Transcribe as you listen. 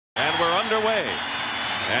And we're underway.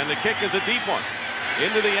 And the kick is a deep one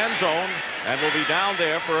into the end zone and will be down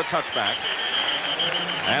there for a touchback.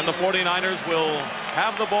 And the 49ers will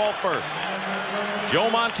have the ball first. Joe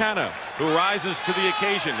Montana, who rises to the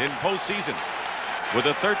occasion in postseason with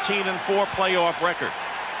a 13-4 playoff record.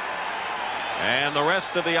 And the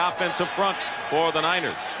rest of the offensive front for the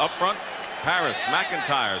Niners. Up front, Paris,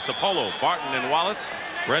 McIntyre, Sapolo, Barton, and Wallace.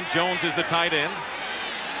 Brent Jones is the tight end.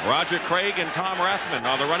 Roger Craig and Tom Rathman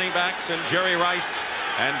are the running backs, and Jerry Rice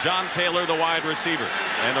and John Taylor the wide receivers.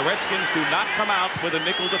 And the Redskins do not come out with a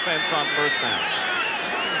nickel defense on first down.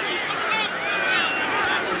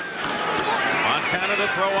 Montana to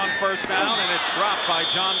throw on first down, and it's dropped by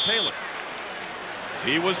John Taylor.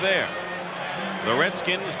 He was there. The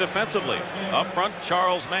Redskins defensively. Up front,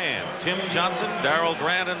 Charles Mann, Tim Johnson, Darrell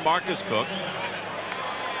Grant, and Marcus Cook.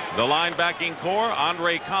 The linebacking core,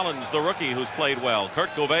 Andre Collins, the rookie, who's played well, Kurt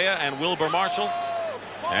Govea and Wilbur Marshall.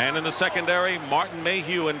 And in the secondary, Martin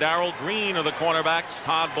Mayhew and Darrell Green are the cornerbacks,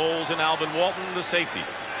 Todd Bowles and Alvin Walton the safeties.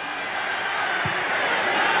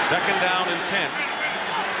 Second down and 10.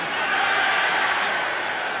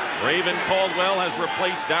 Raven Caldwell has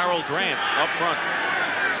replaced Darrell Grant up front.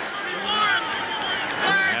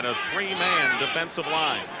 And a three-man defensive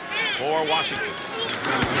line for Washington.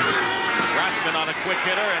 Rathman on a quick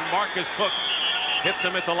hitter, and Marcus Cook hits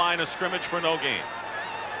him at the line of scrimmage for no gain.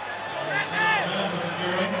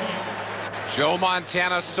 Joe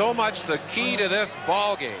Montana, so much the key to this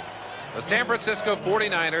ball game. The San Francisco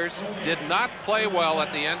 49ers did not play well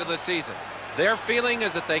at the end of the season. Their feeling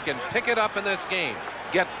is that they can pick it up in this game,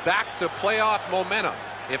 get back to playoff momentum.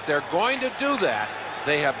 If they're going to do that,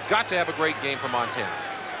 they have got to have a great game for Montana.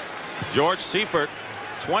 George Seifert,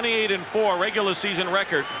 28-4 regular season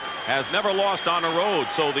record, has never lost on the road.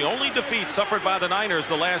 So the only defeats suffered by the Niners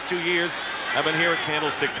the last 2 years have been here at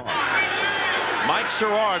Candlestick Park. Mike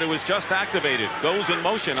Sherrard, who was just activated, goes in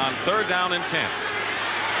motion on third down and 10.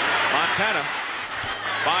 Montana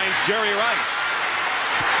finds Jerry Rice.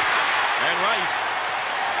 And Rice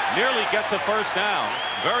nearly gets a first down.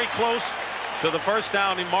 Very close to the first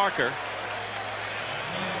down in marker.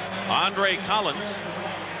 Andre Collins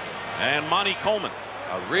and Monty Coleman.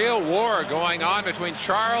 A real war going on between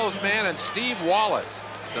Charles Mann and Steve Wallace.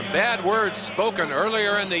 Some bad words spoken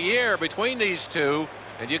earlier in the year between these two.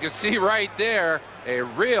 And you can see right there a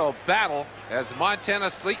real battle as Montana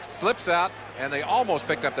slips out, and they almost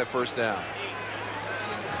picked up that first down.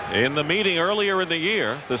 In the meeting earlier in the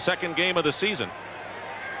year, the second game of the season,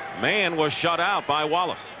 Mann was shut out by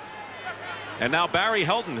Wallace. And now Barry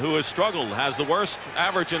Helton, who has struggled, has the worst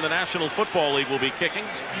average in the National Football League, will be kicking.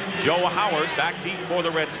 Joe Howard back deep for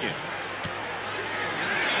the Redskins.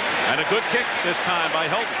 And a good kick this time by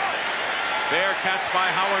Helton. Fair catch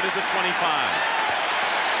by Howard at the 25.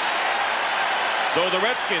 So the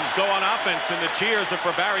Redskins go on offense, and the cheers are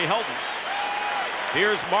for Barry Helton.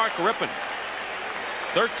 Here's Mark Rypien.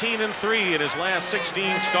 13-3 in his last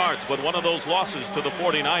 16 starts, but one of those losses to the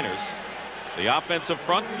 49ers. The offensive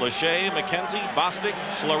front, Lachey, McKenzie, Bostic,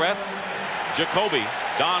 Schlereth, Jacoby,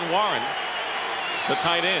 Don Warren, the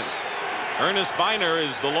tight end. Ernest Biner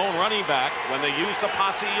is the lone running back when they use the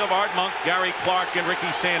posse of Art Monk, Gary Clark, and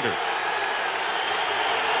Ricky Sanders.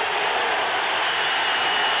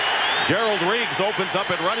 Gerald Riggs opens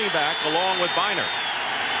up at running back along with Biner.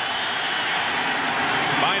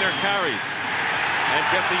 Biner carries and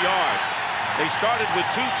gets a yard. They started with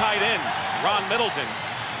two tight ends, Ron Middleton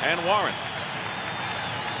and Warren.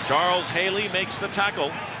 Charles Haley makes the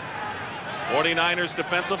tackle. 49ers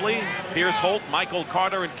defensively, Pierce Holt, Michael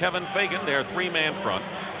Carter, and Kevin Fagan, their three-man front.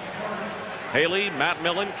 Haley, Matt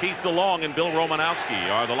Millen, Keith DeLong, and Bill Romanowski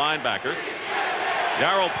are the linebackers.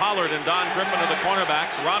 Darrell Pollard and Don Griffin are the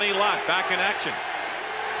cornerbacks. Ronnie Lott back in action.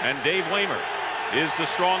 And Dave Waymer is the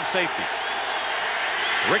strong safety.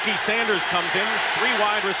 Ricky Sanders comes in, three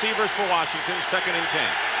wide receivers for Washington, 2nd and 10.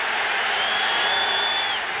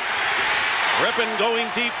 Rypien going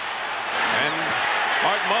deep, and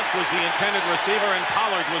Art Monk was the intended receiver, and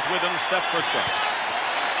Pollard was with him step for step.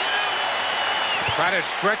 Try to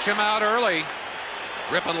stretch him out early.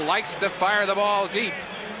 Rypien likes to fire the ball deep.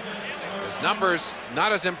 His numbers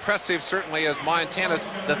not as impressive certainly as Montana's.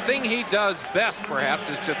 The thing he does best perhaps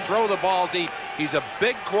is to throw the ball deep. He's a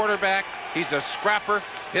big quarterback. He's a scrapper.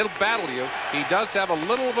 He'll battle you. He does have a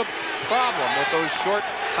little of a problem with those short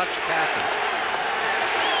touch passes.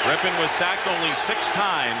 Rypien was sacked only 6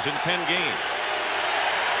 times in 10 games.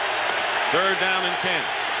 3rd down and 10.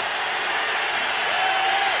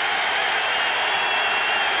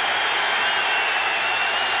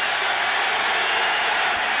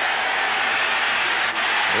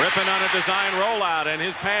 Rypien on a design rollout, and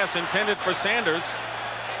his pass intended for Sanders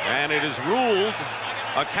And it is ruled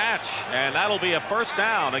a catch, and that'll be a first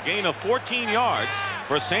down, a gain of 14 yards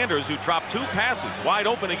for Sanders, who dropped 2 passes wide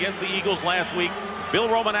open against the Eagles last week. Bill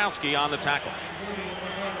Romanowski on the tackle.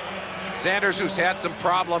 Sanders, who's had some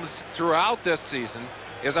problems throughout this season,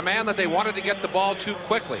 is a man that they wanted to get the ball to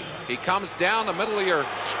quickly. He comes down the middle of your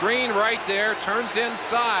screen right there, turns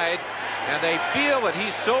inside, and they feel that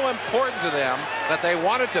he's so important to them that they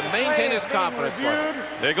wanted to maintain his confidence level.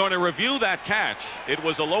 They're going to review that catch. It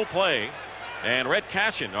was a low play, and Red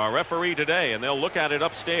Cashin, our referee today, and they'll look at it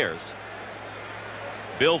upstairs.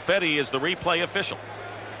 Bill Fetty is the replay official.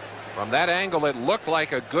 From that angle, it looked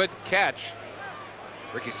like a good catch.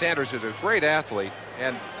 Ricky Sanders is a great athlete,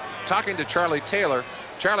 and talking to Charlie Taylor,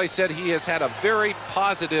 Charlie said he has had a very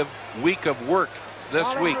positive week of work this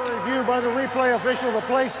week. Review by the replay official. The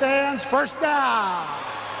play stands. First down.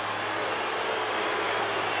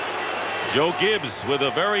 Joe Gibbs with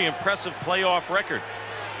a very impressive playoff record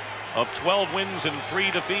of 12 wins and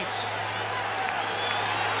 3 defeats.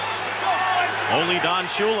 Only Don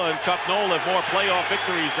Shula and Chuck Noll have more playoff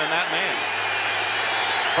victories than that man.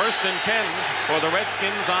 1st and 10 for the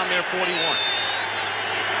Redskins on their 41.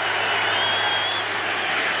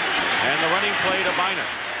 And the running play to Biner.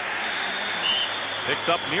 Picks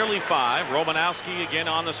up nearly 5. Romanowski again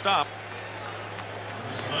on the stop.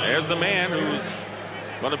 There's the man who's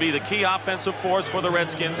going to be the key offensive force for the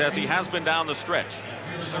Redskins, as he has been down the stretch.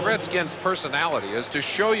 The Redskins' personality is to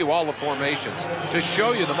show you all the formations, to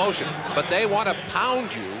show you the motion, but they want to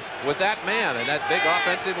pound you with that man and that big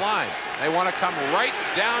offensive line. They want to come right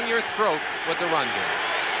down your throat with the run game.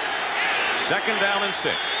 2nd down and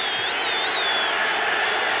 6.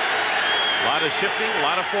 A lot of shifting, a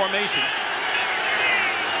lot of formations.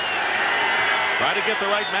 Try to get the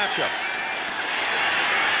right matchup.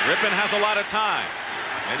 Rypien has a lot of time,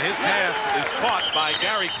 and his pass is caught by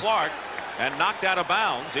Gary Clark and knocked out of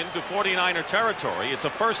bounds into 49er territory. It's a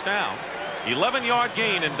first down. 11-yard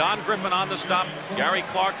gain, and Don Griffin on the stop. Gary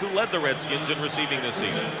Clark, who led the Redskins in receiving this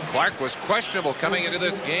season. Clark was questionable coming into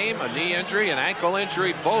this game, a knee injury, an ankle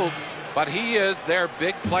injury, both. But he is their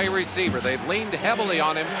big play receiver. They've leaned heavily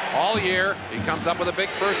on him all year. He comes up with a big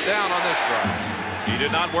first down on this drive. He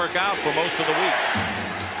did not work out for most of the week.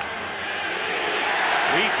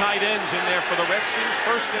 3 tight ends in there for the Redskins.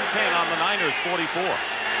 1st and 10 on the Niners 44.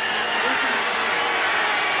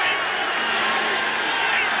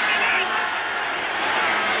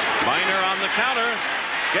 Biner on the counter.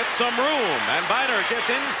 Gets some room, and Biner gets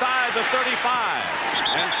inside the 35.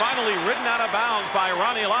 And finally ridden out of bounds by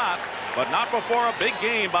Ronnie Lott, but not before a big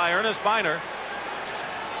gain by Ernest Biner.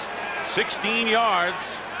 16 yards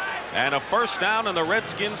and a first down, and the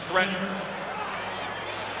Redskins threaten.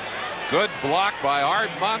 Good block by Art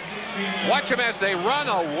Monk. Watch him as they run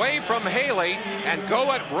away from Haley and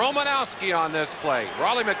go at Romanowski on this play.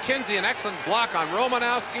 Raleigh McKenzie, an excellent block on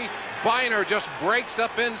Romanowski. Biner just breaks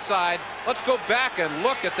up inside. Let's go back and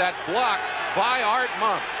look at that block by Art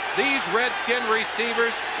Monk. These Redskin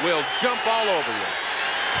receivers will jump all over you.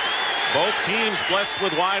 Both teams blessed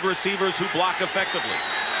with wide receivers who block effectively.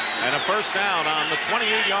 And a first down on the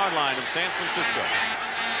 28-yard line of San Francisco.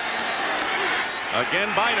 Again,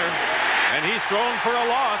 Biner, and he's thrown for a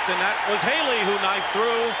loss, and that was Haley who knifed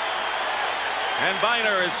through. And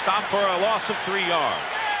Biner is stopped for a loss of 3 yards.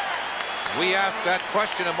 We asked that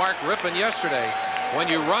question of Mark Rypien yesterday. When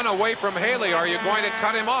you run away from Haley, are you going to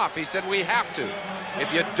cut him off? He said, we have to.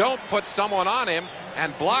 If you don't put someone on him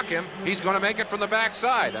and block him, he's going to make it from the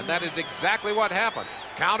backside. And that is exactly what happened.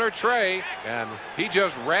 Counter Trey, and he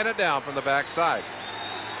just ran it down from the backside.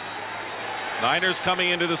 Niners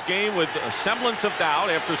coming into this game with a semblance of doubt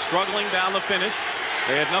after struggling down the finish.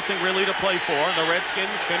 They had nothing really to play for, and the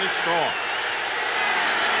Redskins finished strong.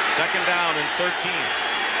 2nd down and 13.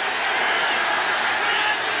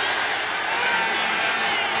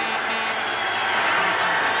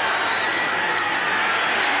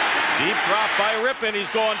 Deep drop by Rypien. He's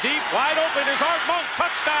going deep. Wide open is Art Monk.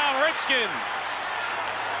 Touchdown, Redskins.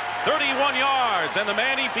 31 yards, and the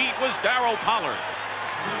man he beat was Darryl Pollard.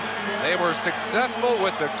 They were successful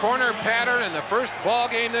with the corner pattern in the first ball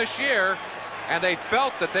game this year, and they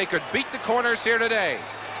felt that they could beat the corners here today.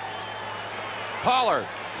 Pollard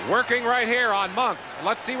working right here on Monk.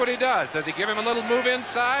 Let's see what he does. Does he give him a little move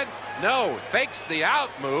inside? No, fakes the out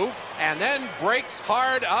move and then breaks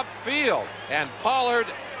hard upfield. And Pollard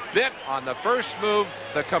bit on the first move.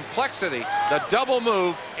 The complexity, the double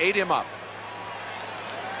move ate him up.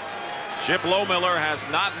 Chip Lohmiller has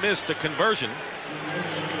not missed a conversion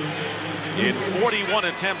in 41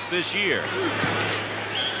 attempts this year.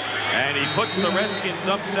 And he puts the Redskins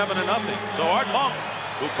up 7-0. So Art Monk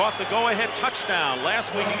who caught the go-ahead touchdown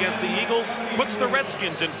last week against the Eagles, puts the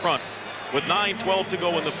Redskins in front with 9:12 to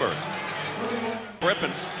go in the first.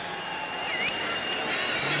 Rypien,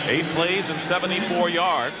 8 plays and 74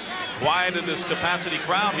 yards. Quiet in this capacity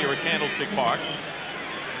crowd here at Candlestick Park.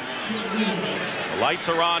 The lights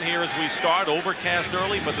are on here as we start. Overcast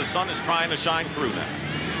early, but the sun is trying to shine through now.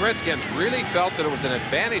 The Redskins really felt that it was an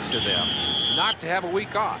advantage to them not to have a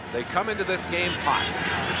week off. They come into this game hot.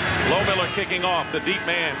 Lohmiller kicking off. The deep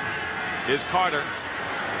man is Carter.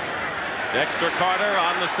 Dexter Carter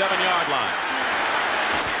on the 7-yard line.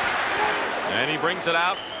 And he brings it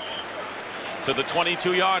out to the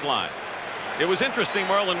 22-yard line. It was interesting,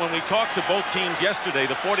 Merlin, when we talked to both teams yesterday,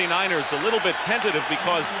 the 49ers a little bit tentative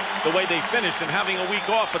because the way they finished and having a week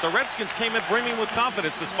off, but the Redskins came in brimming with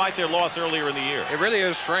confidence despite their loss earlier in the year. It really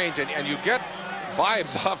is strange, and you get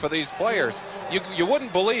vibes off of these players. You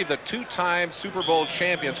wouldn't believe that 2-time Super Bowl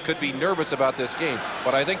champions could be nervous about this game,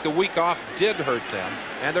 but I think the week off did hurt them,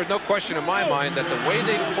 and there's no question in my mind that the way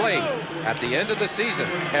they played at the end of the season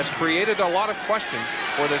has created a lot of questions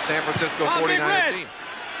for the San Francisco 49ers team.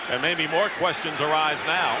 And maybe more questions arise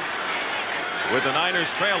now with the Niners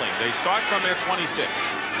trailing. They start from their 26.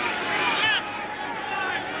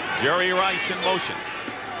 Jerry Rice in motion.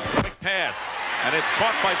 Quick pass. And it's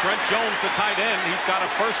caught by Brent Jones, the tight end. He's got a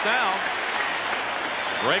first down.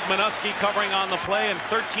 Greg Minuski covering on the play and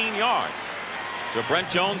 13 yards to Brent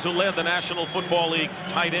Jones, who led the National Football League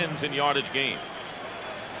tight ends in yardage gain.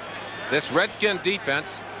 This Redskin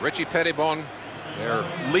defense, Richie Pettibone, their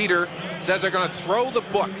leader, says they're going to throw the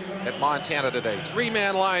book at Montana today.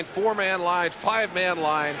 3-man line, 4-man line, 5-man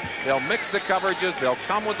line. They'll mix the coverages. They'll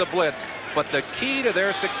come with the blitz. But the key to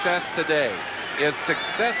their success today is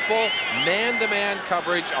successful man-to-man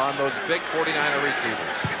coverage on those big 49er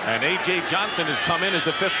receivers. And A.J. Johnson has come in as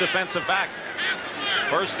a 5th defensive back.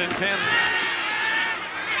 1st and 10.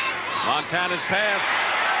 Montana's pass.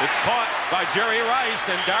 It's caught by Jerry Rice,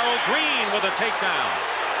 and Darrell Green with a takedown.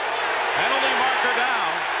 Penalty marker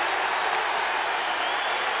down.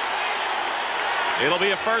 It'll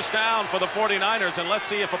be a first down for the 49ers, and let's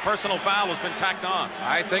see if a personal foul has been tacked on.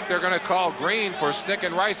 I think they're going to call Green for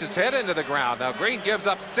sticking Rice's head into the ground. Now, Green gives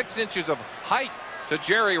up 6 inches of height to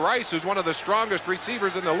Jerry Rice, who's one of the strongest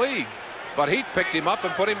receivers in the league. But he picked him up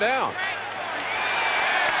and put him down.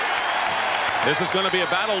 This is going to be a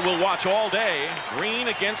battle we'll watch all day. Green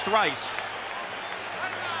against Rice.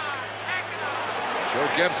 Joe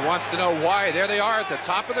Gibbs wants to know why. There they are at the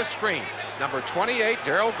top of the screen. Number 28,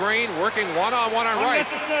 Darrell Green, working one-on-one on Rice,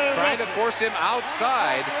 trying to force him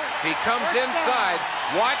outside. He comes inside.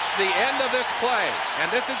 Watch the end of this play. And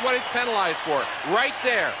this is what he's penalized for. Right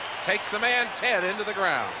there. Takes the man's head into the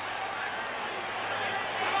ground.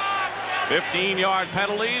 15-yard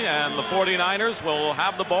penalty, and the 49ers will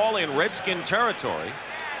have the ball in Redskin territory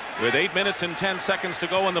with 8 minutes and 10 seconds to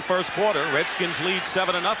go in the first quarter. Redskins lead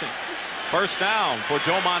 7-0. First down for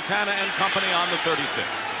Joe Montana and company on the 36.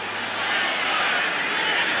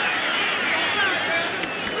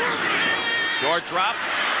 Short drop,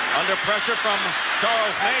 under pressure from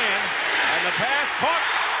Charles Mann, and the pass caught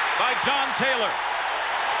by John Taylor.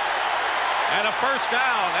 And a first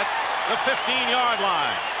down at the 15-yard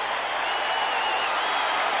line.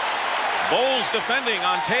 Bowles defending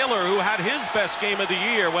on Taylor, who had his best game of the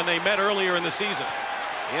year when they met earlier in the season.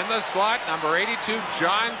 In the slot, number 82,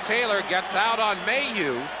 John Taylor gets out on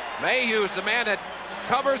Mayhew. Mayhew is the man that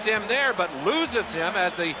covers him there, but loses him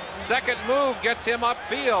as the second move gets him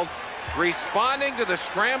upfield, responding to the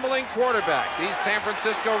scrambling quarterback. These San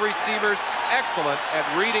Francisco receivers, excellent at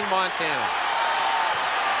reading Montana.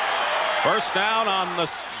 First down on the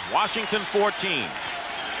Washington 14.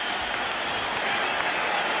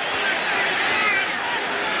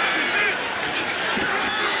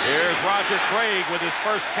 Here's Roger Craig with his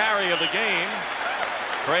first carry of the game.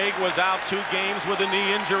 Craig was out 2 games with a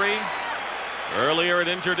knee injury. Earlier it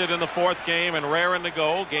injured it in the 4th game, and raring to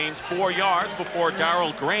go. Gains 4 yards before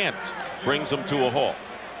Darrell Grant brings him to a halt.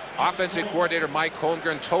 Offensive coordinator Mike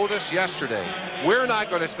Holmgren told us yesterday, we're not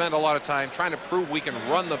going to spend a lot of time trying to prove we can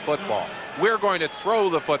run the football. We're going to throw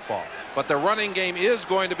the football. But the running game is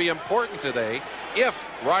going to be important today if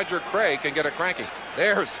Roger Craig can get it cranking.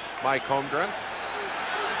 There's Mike Holmgren.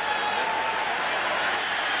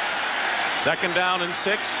 Second down and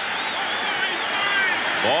 6.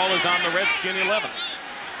 Ball is on the Redskin 11.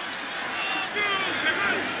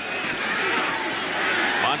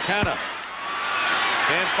 Montana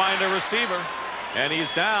can't find a receiver, and he's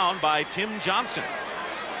down by Tim Johnson.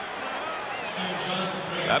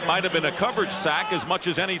 That might have been a coverage sack as much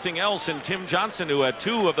as anything else, and Tim Johnson, who had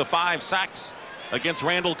 2 of the 5 sacks against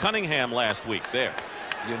Randall Cunningham last week. There.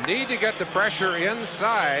 You need to get the pressure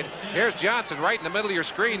inside. Here's Johnson right in the middle of your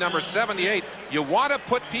screen, number 78. You want to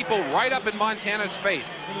put people right up in Montana's face.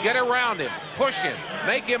 Get around him, push him,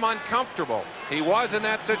 make him uncomfortable. He was in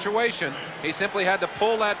that situation. He simply had to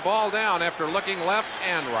pull that ball down after looking left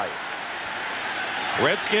and right.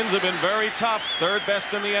 Redskins have been very tough. Third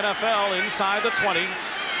best in the NFL inside the 20.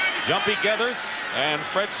 Jumpy Gethers and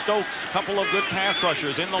Fred Stokes, couple of good pass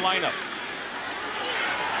rushers in the lineup.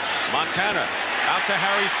 Montana out to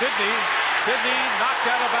Harry Sidney. Sidney knocked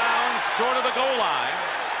out of bounds short of the goal line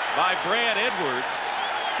by Brad Edwards.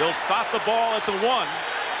 They'll spot the ball at the 1.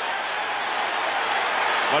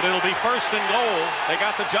 But it'll be first and goal. They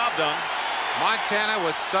got the job done. Montana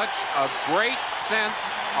with such a great sense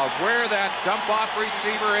of where that dump-off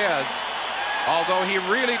receiver is, although he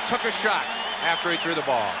really took a shot after he threw the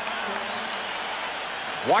ball.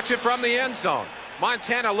 Watch it from the end zone.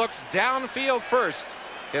 Montana looks downfield first.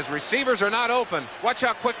 His receivers are not open. Watch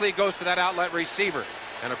how quickly he goes to that outlet receiver.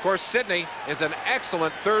 And of course, Sidney is an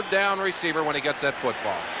excellent third down receiver when he gets that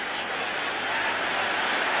football.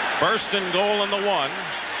 First and goal in the 1.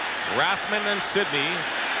 Rathman and Sidney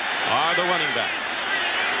are the running back.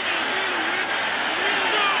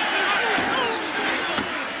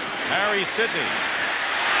 Harry Sidney.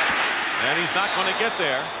 And he's not going to get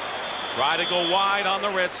there. Try to go wide on the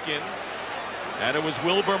Redskins. And it was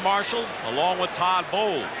Wilbur Marshall along with Todd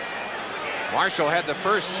Bowles. Marshall had the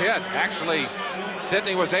first hit. Actually,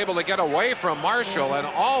 Sidney was able to get away from Marshall and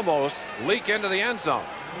almost leak into the end zone.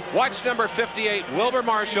 Watch number 58, Wilbur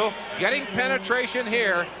Marshall, getting penetration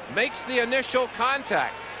here, makes the initial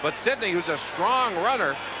contact. But Sidney, who's a strong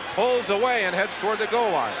runner, pulls away and heads toward the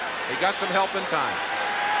goal line. He got some help in time.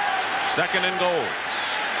 Second and goal.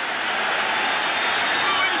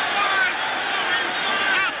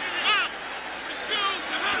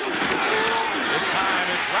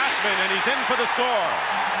 And he's in for the score.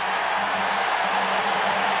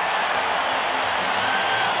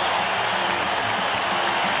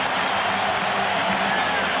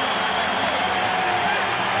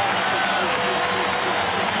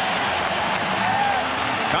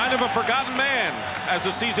 Kind of a forgotten man as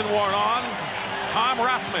the season wore on. Tom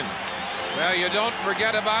Rathman. Well, you don't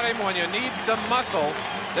forget about him when you need some muscle.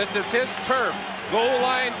 This is his turf, goal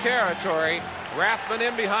line territory. Rathman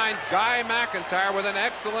in behind Guy McIntyre with an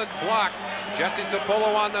excellent block. Jesse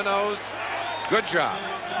Sapolo on the nose. Good job.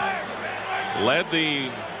 Led the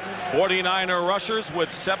 49er rushers with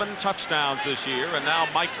 7 touchdowns this year. And now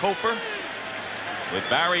Mike Kofer with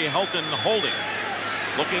Barry Helton holding,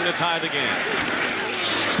 looking to tie the game.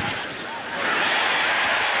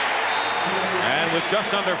 And with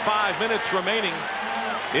just under 5 minutes remaining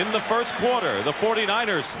in the first quarter, the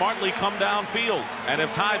 49ers smartly come downfield and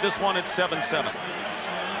have tied this one at 7-7.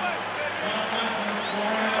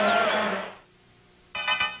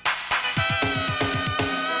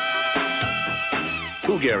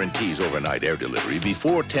 Who guarantees overnight air delivery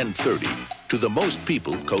before 10:30 to the most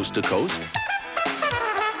people coast to coast?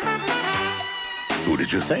 Who did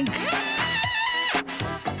you think?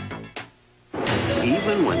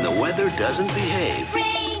 Even when the weather doesn't behave,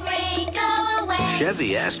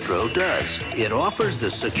 Chevy Astro does. It offers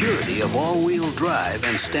the security of all-wheel drive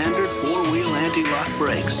and standard 4-wheel anti-lock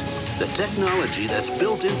brakes. The technology that's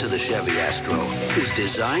built into the Chevy Astro is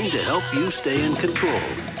designed to help you stay in control.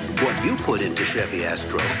 What you put into Chevy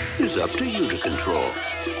Astro is up to you to control.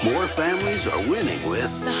 More families are winning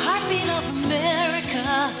with the heartbeat of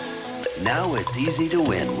America. Now it's easy to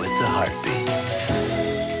win with the heartbeat.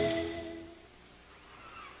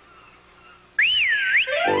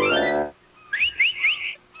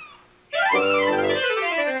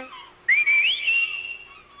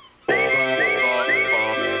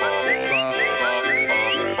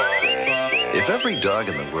 If every dog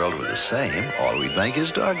in the world were the same, all we'd make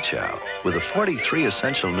is dog chow, with the 43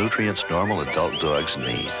 essential nutrients normal adult dogs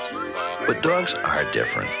need. But dogs are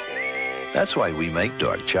different. That's why we make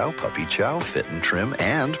dog chow, puppy chow, fit and trim,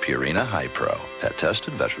 and Purina High Pro. Pet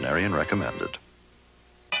tested, veterinarian recommended.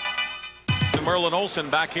 Merlin Olsen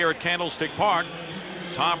back here at Candlestick Park.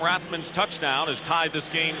 Tom Rathman's touchdown has tied this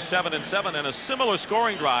game 7-7, and a similar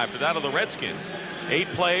scoring drive to that of the Redskins. 8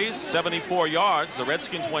 plays, 74 yards. The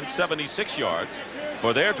Redskins went 76 yards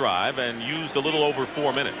for their drive and used a little over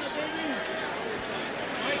 4 minutes.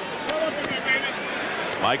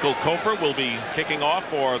 Michael Kofer will be kicking off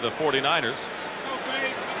for the 49ers.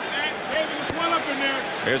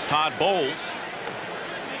 Here's Todd Bowles,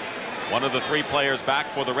 one of the 3 players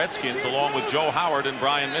back for the Redskins, along with Joe Howard and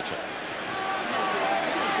Brian Mitchell.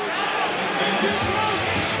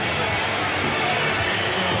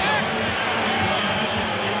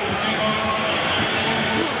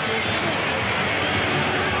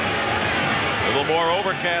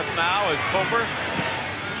 overcast now as Coper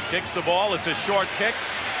kicks the ball. It's a short kick.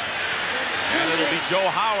 And it'll be Joe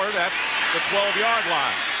Howard at the 12-yard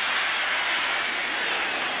line.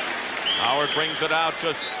 Howard brings it out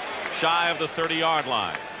just shy of the 30-yard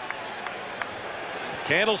line.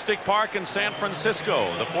 Candlestick Park in San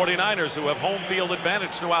Francisco. The 49ers, who have home field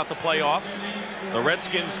advantage throughout the playoffs. The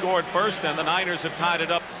Redskins scored first, and the Niners have tied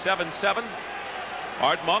it up 7-7.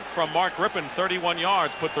 Art Monk from Mark Rypien, 31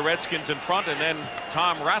 yards, put the Redskins in front, and then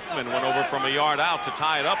Tom Rathman went over from a yard out to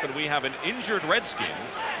tie it up, and we have an injured Redskin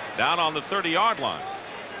down on the 30-yard line.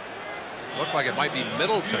 Looked like it might be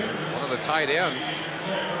Middleton, one of the tight ends.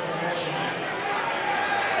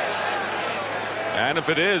 And if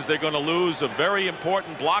it is, they're going to lose a very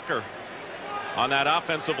important blocker on that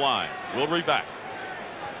offensive line. We'll be back.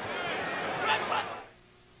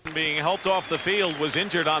 Being helped off the field was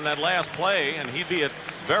injured on that last play, and he'd be a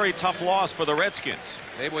very tough loss for the Redskins.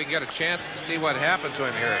 Maybe we can get a chance to see what happened to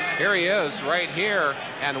him here. Here he is right here,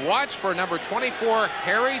 and watch for number 24,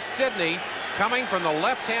 Harry Sidney, coming from the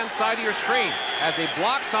left-hand side of your screen as he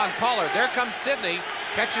blocks on Pollard. There comes Sidney,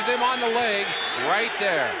 catches him on the leg right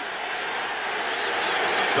there.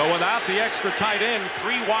 So without the extra tight end,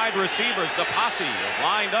 3 wide receivers, the posse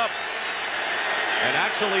lined up. And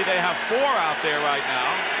actually they have 4 out there right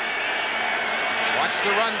now. Watch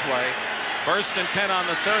the run play. 1st and 10 on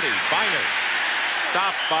the 30. Biner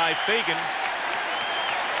stopped by Fagan.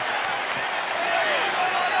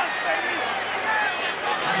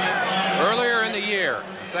 Earlier in the year,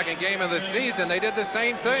 the second game of the season, they did the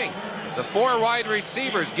same thing. The 4 wide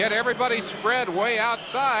receivers get everybody spread way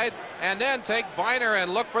outside and then take Biner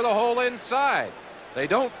and look for the hole inside. They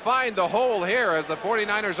don't find the hole here as the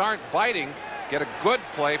 49ers aren't biting. Get a good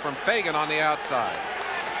play from Fagan on the outside.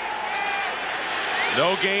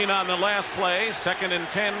 No gain on the last play. 2nd and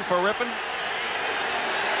 10 for Rypien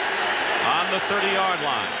on the 30-yard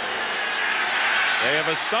line. They have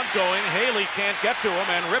a stunt going. Haley can't get to him,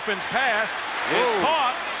 and Rypien's pass is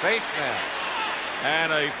caught. Face mask.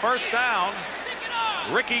 And a first down.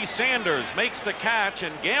 Ricky Sanders makes the catch,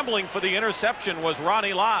 and gambling for the interception was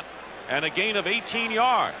Ronnie Lott, and a gain of 18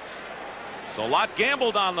 yards. So Lott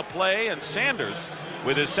gambled on the play, and Sanders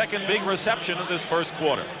with his 2nd big reception of this 1st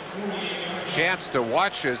quarter. Chance to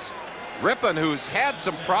watch as Rypien, who's had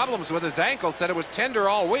some problems with his ankle, said it was tender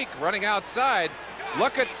all week running outside.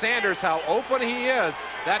 Look at Sanders, how open he is.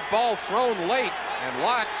 That ball thrown late, and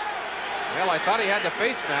Lott, well, I thought he had the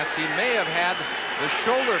face mask. He may have had the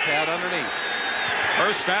shoulder pad underneath.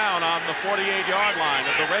 First down on the 48-yard line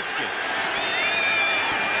of the Redskins.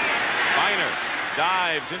 Biner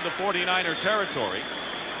dives into 49er territory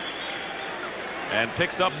and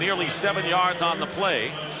picks up nearly 7 yards on the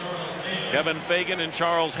play. Kevin Fagan and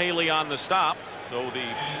Charles Haley on the stop. So the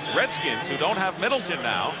Redskins, who don't have Middleton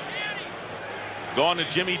now, going to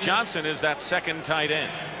Jimmy Johnson as that 2nd tight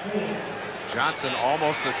end. Johnson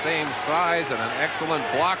almost the same size and an excellent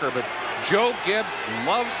blocker, but Joe Gibbs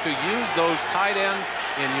loves to use those tight ends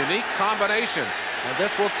in unique combinations, and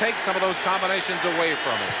this will take some of those combinations away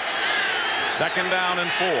from him. 2nd down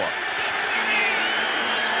and 4.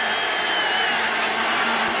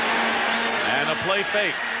 And a play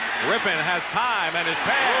fake. Rypien has time, and his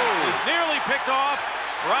pass is nearly picked off.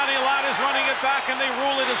 Ronnie Lott is running it back, and they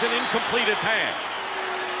rule it as an incompleted pass.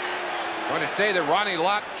 I'm going to say that Ronnie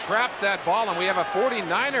Lott trapped that ball, and we have a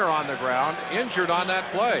 49er on the ground injured on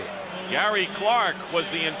that play. Gary Clark was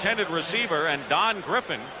the intended receiver, and Don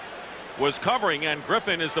Griffin was covering, and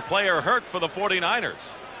Griffin is the player hurt for the 49ers.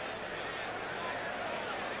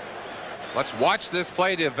 Let's watch this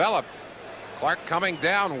play develop. Clark coming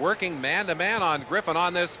down, working man-to-man on Griffin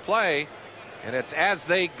on this play, and it's as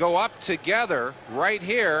they go up together right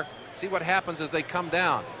here. See what happens as they come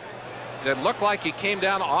down. It looked like he came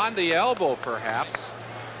down on the elbow, perhaps.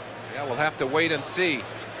 Yeah, we'll have to wait and see.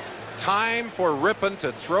 Time for Rypien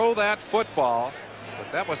to throw that football,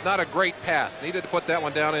 but that was not a great pass. Needed to put that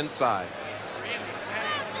one down inside.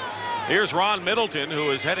 Here's Ron Middleton,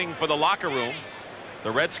 who is heading for the locker room.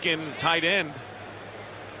 The Redskin tight end,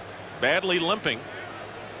 badly limping.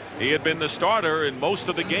 He had been the starter in most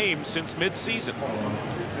of the games since midseason.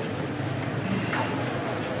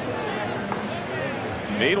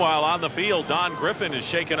 Meanwhile, on the field, Don Griffin is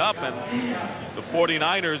shaken up, and the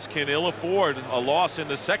 49ers can ill afford a loss in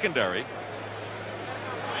the secondary.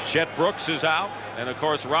 Chet Brooks is out, and of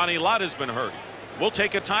course Ronnie Lott has been hurt. We'll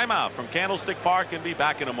take a timeout from Candlestick Park and be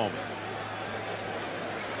back in a moment.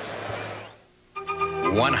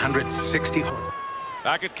 160.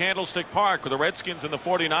 Back at Candlestick Park, where the Redskins and the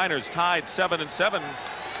 49ers tied 7-7.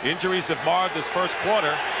 Injuries have marred this 1st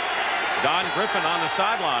quarter. Don Griffin on the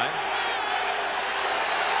sideline.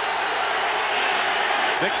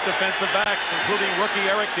 6 defensive backs, including rookie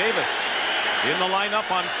Eric Davis, in the lineup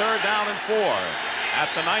on 3rd down and 4 at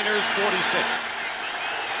the Niners 46.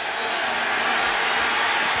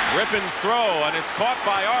 Rypien's throw, and it's caught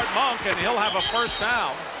by Art Monk, and he'll have a first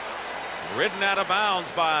down. Ridden out of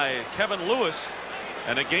bounds by Kevin Lewis,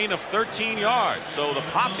 and a gain of 13 yards. So the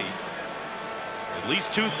posse, at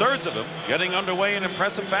least 2/3 of them, getting underway in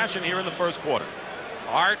impressive fashion here in the first quarter.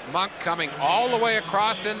 Art Monk coming all the way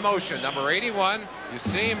across in motion. Number 81, you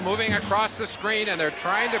see him moving across the screen, and they're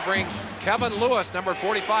trying to bring Kevin Lewis, number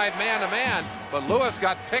 45, man-to-man, but Lewis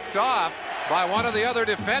got picked off by one of the other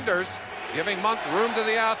defenders, giving Monk room to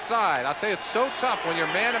the outside. I'll tell you, it's so tough when you're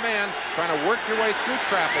man-to-man trying to work your way through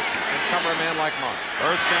traffic and cover a man like Monk.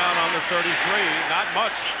 First down on the 33. Not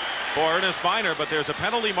much for Ernest Biner, but there's a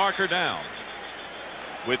penalty marker down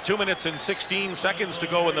with 2 minutes and 16 seconds to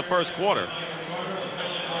go in the first quarter.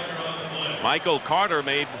 Michael Carter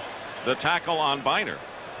made the tackle on Biner.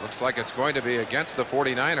 Looks like it's going to be against the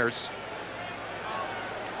 49ers.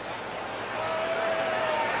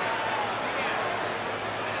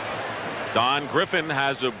 Don Griffin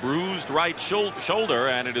has a bruised right shoulder,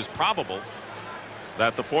 and it is probable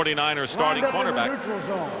that the 49ers starting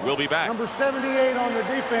cornerback will be back. Number 78 on the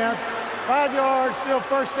defense. 5 yards, still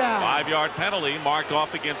first down. 5-yard penalty marked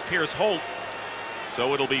off against Pierce Holt.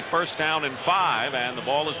 So it'll be first down and 5, and the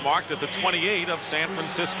ball is marked at the 28 of San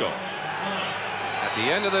Francisco. At the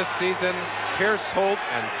end of this season, Pierce Holt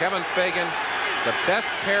and Kevin Fagan, the best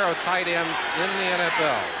pair of tight ends in the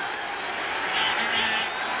NFL.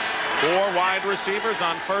 4 wide receivers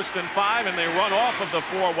on 1st and 5, and they run off of the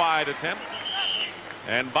 4 wide attempt.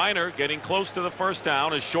 And Biner, getting close to the first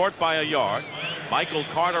down, is short by a yard. Michael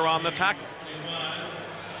Carter on the tackle.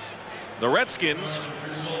 The Redskins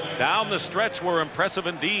down the stretch were impressive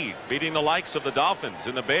indeed, beating the likes of the Dolphins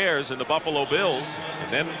and the Bears and the Buffalo Bills.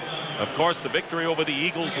 And then, of course, the victory over the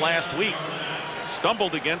Eagles last week.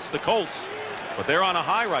 Stumbled against the Colts, but they're on a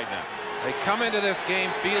high right now. They come into this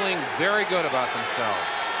game feeling very good about themselves.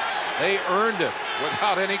 They earned it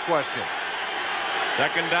without any question.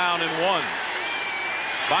 2nd down and 1.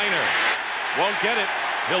 Biner won't get it.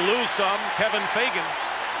 He'll lose some. Kevin Fagan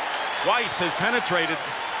twice has penetrated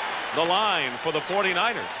the line for the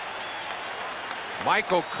 49ers.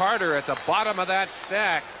 Michael Carter at the bottom of that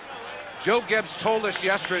stack. Joe Gibbs told us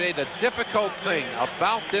yesterday the difficult thing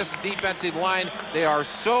about this defensive line, they are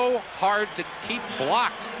so hard to keep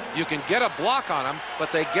blocked. You can get a block on them,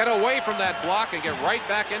 but they get away from that block and get right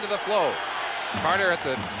back into the flow. Carter at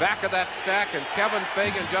the back of that stack, and Kevin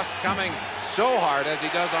Fagan just coming so hard as he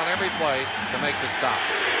does on every play to make the stop.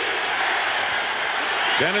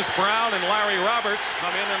 Dennis Brown and Larry Roberts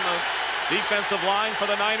come in the defensive line for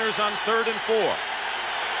the Niners on 3rd and 4.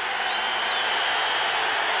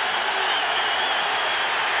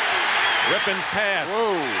 Rypien's pass,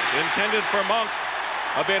 intended for Monk,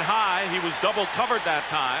 a bit high. He was double covered that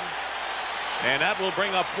time, and that will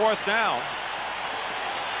bring up 4th down.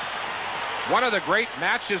 One of the great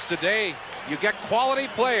matches today, you get quality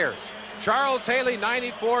players. Charles Haley,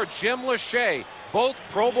 94, Jim Lachey, both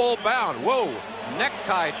Pro Bowl bound. Whoa,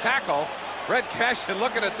 necktie tackle. Red Cashin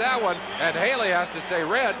looking at that one, and Haley has to say,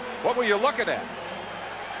 Red, what were you looking at?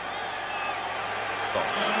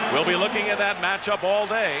 We'll be looking at that matchup all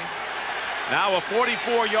day. Now a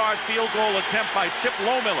 44-yard field goal attempt by Chip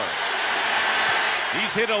Lohmiller.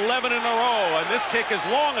 He's hit 11 in a row, and this kick is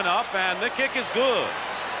long enough, and the kick is good.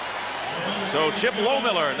 So Chip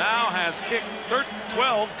Lohmiller now has kicked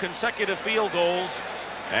 12 consecutive field goals,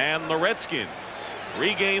 and the Redskins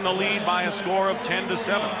regain the lead by a score of 10-7.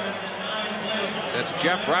 Since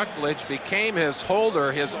Jeff Rutledge became his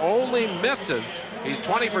holder, his only misses, he's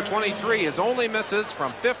 20 for 23, his only misses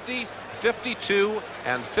from 50, 52,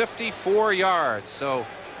 and 54 yards. So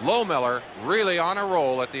Lohmiller really on a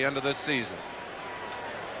roll at the end of this season.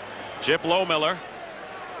 Chip Lohmiller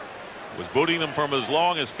was booting them from as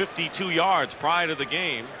long as 52 yards prior to the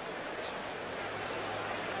game.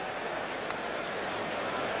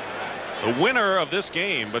 The winner of this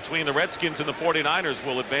game between the Redskins and the 49ers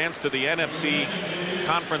will advance to the NFC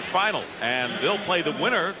Conference Final, and they'll play the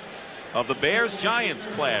winner of the Bears-Giants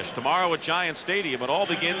clash tomorrow at Giant Stadium. It all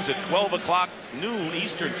begins at 12 o'clock noon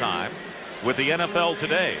Eastern Time with the NFL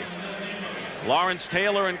Today. Lawrence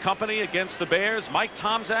Taylor and company against the Bears. Mike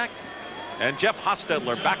Tomczak and Jeff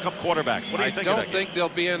Hostetler, backup quarterbacks. What do you think of that? I don't think they'll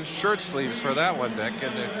be in shirt sleeves for that one, Dick.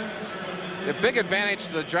 And the big advantage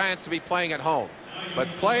to the Giants to be playing at home. But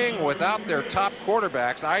playing without their top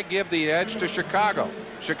quarterbacks, I give the edge to Chicago.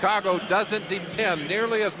 Chicago doesn't depend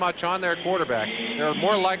nearly as much on their quarterback. They're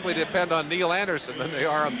more likely to depend on Neil Anderson than they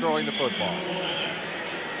are on throwing the football.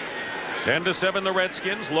 10-7 the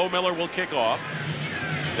Redskins. Lohmiller will kick off.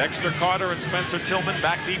 Dexter Carter and Spencer Tillman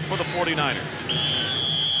back deep for the 49ers.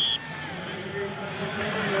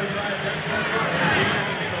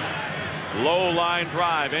 Low line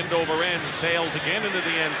drive, end over end, sails again into the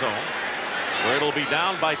end zone, where it'll be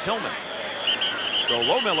down by Tillman. So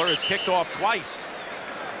Lohmiller has kicked off twice,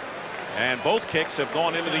 and both kicks have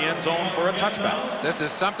gone into the end zone for a touchback. This is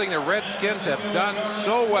something the Redskins have done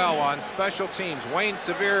so well on special teams. Wayne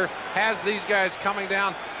Sevier has these guys coming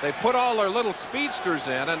down. They put all their little speedsters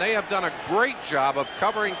in, and they have done a great job of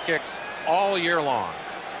covering kicks all year long.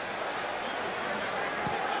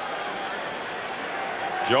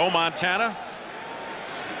 Joe Montana,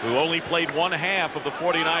 who only played one half of the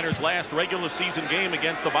 49ers' last regular season game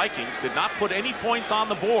against the Vikings, did not put any points on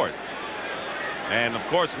the board. And, of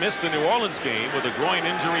course, missed the New Orleans game with a groin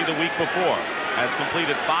injury the week before. Has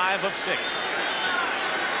completed 5 of 6.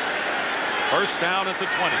 First down at the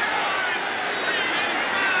 20.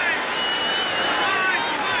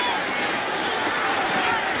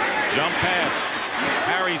 Jump pass.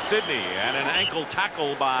 Harry Sidney, and an ankle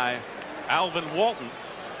tackle by Alvin Walton.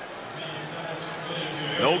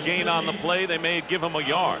 No gain on the play. They may give him a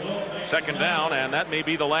yard. Second down, and that may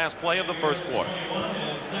be the last play of the first quarter.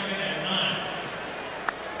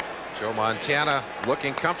 Joe Montana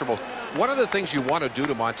looking comfortable. One of the things you want to do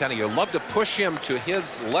to Montana, you love to push him to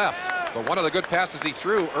his left. But one of the good passes he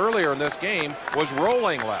threw earlier in this game was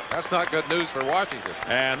rolling left. That's not good news for Washington.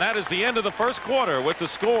 And that is the end of the first quarter with the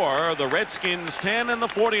score, the Redskins 10 and the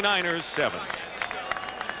 49ers 7.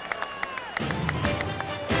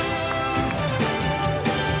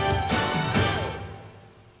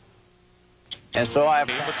 And so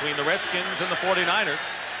between the Redskins and the 49ers.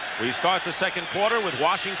 We start the second quarter with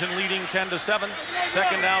Washington leading 10-7.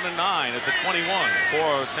 Second down and 9 at the 21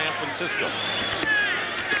 for San Francisco.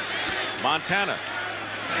 Montana.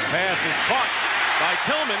 Pass is caught by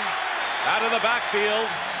Tillman out of the backfield.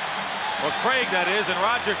 Well, Craig, that is, and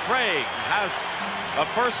Roger Craig has a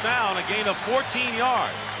first down, a gain of 14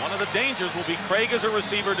 yards. One of the dangers will be Craig as a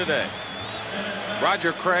receiver today.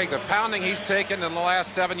 Roger Craig, the pounding he's taken in the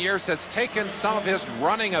last 7 years has taken some of his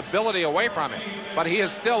running ability away from him, but he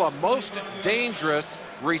is still a most dangerous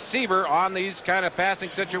receiver on these kind of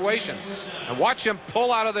passing situations. And watch him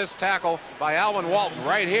pull out of this tackle by Alvin Walton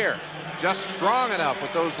right here. Just strong enough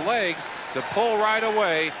with those legs to pull right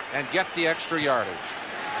away and get the extra yardage.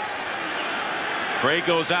 Craig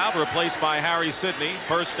goes out, replaced by Harry Sidney.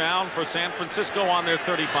 First down for San Francisco on their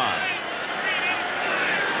 35.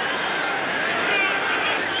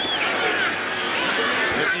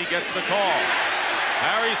 Sidney gets the call.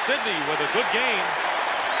 Harry Sidney with a good gain.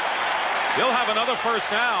 He'll have another first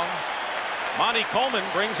down. Monty Coleman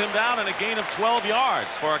brings him down in a gain of 12 yards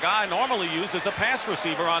for a guy normally used as a pass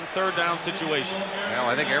receiver on third down situations. Well,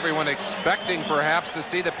 I think everyone expecting perhaps to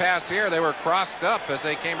see the pass here. They were crossed up as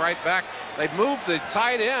they came right back. They moved the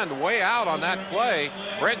tight end way out on that play.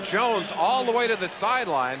 Brett Jones all the way to the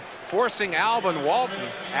sideline, forcing Alvin Walton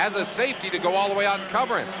as a safety to go all the way out and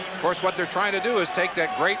cover him. Of course, what they're trying to do is take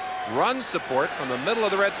that great run support from the middle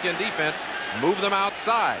of the Redskin defense, move them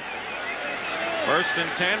outside. First and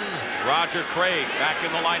 10, Roger Craig back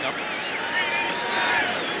in the lineup.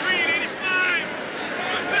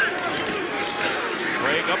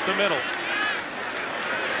 Craig up the middle.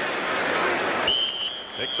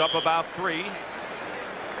 Picks up about 3.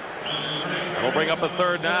 We'll bring up a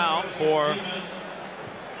third down for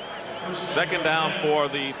second down for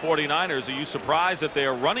the 49ers. Are you surprised that they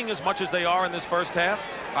are running as much as they are in this first half?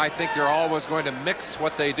 I think they're always going to mix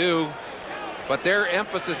what they do, but their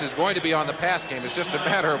emphasis is going to be on the pass game. It's just a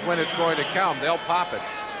matter of when it's going to come. They'll pop it.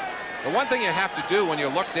 The one thing you have to do when you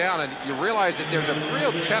look down and you realize that there's a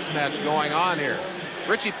real chess match going on here.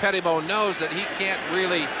 Richie Pettibone knows that he can't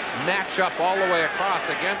really match up all the way across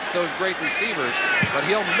against those great receivers, but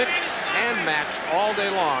he'll mix and match all day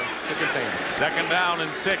long to contain them. Second down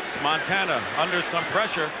and 6. Montana under some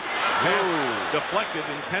pressure. Pass deflected,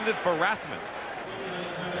 intended for Rathman.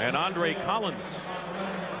 And Andre Collins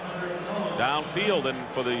downfield, and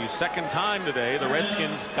for the second time today, the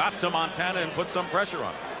Redskins got to Montana and put some pressure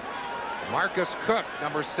on him. Marcus Cook,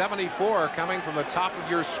 number 74, coming from the top of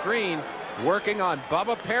your screen, working on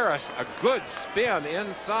Bubba Parrish. A good spin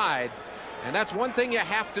inside. And that's one thing you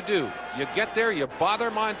have to do. You get there, you bother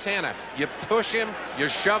Montana. You push him, you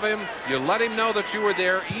shove him, you let him know that you were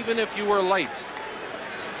there, even if you were late.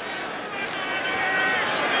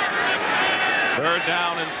 Third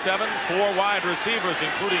down and 7. 4 wide receivers,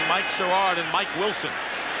 including Mike Sherrard and Mike Wilson.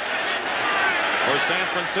 For San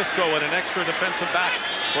Francisco, and an extra defensive back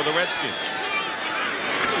for the Redskins.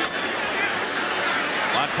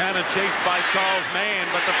 Montana chased by Charles Mann,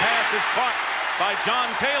 but the pass is caught by John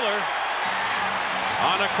Taylor.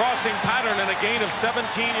 on a crossing pattern and a gain of 17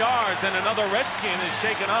 yards, and another Redskin is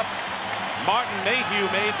shaken up. Martin Mayhew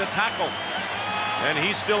made the tackle, and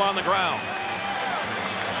he's still on the ground.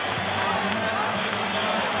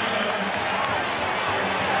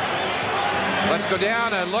 Let's go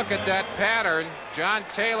down and look at that pattern. John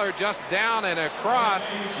Taylor just down and across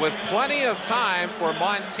with plenty of time for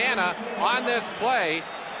Montana on this play.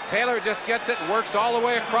 Taylor just gets it and works all the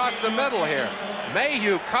way across the middle here.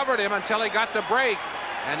 Mayhew covered him until he got the break,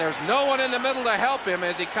 and there's no one in the middle to help him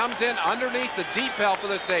as he comes in underneath the deep help of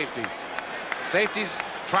the safeties. Safeties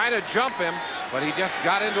trying to jump him, but he just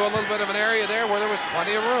got into a little bit of an area there where there was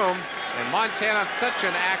plenty of room, and Montana, such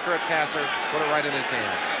an accurate passer, put it right in his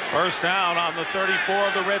hands. First down on the 34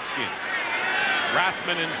 of the Redskins.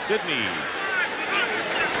 Rathman and Sidney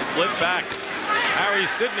split back. Harry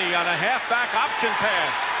Sidney on a halfback option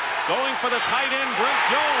pass, going for the tight end Brent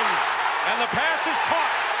Jones, and the pass is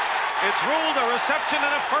caught. It's ruled a reception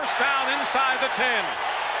and a first down inside the 10.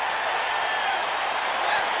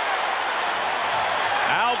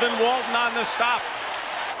 Alvin Walton on the stop.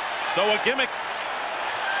 So a gimmick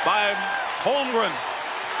by Holmgren.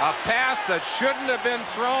 A pass that shouldn't have been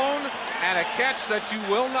thrown, and a catch that you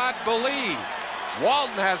will not believe.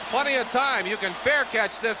 Walton has plenty of time. You can fair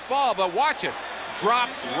catch this ball, but watch it.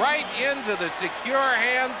 Drops right into the secure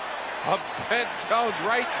hands of Brent Jones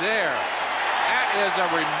right there. That is a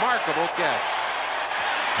remarkable catch.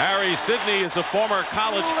 Harry Sidney is a former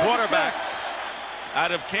college quarterback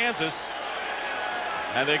out of Kansas,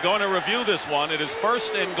 and they're going to review this one. It is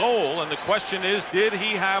first and goal, and the question is, did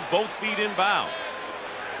he have both feet in bounds?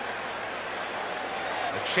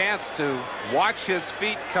 A chance to watch his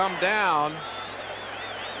feet come down.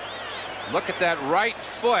 Look at that right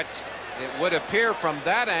foot. It would appear from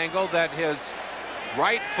that angle that his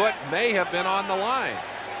right foot may have been on the line.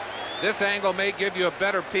 This angle may give you a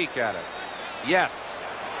better peek at it. Yes,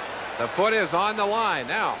 the foot is on the line.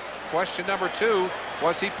 Now, question number 2,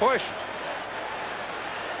 was he pushed?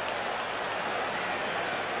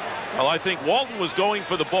 Well, I think Walton was going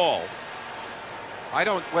for the ball.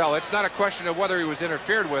 Well, it's not a question of whether he was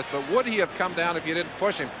interfered with, but would he have come down if you didn't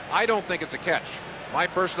push him? I don't think it's a catch. My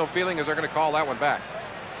personal feeling is they're going to call that one back.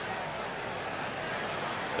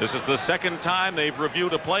 This is the second time they've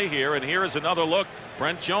reviewed a play here, and here is another look.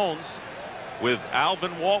 Brent Jones with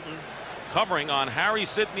Alvin Walton covering on Harry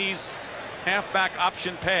Sidney's halfback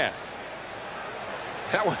option pass.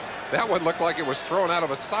 That one looked like it was thrown out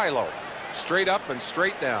of a silo. Straight up and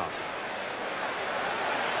straight down.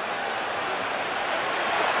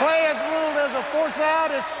 Play is ruled as a force out.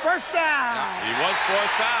 It's first down. He was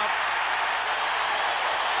forced out.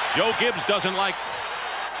 Joe Gibbs doesn't like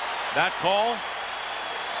that call.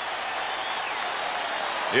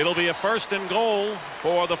 It'll be a first and goal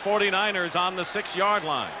for the 49ers on the 6-yard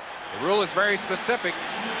line. The rule is very specific.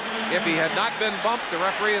 If he had not been bumped, the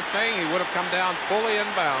referee is saying he would have come down fully in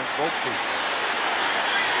bounds, both feet.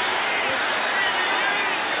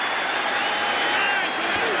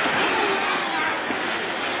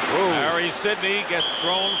 Harry Sidney gets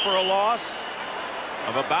thrown for a loss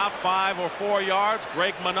of about 5 or 4 yards.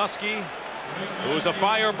 Greg Minuski, who is a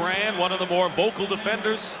firebrand, one of the more vocal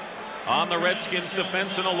defenders on the Redskins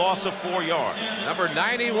defense, and a loss of 4 yards. Number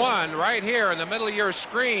 91 right here in the middle of your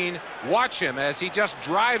screen. Watch him as he just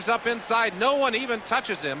drives up inside. No one even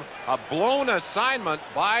touches him. A blown assignment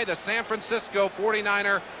by the San Francisco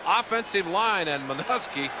 49er offensive line, and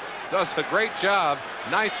Minuski does a great job.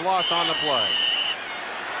 Nice loss on the play.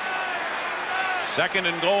 Second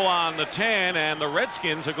and goal on the 10, and the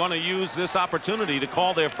Redskins are going to use this opportunity to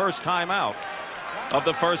call their first timeout of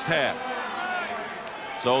the first half.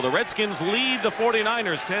 So the Redskins lead the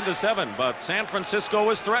 49ers 10-7, but San Francisco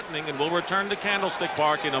is threatening and will return to Candlestick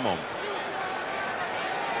Park in a moment.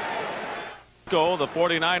 The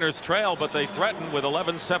 49ers trail, but they threaten with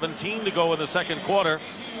 11:17 to go in the second quarter.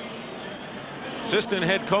 Assistant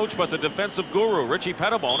head coach, but the defensive guru, Richie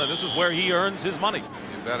Pettibone, and this is where he earns his money.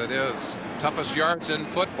 You bet it is. Toughest yards in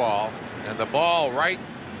football, and the ball right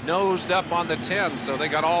nosed up on the 10, so they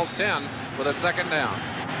got all 10 with a second down.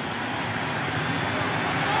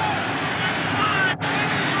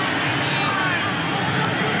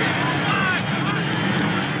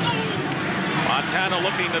 Montana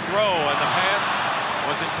looking to throw, and the pass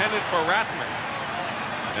was intended for Rathman,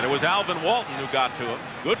 and it was Alvin Walton who got to him.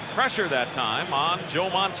 Good pressure that time on Joe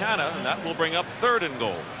Montana, and that will bring up third and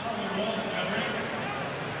goal.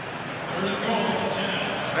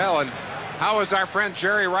 Well, and how is our friend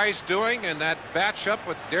Jerry Rice doing in that matchup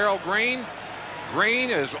with Darrell Green? Green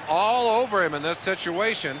is all over him in this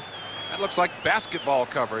situation. That looks like basketball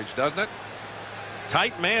coverage, doesn't it?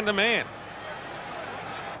 Tight man-to-man.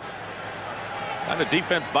 And the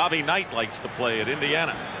defense Bobby Knight likes to play at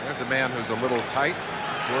Indiana. There's a man who's a little tight,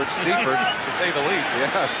 George Seifert, to say the least.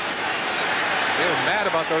 Yes. He was mad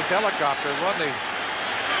about those helicopters, wasn't he?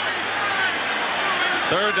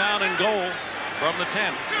 3rd down and goal from the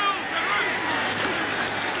 10.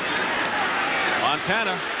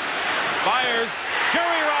 Montana fires.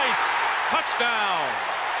 Jerry Rice, touchdown.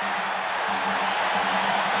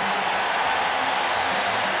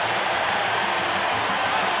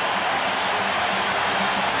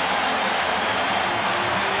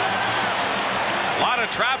 A lot of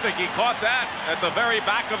traffic. He caught that at the very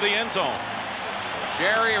back of the end zone.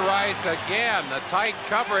 Jerry Rice again, the tight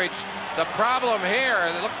coverage. The problem here,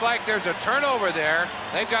 it looks like there's a turnover there.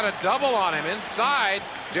 They've got a double on him inside.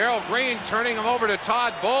 Darrell Green turning him over to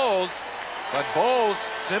Todd Bowles, but Bowles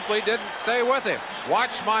simply didn't stay with him.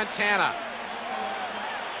 Watch Montana.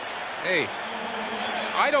 Hey,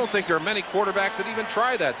 I don't think there are many quarterbacks that even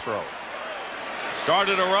try that throw.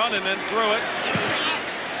 Started a run and then threw it.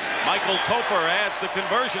 Michael Koper adds the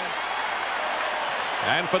conversion.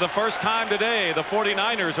 And for the first time today, the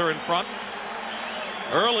 49ers are in front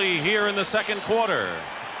early here in the second quarter.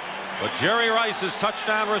 But Jerry Rice's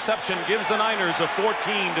touchdown reception gives the Niners a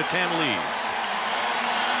 14-10 lead.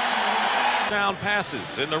 Down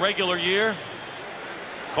passes in the regular year.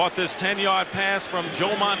 Caught this 10-yard pass from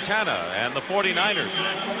Joe Montana, and the 49ers,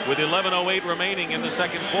 with 11:08 remaining in the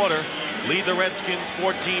second quarter, lead the Redskins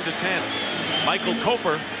 14-10. Michael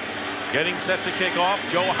Koper getting set to kick off.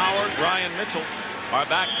 Joe Howard, Brian Mitchell are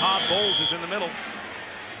back. Todd Bowles is in the middle.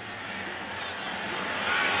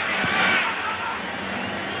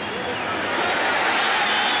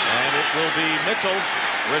 And it will be Mitchell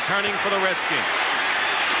returning for the Redskins.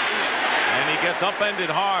 And he gets upended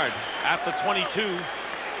hard at the 22.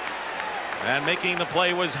 And making the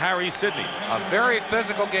play was Harry Sidney. A very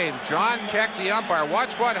physical game. John Keck, the umpire.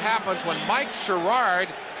 Watch what happens when Mike Sherrard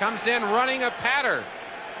comes in running a pattern.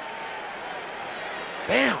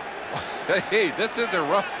 Bam! Hey, this is a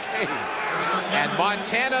rough game. And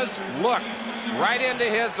Montana's look right into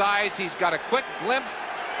his eyes. He's got a quick glimpse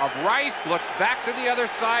of Rice, looks back to the other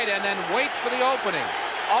side, and then waits for the opening.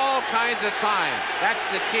 All kinds of time. That's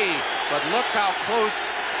the key. But look how close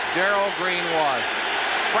Darrell Green was.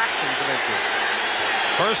 Fractions of inches.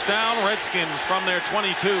 First down, Redskins from their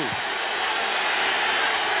 22.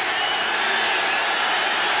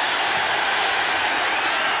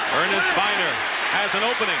 Ernest Biner has an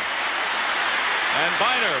opening. And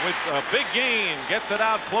Biner, with a big gain, gets it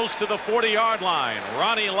out close to the 40-yard line.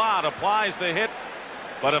 Ronnie Lott applies the hit,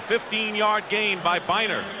 but a 15-yard gain by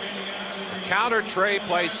Biner. The counter tray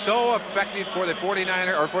play so effective for the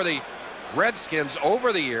 49er, or for the Redskins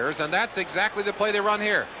over the years, and that's exactly the play they run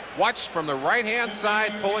here. Watch from the right-hand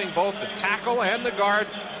side, pulling both the tackle and the guard.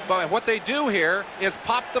 But what they do here is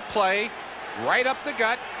pop the play right up the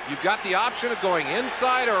gut. You've got the option of going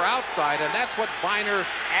inside or outside, and that's what Biner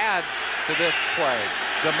adds to this play.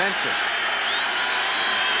 Dimension.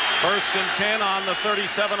 1st and 10 on the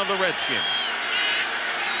 37 of the Redskins.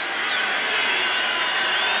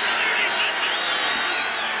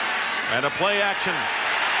 And a play action.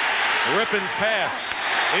 Rypien's pass,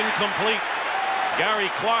 incomplete. Gary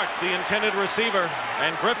Clark, the intended receiver,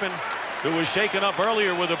 and Griffin, who was shaken up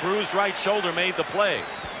earlier with a bruised right shoulder, made the play.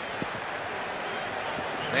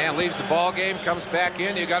 Man leaves the ball game, comes back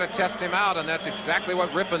in. You got to test him out, and that's exactly what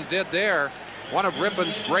Rypien did there. One of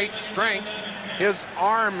Rypien's great strengths, his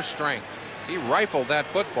arm strength. He rifled that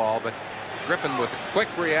football, but Griffin with a quick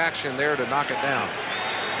reaction there to knock it down.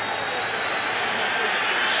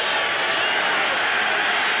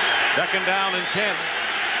 Second down and 10.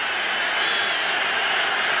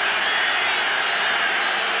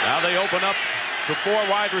 Now they open up to 4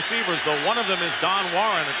 wide receivers, though one of them is Don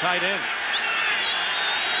Warren, a tight end.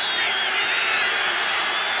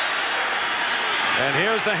 And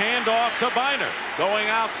here's the handoff to Biner, going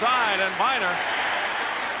outside, and Biner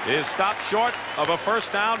is stopped short of a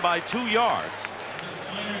first down by 2 yards.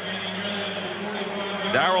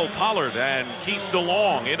 Darrell Pollard and Keith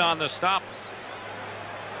DeLong in on the stop.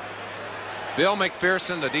 Bill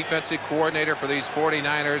McPherson, the defensive coordinator for these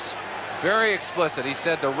 49ers, very explicit. He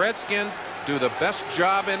said the Redskins do the best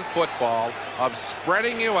job in football of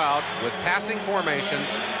spreading you out with passing formations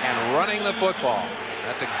and running the football.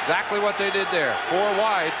 That's exactly what they did there. 4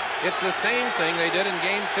 wides. It's the same thing they did in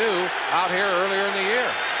game 2 out here earlier in the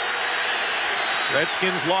year.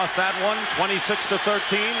 Redskins lost that one 26-13.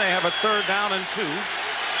 They have a 3rd down and 2.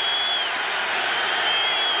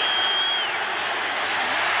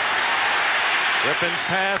 Rypien's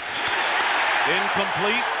pass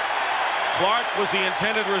incomplete. Clark was the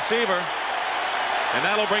intended receiver, and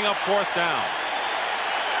that'll bring up 4th down.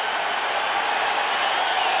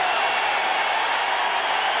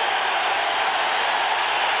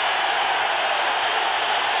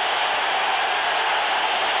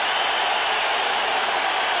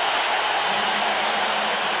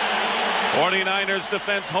 49ers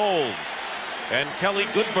defense holds, and Kelly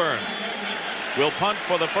Goodburn will punt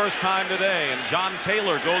for the first time today, and John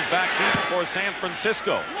Taylor goes back deep for San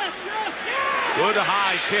Francisco. Good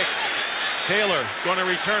high kick. Taylor going to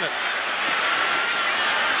return it.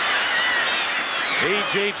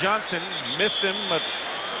 A.J. Johnson missed him, but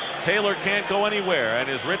Taylor can't go anywhere and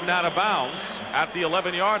is ridden out of bounds at the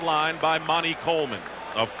 11-yard line by Monty Coleman.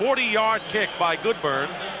 A 40-yard kick by Goodburn.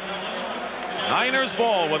 Niners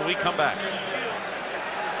ball when we come back.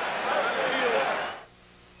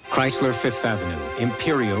 Chrysler Fifth Avenue,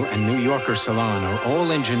 Imperial, and New Yorker Salon are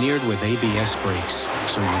all engineered with ABS brakes,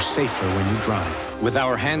 so you're safer when you drive. With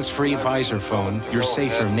our hands-free visor phone, you're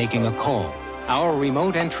safer making a call. Our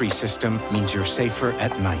remote entry system means you're safer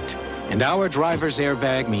at night. And our driver's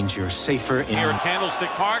airbag means you're safer in... Here at Candlestick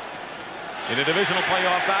Park in a divisional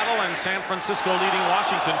playoff battle, and San Francisco leading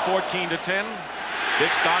Washington 14-10.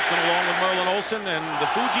 Dick Stockton along with Merlin Olsen and the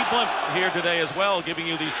Fuji blimp here today as well, giving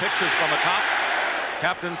you these pictures from atop.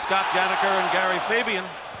 Captain Scott Janiker and Gary Fabian,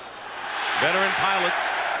 veteran pilots.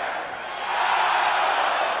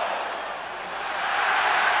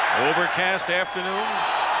 Overcast afternoon.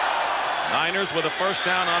 Niners with a first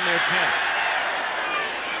down on their 10.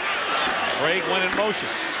 Craig went in motion.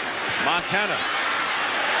 Montana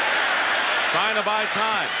trying to buy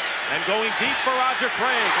time and going deep for Roger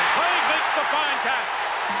Craig, and Craig makes the fine catch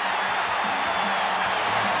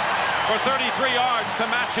for 33 yards to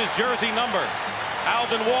match his jersey number.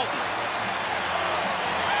 Alvin Walton.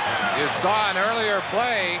 You saw an earlier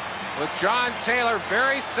play with John Taylor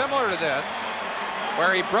very similar to this,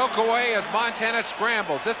 where he broke away as Montana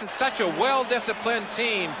scrambles. This is such a well-disciplined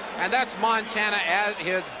team, and that's Montana at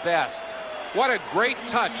his best. What a great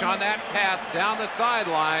touch on that pass down the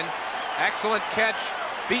sideline. Excellent catch,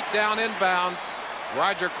 beat down inbounds.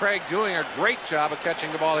 Roger Craig doing a great job of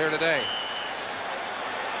catching the ball here today.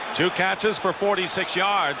 2 catches for 46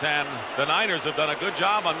 yards, and the Niners have done a good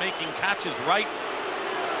job on making catches right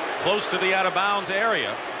close to the out-of-bounds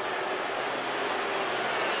area.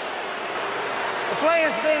 The play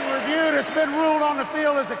is being reviewed. It's been ruled on the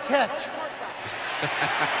field as a catch.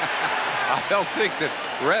 I don't think that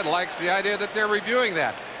Red likes the idea that they're reviewing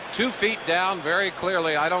that. 2 feet down very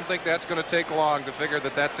clearly. I don't think that's going to take long to figure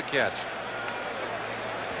that that's a catch.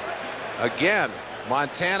 Again,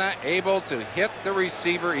 Montana able to hit the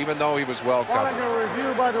receiver even though he was well covered. Following a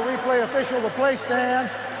review by the replay official, the play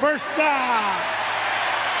stands. First down.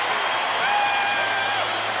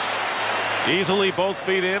 Easily both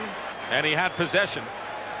feet in, and he had possession.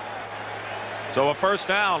 So a first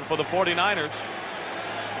down for the 49ers.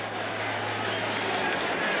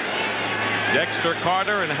 Dexter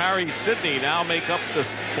Carter and Harry Sidney now make up the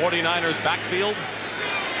 49ers backfield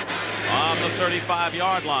on the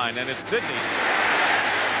 35-yard line, and it's Sidney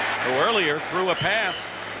who earlier threw a pass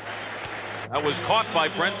that was caught by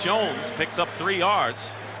Brent Jones, picks up 3 yards.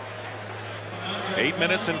 8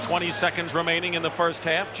 minutes and 20 seconds remaining in the first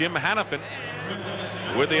half. Jim Hannafin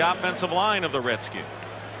with the offensive line of the Redskins.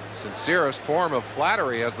 Sincerest form of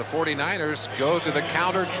flattery as the 49ers go to the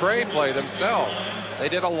counter tray play themselves. They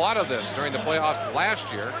did a lot of this during the playoffs last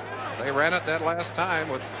year. They ran it that last time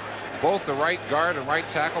with both the right guard and right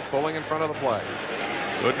tackle pulling in front of the play.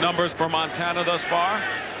 Good numbers for Montana thus far.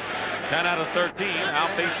 10 out of 13. Now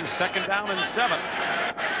faces second down and 7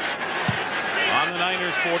 on the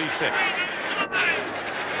Niners 46.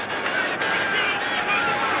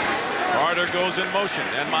 Carter goes in motion,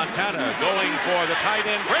 and Montana going for the tight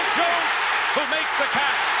end, Brent Jones, who makes the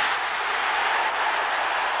catch.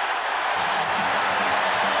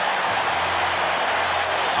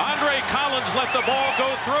 Andre Collins let the ball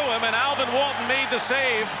go through him, and Alvin Walton made the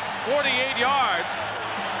save, 48 yards,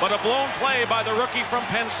 but a blown play by the rookie from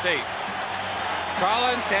Penn State.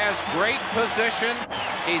 Collins has great position.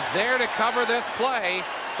 He's there to cover this play,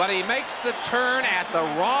 but he makes the turn at the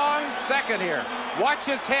wrong second here. Watch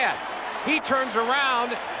his head. He turns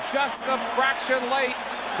around just a fraction late,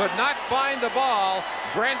 could not find the ball.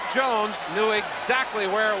 Brent Jones knew exactly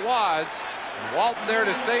where it was. Walton there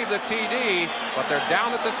to save the TD, but they're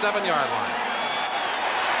down at the 7-yard line.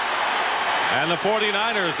 And the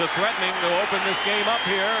 49ers are threatening to open this game up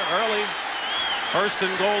here early. First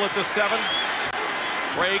and goal at the 7.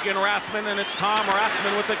 Craig and Rathman, and it's Tom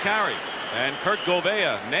Rathman with the carry. And Kurt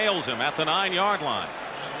Gouveia nails him at the 9-yard line.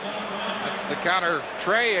 That's the counter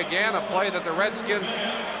tray again, a play that the Redskins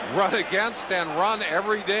run against and run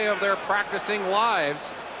every day of their practicing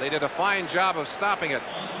lives. They did a fine job of stopping it.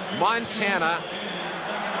 Montana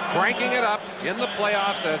cranking it up in the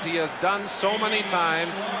playoffs as he has done so many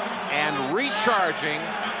times and recharging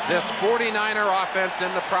this 49er offense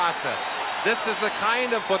in the process. This is the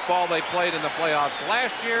kind of football they played in the playoffs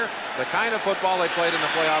last year. the kind of football they played in the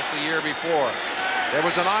playoffs the year before. There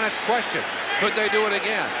was an honest question. Could they do it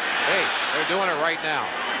again? Hey, they're doing it right now.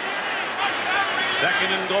 2nd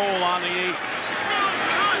and goal on the 8.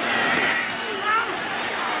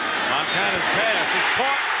 Montana's pass is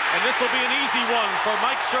caught, and this will be an easy one for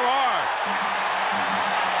Mike Sherrard.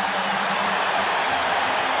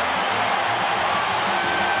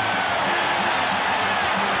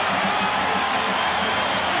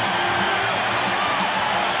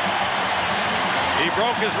 He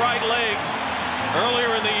broke his right leg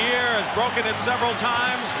earlier in the year, has broken it several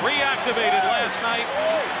times, reactivated last night,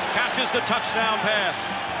 catches the touchdown pass,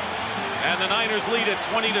 and the Niners lead it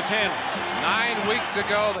 20-10. 9 weeks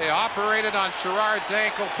ago, they operated on Sherrard's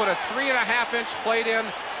ankle, put a 3.5-inch plate in,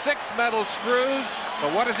 6 metal screws,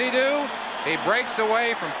 but what does he do? He breaks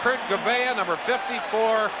away from Kurt Gouveia, number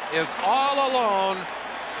 54, is all alone,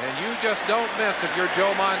 and you just don't miss if you're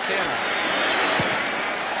Joe Montana.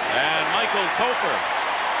 And Michael Koper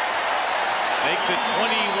makes it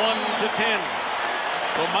 21-10.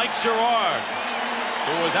 So Mike Sherrard,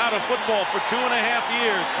 who was out of football for 2.5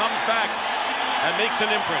 years, comes back and makes an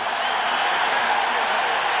imprint.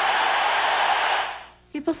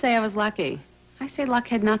 People say I was lucky. I say luck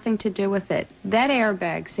had nothing to do with it. That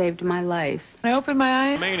airbag saved my life. I opened my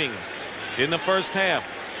eyes. Remaining in the first half,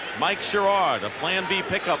 Mike Sherrard, a Plan B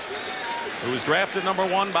pickup, who was drafted number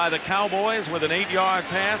 1 by the Cowboys with an 8-yard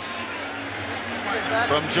pass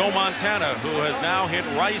from Joe Montana, who has now hit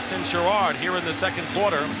Rice and Sherrard here in the second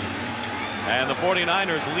quarter. And the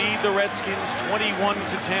 49ers lead the Redskins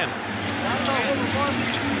 21-10.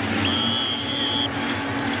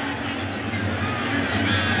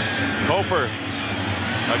 Koper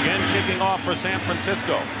again kicking off for San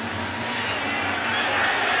Francisco.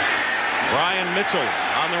 Brian Mitchell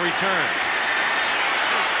on the return.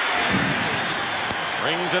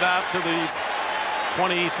 Brings it out to the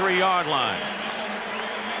 23-yard line.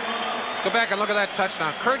 Let's go back and look at that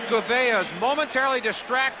touchdown. Kurt Gouveia is momentarily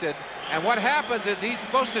distracted, and what happens is he's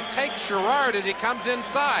supposed to take Sherrard as he comes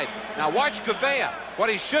inside. Now watch Gouveia. What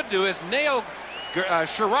he should do is nail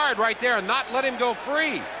Sherrard right there and not let him go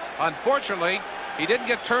free. Unfortunately, he didn't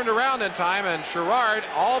get turned around in time, and Sherrard,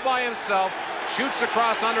 all by himself, shoots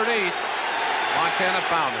across underneath. Montana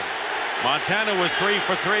found him. Montana was 3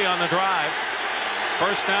 for 3 on the drive.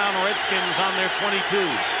 First down, Redskins on their 22.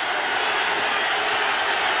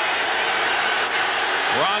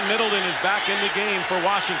 Ron Middleton is back in the game for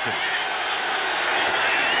Washington.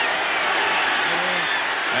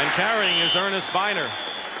 And carrying is Ernest Biner.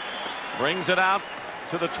 Brings it out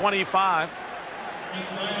to the 25.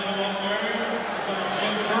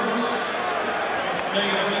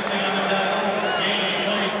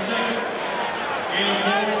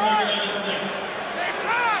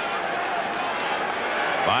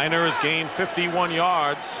 Biner has gained 51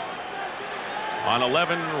 yards on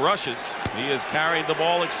 11 rushes. He has carried the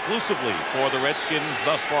ball exclusively for the Redskins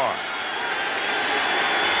thus far.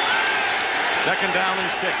 Second down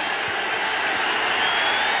and 6.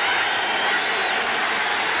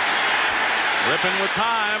 Rypien with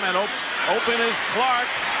time, and open is Clark.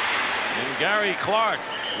 And Gary Clark,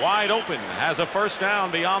 wide open, has a first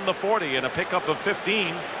down beyond the 40 and a pickup of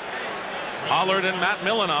 15. Pollard and Matt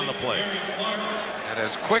Millen on the play. And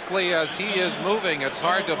as quickly as he is moving, it's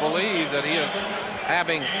hard to believe that he is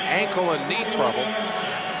having ankle and knee trouble.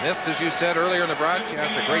 Missed, as you said earlier in the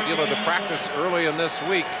broadcast, a great deal of the practice early in this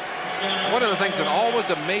week. One of the things that always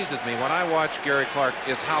amazes me when I watch Gary Clark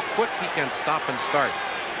is how quick he can stop and start.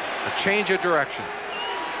 A change of direction.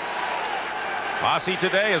 Posse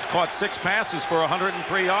today has caught 6 passes for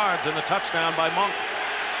 103 yards and the touchdown by Monk.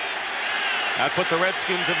 That put the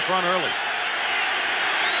Redskins in front early.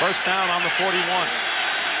 First down on the 41.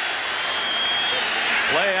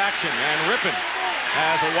 Play action, and Rypien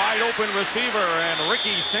has a wide open receiver, and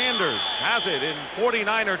Ricky Sanders has it in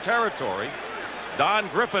 49er territory. Don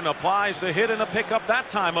Griffin applies the hit and a pickup that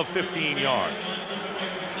time of 15 yards.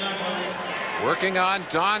 Working on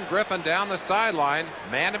Don Griffin down the sideline.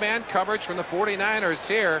 Man-to-man coverage from the 49ers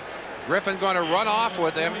here. Griffin going to run off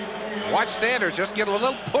with him. Watch Sanders just get a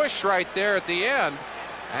little push right there at the end.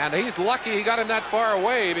 And he's lucky he got him that far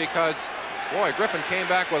away because, boy, Griffin came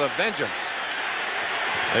back with a vengeance.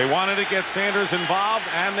 They wanted to get Sanders involved,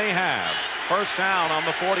 and they have. First down on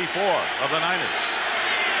the 44 of the Niners.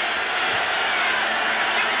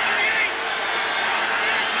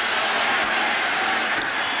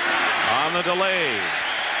 On the delay,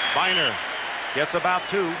 Biner gets about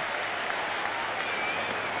 2.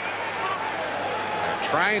 They're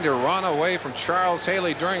trying to run away from Charles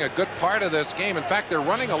Haley during a good part of this game. In fact, they're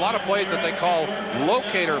running a lot of plays that they call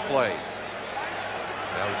locator plays.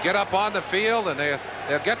 They'll get up on the field, and they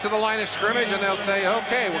They'll get to the line of scrimmage and they'll say,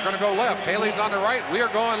 okay, we're going to go left. Haley's on the right. We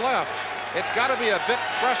are going left. It's got to be a bit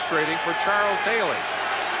frustrating for Charles Haley.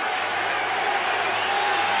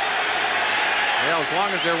 Well, as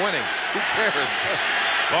long as they're winning, who cares?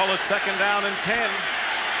 Well, it's 2nd down and 10.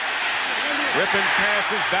 Rypien's pass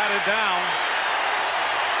is batted down.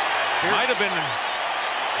 Might have been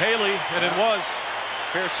Haley, and it was.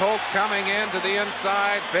 Pierce Holt coming in to the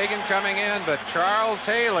inside, Fagan coming in, but Charles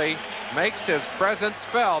Haley makes his presence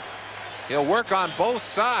felt. He'll work on both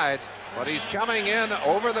sides, but he's coming in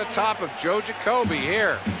over the top of Joe Jacoby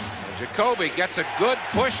here. And Jacoby gets a good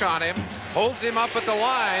push on him, holds him up at the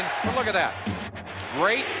line, but look at that.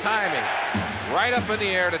 Great timing, right up in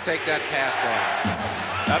the air to take that pass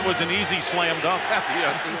down. That was an easy slam dunk.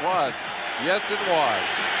 Yes, it was. Yes, it was.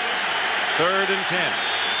 3rd and 10.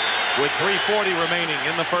 With 3:40 remaining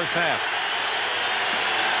in the first half.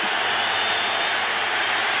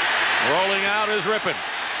 Rolling out is Rypien.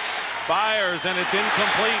 Fires, and it's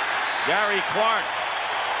incomplete. Gary Clark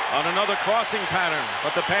on another crossing pattern,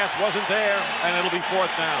 but the pass wasn't there, and it'll be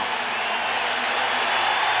 4th down.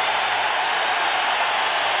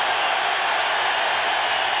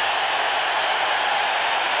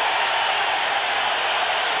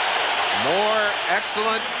 More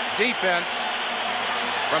excellent defense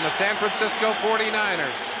from the San Francisco 49ers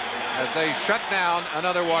as they shut down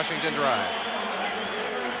another Washington drive.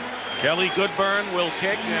 Kelly Goodburn will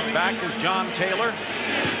kick, and back is John Taylor.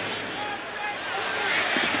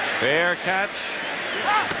 Fair catch,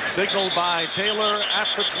 signaled by Taylor at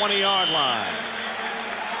the 20-yard line.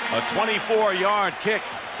 A 24-yard kick.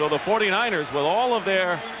 So the 49ers, with all of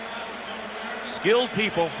their skilled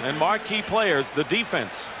people and marquee players, the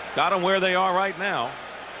defense got them where they are right now.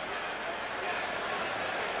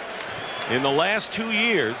 In the last 2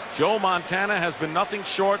 years, Joe Montana has been nothing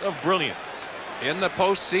short of brilliant. In the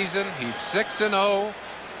postseason, he's 6-0,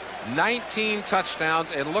 19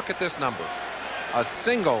 touchdowns, and look at this number. A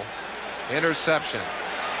single interception.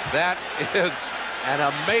 That is an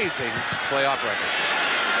amazing playoff record.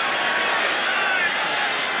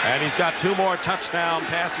 And he's got 2 more touchdown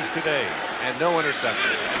passes today. And no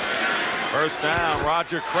interception. 1st down,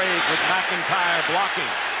 Roger Craig with McIntyre blocking.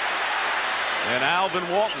 And Alvin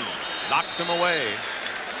Walton knocks him away.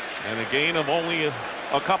 And a gain of only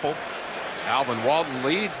a couple. Alvin Walton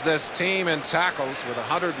leads this team in tackles with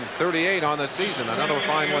 138 on the season. Another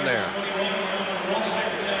fine one there.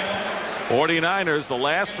 49ers, the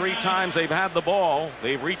last 3 times they've had the ball,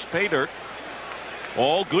 they've reached pay dirt.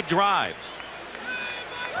 All good drives.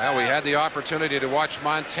 Well, we had the opportunity to watch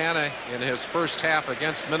Montana in his first half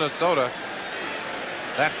against Minnesota.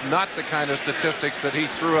 That's not the kind of statistics that he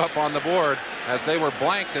threw up on the board, as they were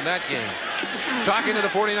blanked in that game. Talking to the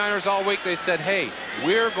 49ers all week, they said, hey,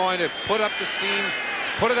 we're going to put up the steam,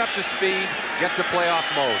 put it up to speed, get to playoff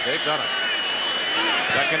mode. They've done it.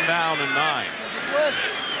 2nd down and 9.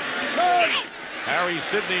 Harry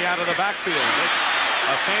Sidney out of the backfield.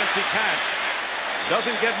 A fancy catch.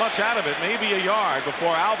 Doesn't get much out of it, maybe a yard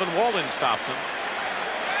before Alvin Walton stops him.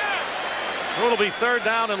 It'll be 3rd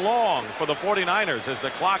down and long for the 49ers as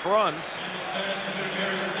the clock runs.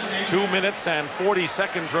 2 minutes and 40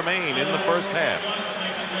 seconds remain in the first half.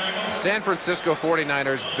 San Francisco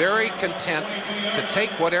 49ers very content to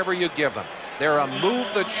take whatever you give them. They're a move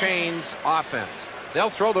the chains offense. They'll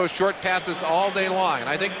throw those short passes all day long. And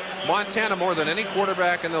I think Montana, more than any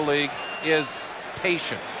quarterback in the league, is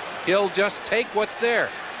patient. He'll just take what's there.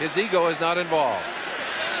 His ego is not involved.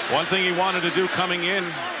 One thing he wanted to do coming in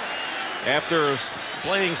after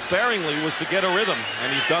playing sparingly was to get a rhythm,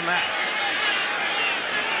 and he's done that.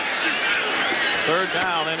 3rd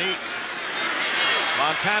down and 8.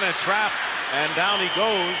 Montana trapped, and down he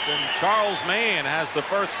goes, and Charles Mann has the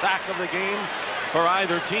first sack of the game for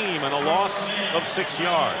either team, and a loss of 6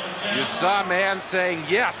 yards. You saw Mann saying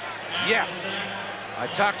yes, yes. I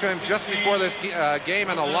talked to him just before this game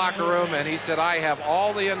in the locker room, and he said, I have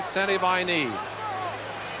all the incentive I need.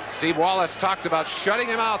 Steve Wallace talked about shutting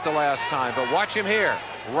him out the last time, but watch him here.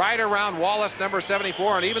 Right around Wallace, number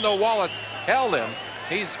 74, and even though Wallace held him,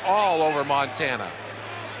 he's all over Montana.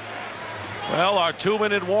 Well, our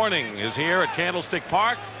 2-minute warning is here at Candlestick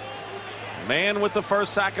Park. Mann with the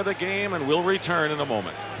first sack of the game, and will return in a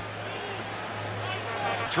moment.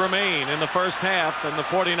 Remain in the first half, and the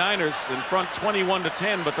 49ers in front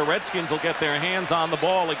 21-10, but the Redskins will get their hands on the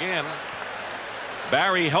ball again.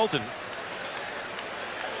 Barry Helton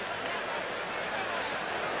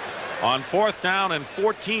on 4th down and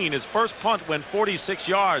 14. His first punt went 46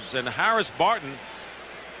 yards, and Harris Barton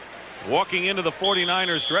walking into the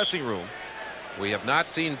 49ers dressing room. We have not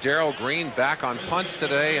seen Darrell Green back on punts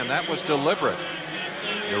today, and that was deliberate.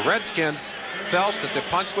 The Redskins felt that the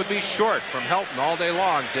punch would be short from Helton all day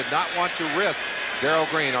long. Did not want to risk Darrell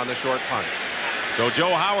Green on the short punts. So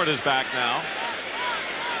Joe Howard is back now.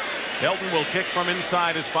 Helton will kick from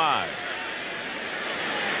inside his 5.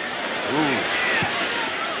 Ooh.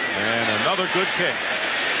 And another good kick.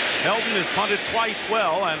 Helton has punted twice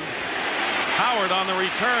well, and Howard on the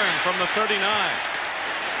return from the 39.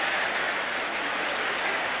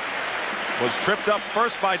 Was tripped up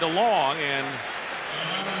first by DeLong, and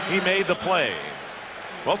he made the play.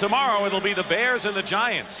 Well, tomorrow it'll be the Bears and the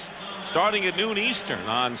Giants, starting at noon Eastern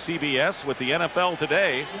on CBS with the NFL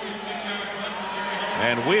Today.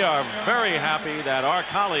 And we are very happy that our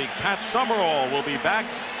colleague Pat Summerall will be back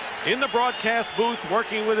in the broadcast booth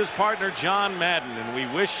working with his partner John Madden. And we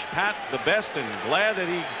wish Pat the best and glad that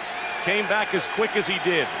he came back as quick as he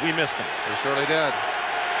did. We missed him. We surely did.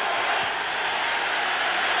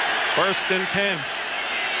 1st and 10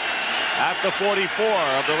 at the 44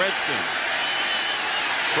 of the Redskins.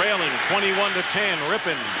 Trailing 21-10.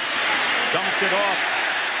 Rypien dumps it off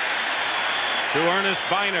to Ernest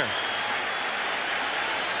Biner.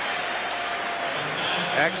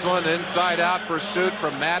 Excellent inside-out pursuit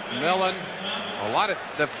from Matt Millen.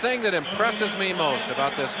 The thing that impresses me most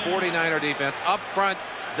about this 49er defense up front,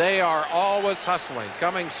 they are always hustling,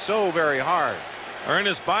 coming so very hard.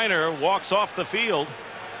 Ernest Biner walks off the field.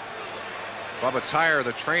 Bubba Tyre,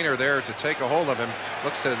 the trainer there to take a hold of him,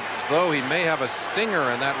 looks as though he may have a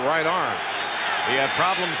stinger in that right arm. He had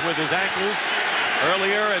problems with his ankles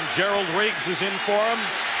earlier, and Gerald Riggs is in for him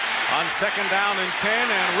on 2nd down and 10,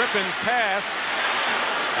 and Rypien's pass,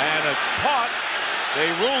 and it's caught.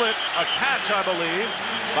 They rule it a catch, I believe,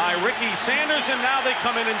 by Ricky Sanders, and now they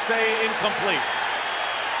come in and say incomplete.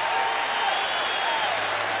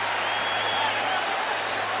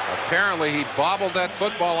 Apparently he bobbled that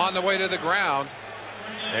football on the way to the ground.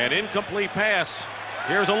 An incomplete pass.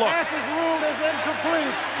 Here's a look. Pass is ruled as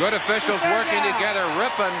incomplete. Good officials working together.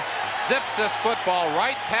 Rypien zips this football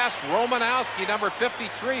right past Romanowski, number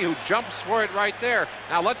 53, who jumps for it right there.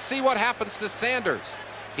 Now let's see what happens to Sanders.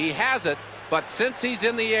 He has it, but since he's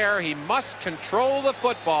in the air, he must control the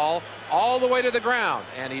football all the way to the ground,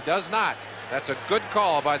 and he does not. That's a good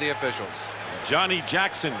call by the officials. Johnny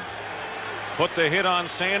Jackson put the hit on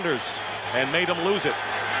Sanders and made him lose it.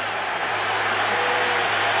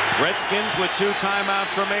 Redskins with 2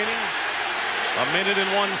 timeouts remaining. 1 minute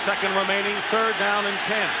and 1 second remaining. 3rd down and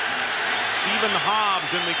 10. Stephen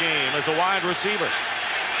Hobbs in the game as a wide receiver.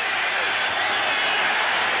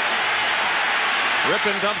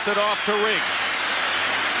 Rypien dumps it off to Riggs.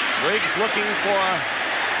 Riggs looking for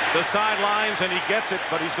the sidelines, and he gets it,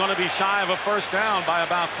 but he's going to be shy of a 1st down by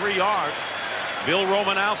about 3 yards. Bill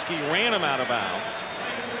Romanowski ran him out of bounds.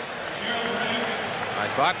 I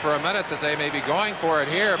thought for a minute that they may be going for it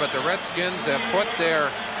here, but the Redskins have put their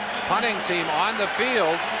punting team on the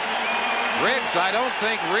field. Riggs, I don't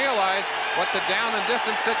think, realized what the down and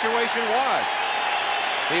distance situation was.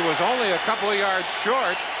 He was only a couple of yards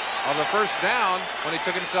short of the 1st down when he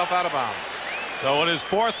took himself out of bounds. So it is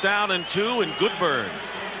 4th down and 2, and Goodburn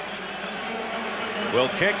will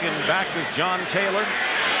kick, and back is John Taylor.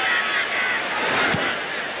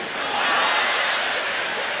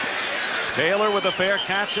 Taylor with a fair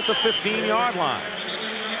catch at the 15-yard line.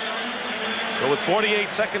 So with 48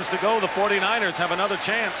 seconds to go, the 49ers have another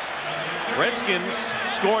chance. Redskins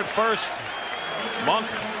scored first, Monk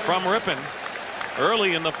from Rypien,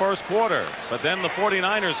 early in the 1st quarter, but then the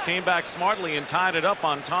 49ers came back smartly and tied it up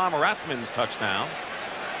on Tom Rathman's touchdown.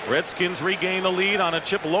 Redskins regained the lead on a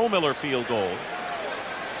Chip Lohmiller field goal,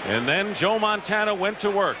 and then Joe Montana went to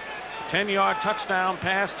work. 10-yard touchdown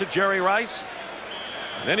pass to Jerry Rice.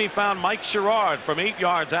 Then he found Mike Sherrard from 8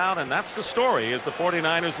 yards out, and that's the story as the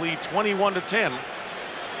 49ers lead 21-10.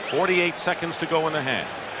 48 seconds to go in the half.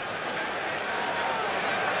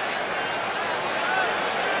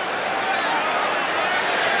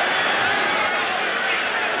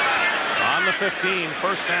 On the 15,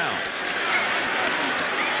 1st down.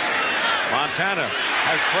 Montana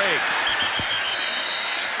has Craig.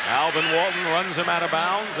 Alvin Walton runs him out of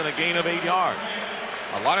bounds, and a gain of 8 yards.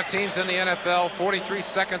 A lot of teams in the NFL, 43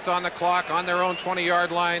 seconds on the clock on their own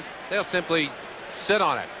 20-yard line. They'll simply sit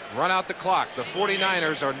on it, run out the clock. The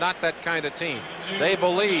 49ers are not that kind of team. They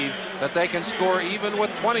believe that they can score even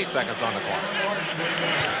with 20 seconds on the clock.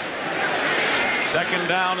 2nd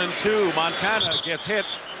down and 2. Montana gets hit.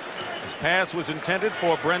 His pass was intended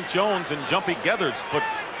for Brent Jones, and Jumpy Geathers put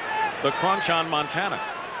the crunch on Montana.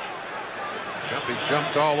 Jumpy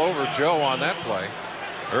jumped all over Joe on that play.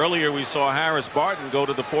 Earlier we saw Harris Barton go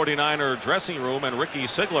to the 49er dressing room, and Ricky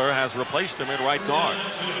Sigler has replaced him at right guard.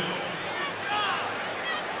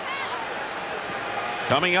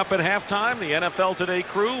 Coming up at halftime, the NFL Today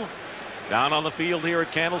crew down on the field here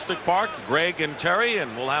at Candlestick Park. Greg and Terry,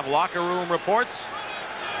 and we'll have locker room reports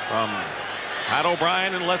from Pat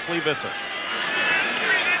O'Brien and Leslie Visser.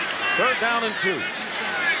 3rd down and 2.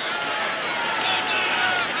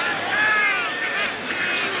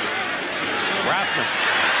 Rathman.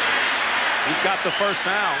 He's got the first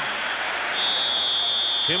down.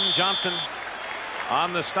 Tim Johnson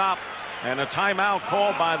on the stop, and a timeout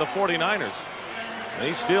called by the 49ers.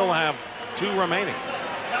 They still have 2 remaining.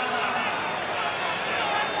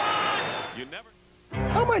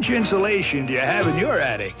 How much insulation do you have in your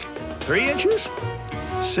attic? 3 inches?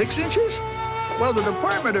 6 inches? Well, the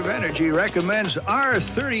Department of Energy recommends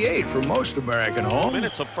R38 for most American homes.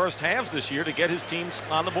 Minutes of first halves this year to get his teams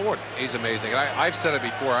on the board. He's amazing. I've said it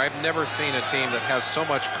before. I've never seen a team that has so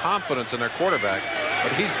much confidence in their quarterback,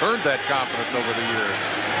 but he's earned that confidence over the years.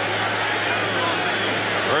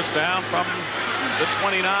 First down from the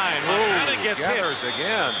 29. Montana gets hit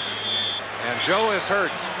again. And Joe is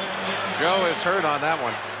hurt. Joe is hurt on that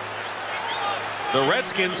one. The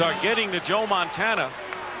Redskins are getting to Joe Montana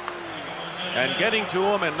and getting to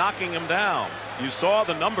him and knocking him down. You saw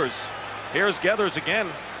the numbers. Here's Geathers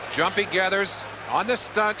again. Jumpy Geathers on the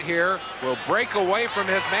stunt here will break away from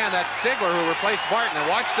his man. That's Sigler who replaced Barton. And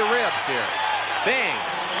watch the ribs here. Bang.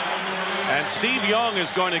 And Steve Young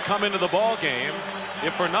is going to come into the ball game,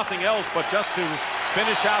 if for nothing else but just to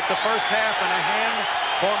finish out the first half, and a hand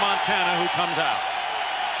for Montana, who comes out.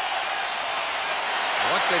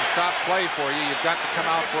 Once they've stopped play for you, you've got to come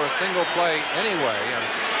out for a single play anyway. And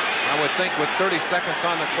I would think with 30 seconds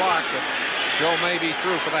on the clock that Joe may be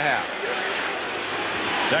through for the half.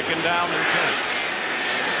 2nd down and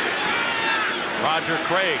 10. Roger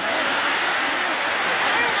Craig.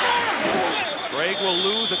 Craig will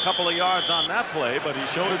lose a couple of yards on that play, but he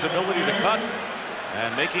showed his ability to cut.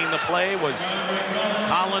 And making the play was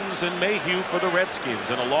Collins and Mayhew for the Redskins,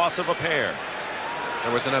 and a loss of a pair.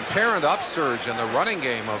 There was an apparent upsurge in the running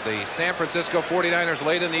game of the San Francisco 49ers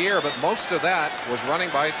late in the year, but most of that was running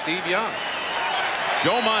by Steve Young.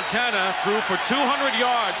 Joe Montana threw for 200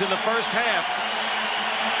 yards in the first half.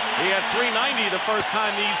 He had 390 the first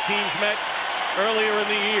time these teams met earlier in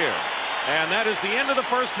the year. And that is the end of the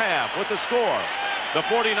first half with the score. The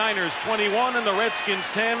 49ers 21 and the Redskins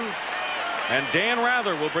 10. And Dan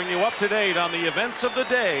Rather will bring you up to date on the events of the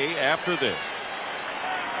day after this.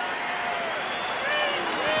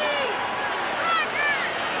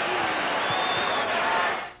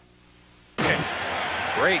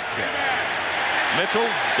 Great kick. Mitchell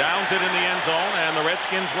downs it in the end zone, and the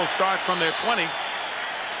Redskins will start from their 20.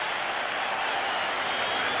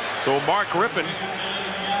 So Mark Rypien,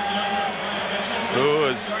 who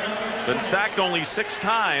has been sacked only 6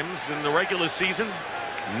 times in the regular season,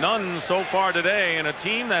 none so far today, and a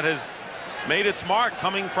team that has made its mark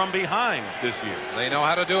coming from behind this year. They know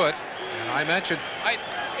how to do it. And I mentioned,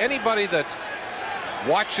 anybody that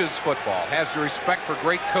watches football has the respect for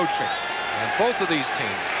great coaching. And both of these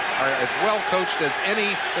teams are as well coached as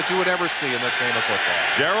any that you would ever see in this game of football.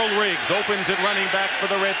 Gerald Riggs opens at running back for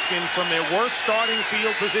the Redskins from their worst starting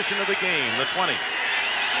field position of the game, the 20.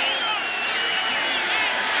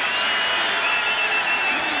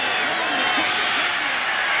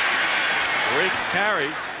 Riggs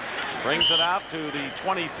carries, brings it out to the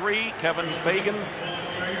 23. Kevin Fagan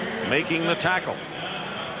making the tackle.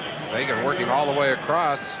 Fagan working all the way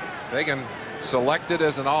across. Fagan selected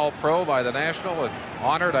as an All-Pro by the National and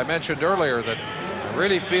honored. I mentioned earlier that I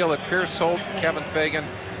really feel that Pierce Holt, Kevin Fagan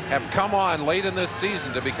have come on late in this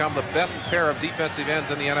season to become the best pair of defensive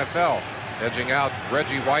ends in the NFL, edging out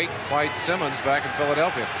Reggie White, Clyde Simmons back in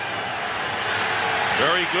Philadelphia.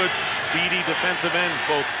 Very good, speedy defensive ends,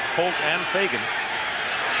 both Holt and Fagan.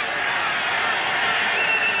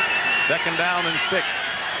 2nd down and 6.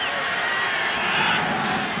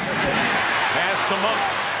 Pass to Monk.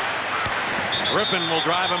 Rypien will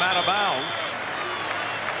drive him out of bounds.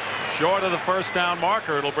 Short of the first down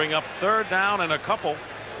marker. It'll bring up 3rd down and a couple.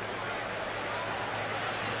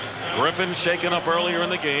 Rypien shaken up earlier in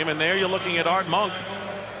the game, and there you're looking at Art Monk,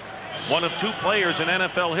 one of 2 players in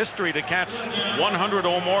NFL history to catch 100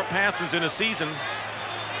 or more passes in a season.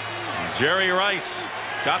 Jerry Rice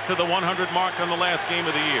got to the 100 mark on the last game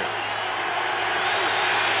of the year.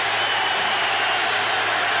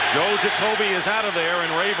 Joe Jacoby is out of there,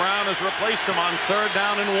 and Ray Brown has replaced him on 3rd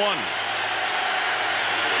down and 1.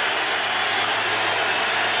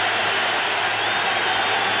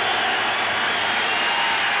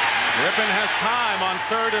 Rypien has time on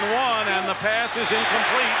 3rd and 1, and the pass is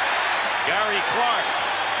incomplete. Gary Clark,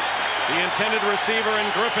 the intended receiver,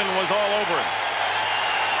 and Griffin was all over it.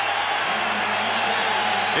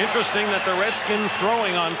 Interesting that the Redskins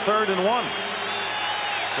throwing on 3rd and 1.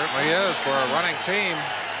 Certainly is for a running team.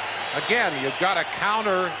 Again, you've got to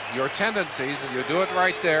counter your tendencies, and you do it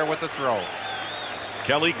right there with the throw.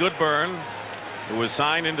 Kelly Goodburn, who was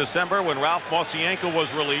signed in December when Ralph Mosienko was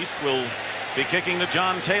released, will be kicking to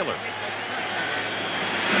John Taylor.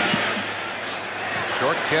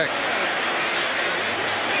 Short kick.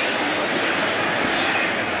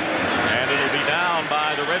 And it'll be down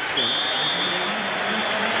by the Redskins.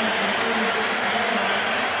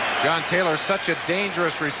 John Taylor, such a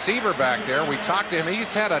dangerous receiver back there. We talked to him.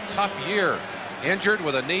 He's had a tough year. Injured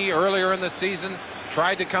with a knee earlier in the season.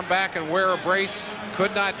 Tried to come back and wear a brace.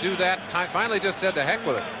 Could not do that. Finally just said to heck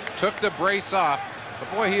with it. Took the brace off.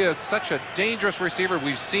 But boy, he is such a dangerous receiver.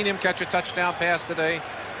 We've seen him catch a touchdown pass today.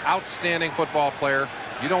 Outstanding football player.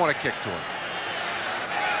 You don't want to kick to him.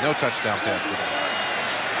 No touchdown pass today.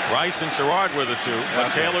 Rice and Sherrard were the two.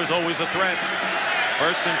 But Taylor's always a threat.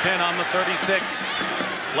 1st and 10 on the 36.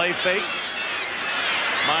 Play fake.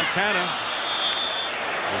 Montana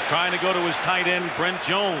was trying to go to his tight end, Brent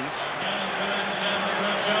Jones.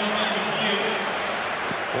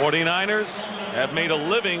 49ers have made a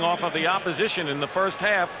living off of the opposition in the first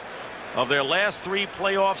half of their last 3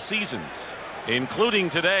 playoff seasons, including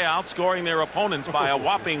today outscoring their opponents by a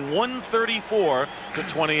whopping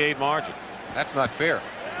 134-28 margin. That's not fair.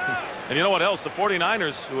 And you know what else? The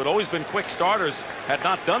 49ers, who had always been quick starters, had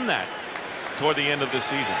not done that toward the end of the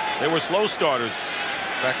season. They were slow starters.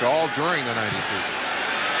 In fact, all during the 90 season.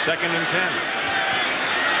 2nd and 10.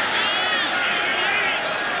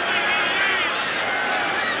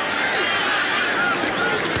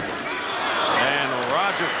 And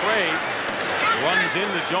Roger Craig runs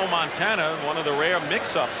into Joe Montana, one of the rare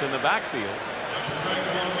mix-ups in the backfield.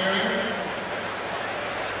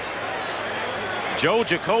 Joe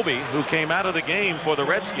Jacoby, who came out of the game for the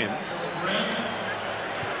Redskins,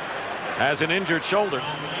 has an injured shoulder.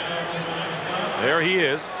 There he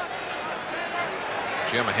is.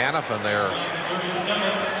 Jim Hannafin there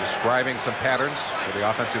describing some patterns for the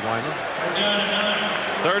offensive lineman.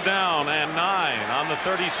 3rd down and 9 on the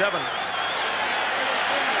 37.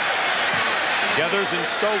 Geathers and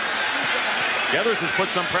Stokes. Geathers has put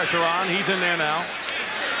some pressure on. He's in there now.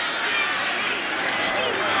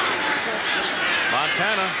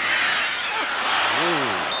 Montana.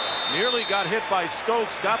 Ooh. Nearly got hit by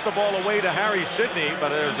Stokes. Got the ball away to Harry Sidney, but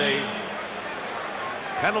there's a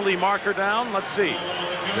penalty marker down. Let's see.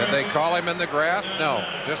 Did they call him in the grass? No,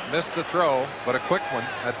 just missed the throw, but a quick one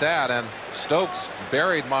at that, and Stokes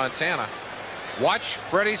buried Montana. Watch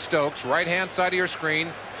Freddie Stokes, right-hand side of your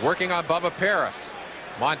screen, working on Bubba Paris.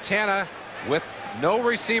 Montana with no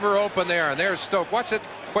receiver open there, and there's Stokes. Watch it,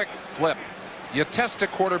 quick flip. You test a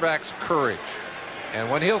quarterback's courage, and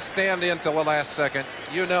when he'll stand in till the last second,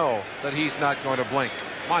 you know that he's not going to blink.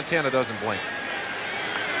 Montana doesn't blink.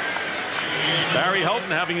 Barry Helton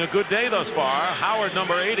having a good day thus far. Howard,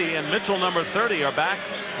 number 80, and Mitchell, number 30, are back.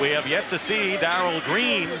 We have yet to see Darrell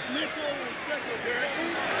Green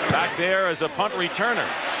back there as a punt returner.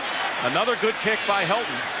 Another good kick by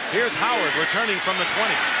Helton. Here's Howard returning from the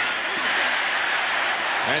 20.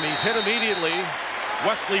 And he's hit immediately.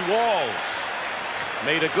 Wesley Walls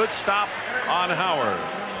made a good stop on Howard.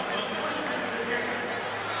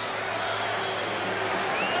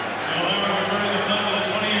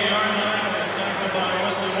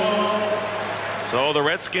 So the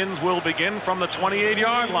Redskins will begin from the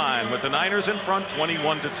 28-yard line with the Niners in front,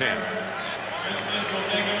 21-10. Redskins will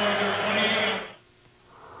take over their 28.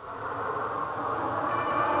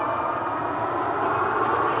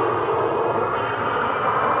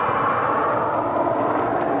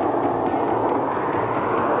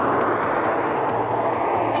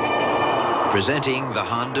 Presenting the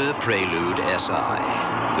Honda Prelude SI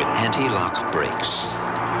with anti-lock brakes.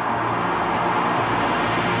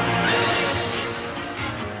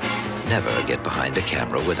 Never get behind a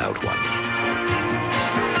camera without one.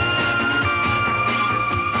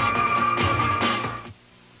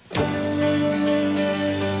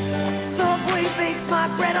 Subway bakes my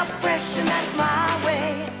bread up fresh, and that's my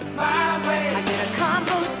way. My way. I get a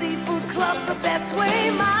combo seafood club the best way.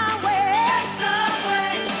 My way.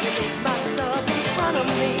 Subway. You make my sub in front of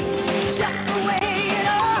me, just the way it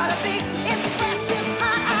ought to be. It's fresh and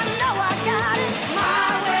hot. I know I got it.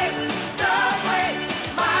 My way. Subway.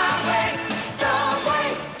 My way.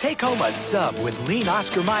 Subway. Take home a sub with lean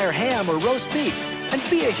Oscar Mayer ham or roast beef and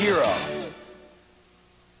be a hero.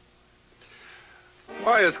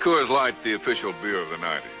 Why is Coors Light the official beer of the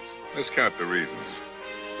 90s? Let's count the reasons.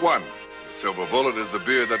 1, the Silver Bullet is the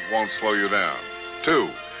beer that won't slow you down. 2,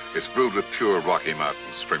 it's brewed with pure Rocky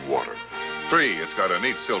Mountain spring water. 3, it's got a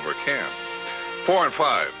neat silver can. 4 and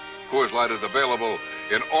 5. Coors Light is available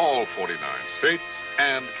in all 49 states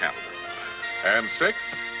and Canada. And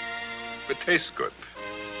 6, it tastes good.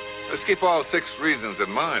 Let's keep all 6 reasons in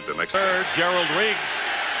mind the next... Third, Gerald Riggs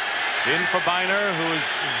in for Biner, who is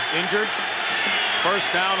injured.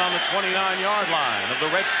 First down on the 29-yard line of the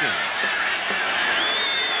Redskins.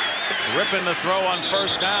 Rypien the throw on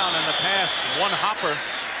first down, and the pass, one hopper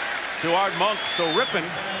to Art Monk. So Rypien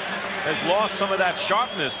has lost some of that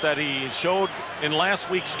sharpness that he showed in last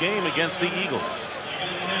week's game against the Eagles.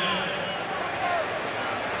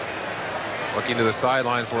 Looking to the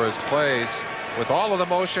sideline for his plays. With all of the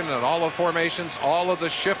motion and all of formations, all of the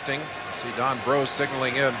shifting, see Don Brose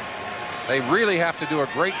signaling in. They really have to do a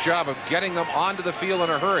great job of getting them onto the field in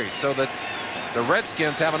a hurry so that the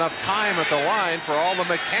Redskins have enough time at the line for all the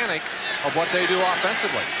mechanics of what they do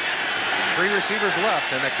offensively. 3 receivers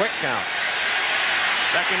left in the quick count.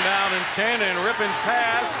 Second down and 10, and Rypien's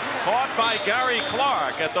pass caught by Gary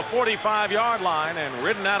Clark at the 45-yard line and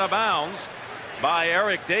ridden out of bounds by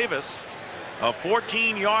Eric Davis. A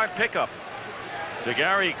 14-yard pickup to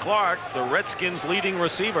Gary Clark, the Redskins' leading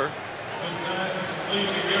receiver.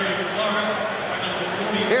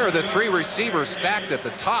 Here are the 3 receivers stacked at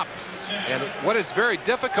the top. And what is very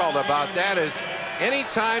difficult about that is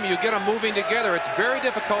anytime you get them moving together, it's very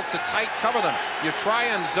difficult to tight cover them. You try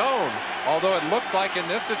and zone, although it looked like in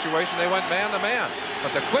this situation they went man to man.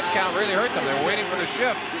 But the quick count really hurt them. They were waiting for the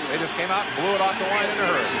shift. They just came out and blew it off the line in a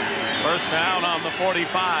hurry. First down on the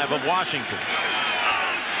 45 of Washington.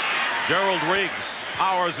 Gerald Riggs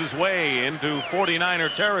powers his way into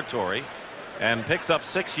 49er territory and picks up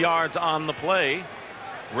 6 yards on the play.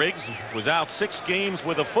 Riggs was out 6 games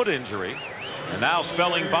with a foot injury, and now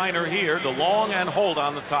spelling Biner here, the long and hold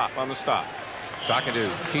on the top, on the stop. Talking to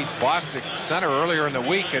Keith Bostic, center, earlier in the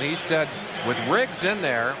week, and he said, with Riggs in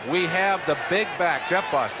there, we have the big back, Jeff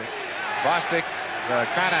Bostic. Bostic, the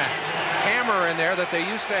kind of hammer in there that they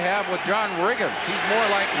used to have with John Riggins. He's more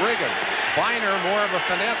like Riggins. Biner, more of a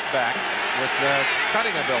finesse back with the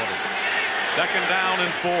cutting ability. Second down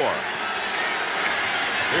and 4.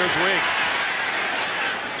 Here's Riggs.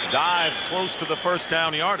 Dives close to the first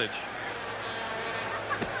down yardage.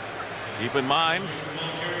 Keep in mind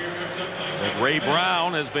that Ray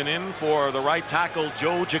Brown has been in for the right tackle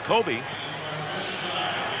Joe Jacoby.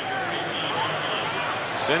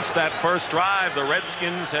 Since that first drive, the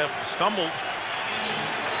Redskins have stumbled.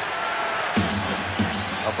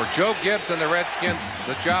 Well, for Joe Gibbs and the Redskins,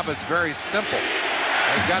 the job is very simple.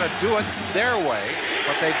 They've got to do it their way,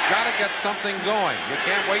 but they've got to get something going. You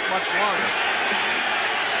can't wait much longer.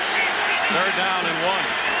 Third down and 1.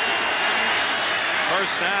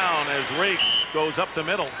 First down as Riggs goes up the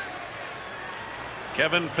middle.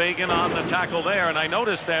 Kevin Fagan on the tackle there, and I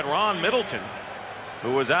noticed that Ron Middleton,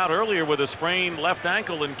 who was out earlier with a sprained left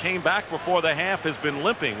ankle and came back before the half, has been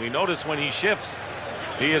limping. We notice when he shifts,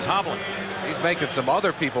 he is hobbling. He's making some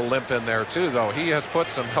other people limp in there too, though. He has put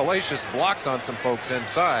some hellacious blocks on some folks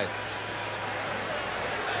inside.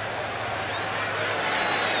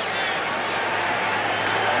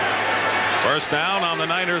 First down on the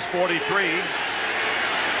Niners 43.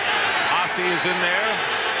 Posse is in there.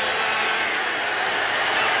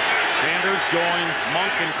 Sanders joins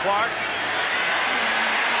Monk and Clark.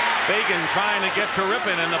 Fagan trying to get to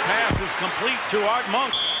Rypien, and the pass is complete to Art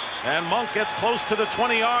Monk. And Monk gets close to the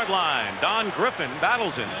 20-yard line. Don Griffin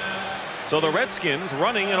battles him. So the Redskins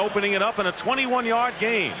running and opening it up in a 21-yard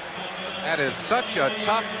game. That is such a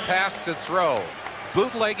tough pass to throw.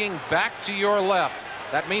 Bootlegging back to your left.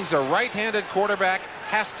 That means the right-handed quarterback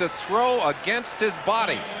has to throw against his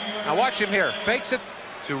body. Now watch him here. Fakes it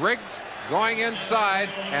to Riggs going inside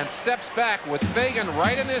and steps back with Fagan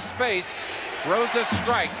right in his face. Throws a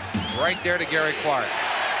strike right there to Gary Clark.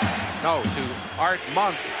 No, to Art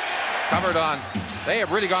Monk. Covered on. They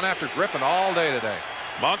have really gone after Griffin all day today.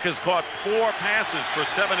 Monk has caught 4 passes for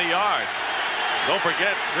 70 yards. Don't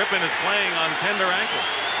forget, Rypien is playing on tender ankles.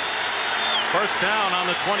 First down on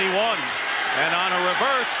the 21. And on a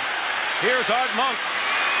reverse, here's Art Monk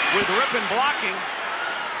with Rypien blocking.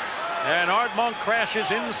 And Art Monk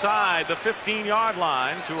crashes inside the 15-yard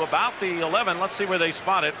line to about the 11. Let's see where they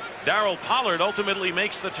spot it. Darryl Pollard ultimately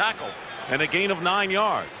makes the tackle and a gain of 9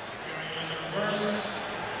 yards.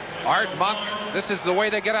 Art Monk, this is the way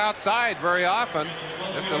they get outside very often.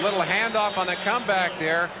 Just a little handoff on the comeback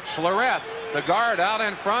there. Schlereth, the guard, out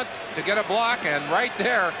in front to get a block, and right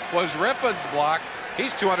there was Rypien's block.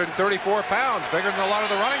 He's 234 pounds, bigger than a lot of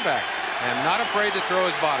the running backs, and not afraid to throw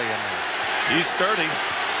his body in there. He's sturdy.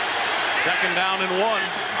 Second down and 1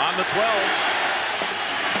 on the 12.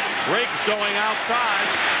 Riggs going outside.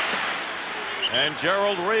 And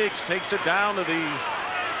Gerald Riggs takes it down to the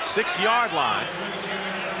 6-yard line.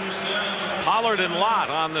 Pollard and Lott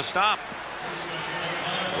on the stop.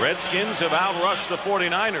 Redskins have outrushed the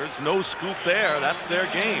 49ers. No scoop there. That's their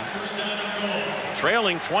game.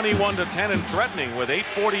 Trailing 21-10 and threatening with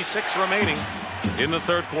 8:46 remaining in the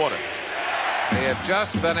third quarter. They have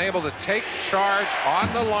just been able to take charge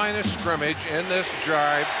on the line of scrimmage in this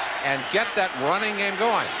drive and get that running game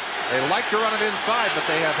going. They like to run it inside, but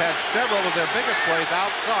they have had several of their biggest plays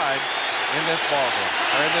outside in this ball game,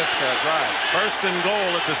 or in this drive. First and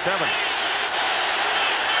goal at the 7.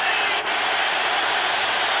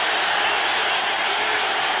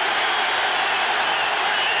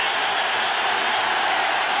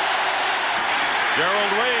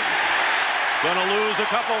 Gerald Riggs gonna lose a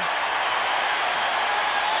couple.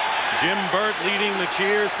 Jim Burt leading the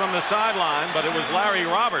cheers from the sideline, but it was Larry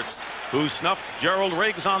Roberts who snuffed Gerald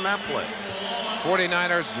Riggs on that play.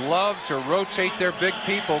 49ers love to rotate their big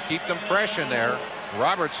people, keep them fresh in there.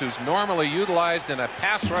 Roberts, who's normally utilized in a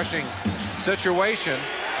pass rushing situation,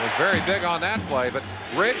 was very big on that play, but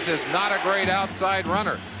Riggs is not a great outside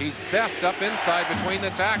runner. He's best up inside between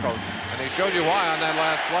the tackles, and he showed you why on that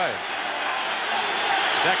last play.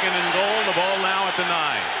 Second and goal, the ball now at the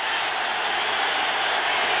 9.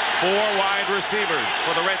 4 wide receivers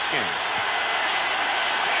for the Redskins.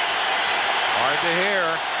 Hard to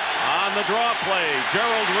hear. On the draw play,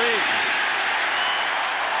 Gerald Riggs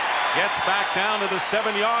gets back down to the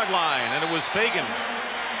 7-yard line, and it was Fagan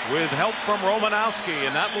with help from Romanowski,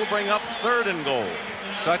 and that will bring up third and goal.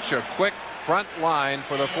 Such a quick front line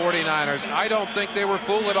for the 49ers. I don't think they were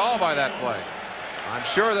fooled at all by that play. I'm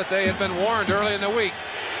sure that they had been warned early in the week.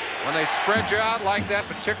 When they spread you out like that,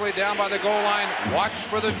 particularly down by the goal line, watch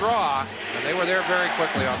for the draw, and they were there very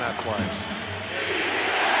quickly on that play.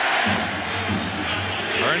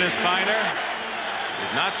 Ernest Biner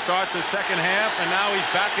did not start the second half, and now he's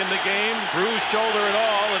back in the game. Bruised shoulder and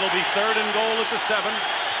all. It'll be third and goal at the 7.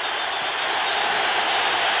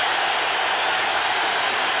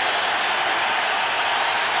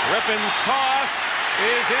 Rypien's toss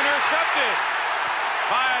is intercepted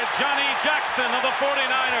by Johnny Jackson of the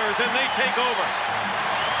 49ers, and they take over.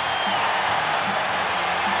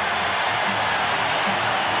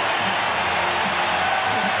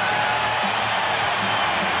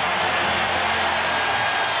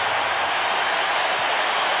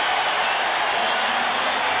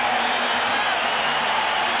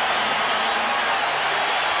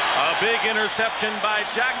 Big interception by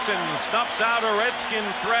Jackson snuffs out a Redskin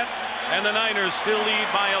threat, and the Niners still lead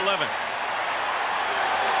by 11.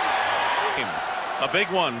 A big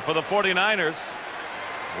one for the 49ers.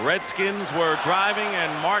 Redskins were driving, and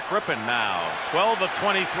Mark Rypien now 12 of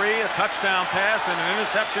 23, a touchdown pass and an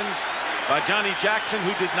interception by Johnny Jackson,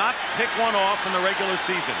 who did not pick one off in the regular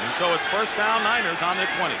season, and so it's first down, Niners on their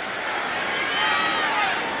 20.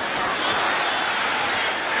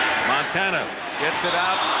 Montana gets it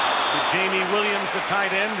out to Jamie Williams, the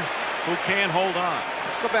tight end, who can't hold on.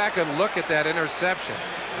 Let's go back and look at that interception.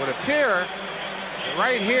 It would appear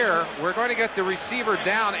right here we're going to get the receiver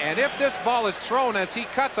down, and if this ball is thrown as he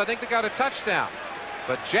cuts, I think they got a touchdown.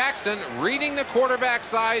 But Jackson, reading the quarterback's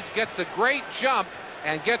size, gets the great jump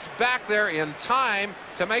and gets back there in time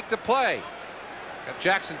to make the play. Got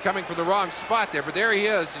Jackson coming from the wrong spot there, but there he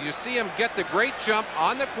is. You see him get the great jump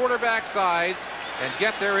on the quarterback's size and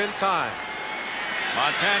get there in time.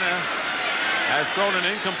 Montana has thrown an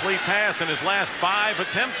incomplete pass in his last 5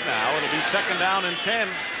 attempts now. It'll be second down and 10.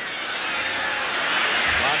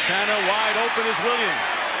 Montana wide open is Williams,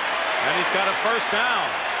 and he's got a first down.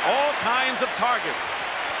 All kinds of targets.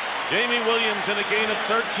 Jamie Williams in a gain of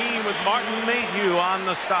 13 with Martin Mayhew on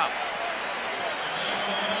the stop.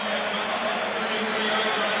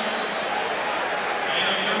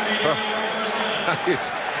 You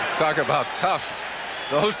talk about tough.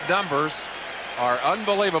 Those numbers are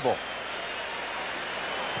unbelievable.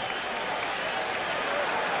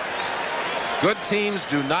 Good teams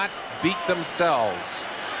do not beat themselves.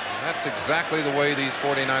 That's exactly the way these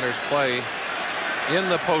 49ers play in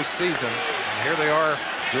the postseason. And here they are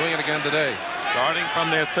doing it again today. Starting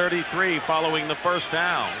from their 33 following the first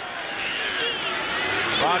down.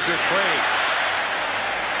 Roger Craig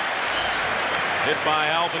hit by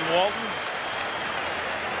Alvin Walton.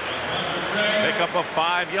 Pick up of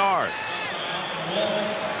 5 yards.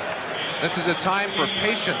 This is a time for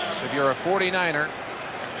patience. If you're a 49er,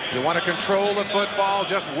 you want to control the football,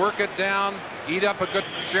 just work it down, eat up a good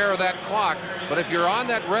share of that clock. But if you're on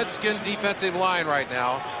that Redskin defensive line right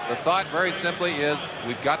now, the thought very simply is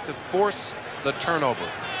we've got to force the turnover.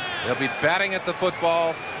 They'll be batting at the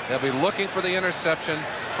football. They'll be looking for the interception,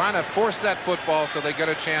 trying to force that football so they get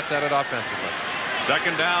a chance at it offensively.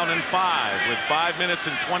 Second down and 5 with 5 minutes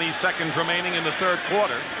and 20 seconds remaining in the third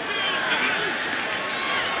quarter.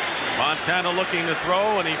 Montana looking to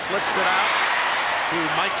throw, and he flips it out to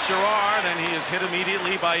Mike Sherrard, and he is hit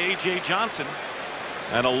immediately by A.J. Johnson.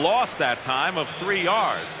 And a loss that time of 3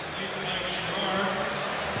 yards.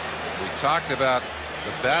 We talked about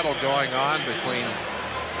the battle going on between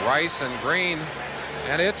Rice and Green,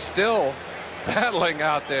 and it's still battling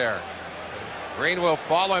out there. Green will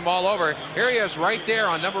follow him all over. Here he is right there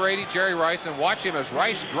on number 80, Jerry Rice, and watch him as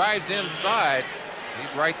Rice drives inside.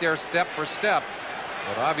 He's right there step for step.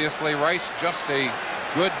 But obviously Rice just a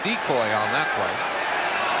good decoy on that play.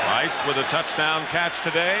 Rice with a touchdown catch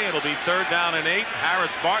today. It'll be 3rd down and 8.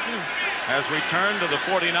 Harris Barton has returned to the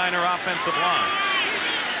 49er offensive line.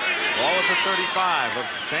 Ball at the 35 of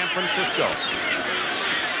San Francisco.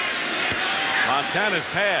 Montana's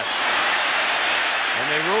pass. And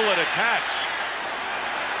they rule it a catch.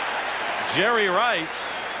 Jerry Rice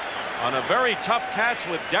on a very tough catch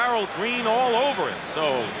with Darrell Green all over it.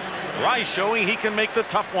 So Rice showing he can make the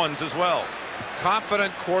tough ones as well.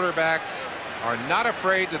 Confident quarterbacks are not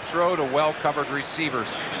afraid to throw to well-covered receivers,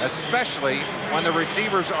 especially when the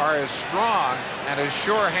receivers are as strong and as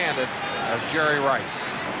sure-handed as Jerry Rice.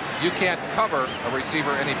 You can't cover a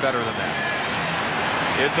receiver any better than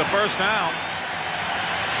that. It's a first down.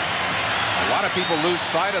 A lot of people lose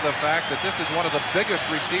sight of the fact that this is one of the biggest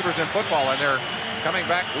receivers in football, and they're coming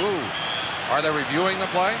back. Ooh, are they reviewing the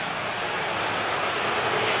play?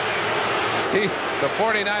 See, the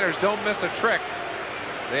 49ers don't miss a trick.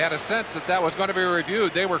 They had a sense that that was going to be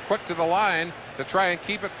reviewed. They were quick to the line to try and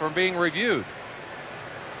keep it from being reviewed.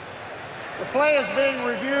 The play is being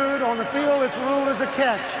reviewed. On the field, it's ruled as a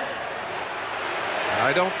catch.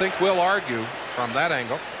 I don't think we'll argue from that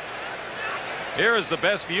angle. Here is the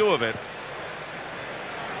best view of it.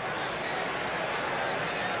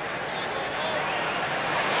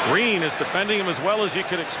 Green is defending him as well as you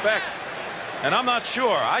could expect. And I'm not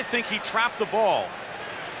sure. I think he trapped the ball.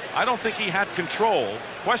 I don't think he had control.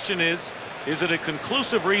 Question is it a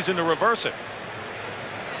conclusive reason to reverse it?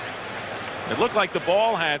 It looked like the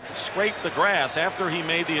ball had scraped the grass after he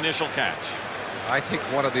made the initial catch. I think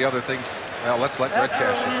one of the other things, well, let's let Red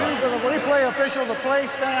Cash talk. The replay official, the play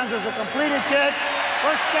stands as a completed catch.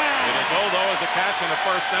 First down. It'll go, though, as a catch and a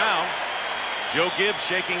first down. Joe Gibbs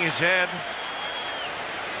shaking his head.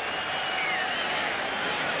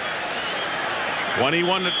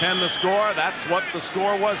 21-10 the score. That's what the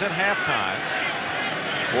score was at halftime.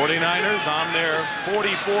 49ers on their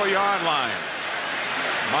 44-yard line.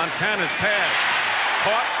 Montana's pass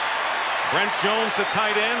caught. Brent Jones, the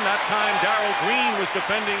tight end. That time Darrell Green was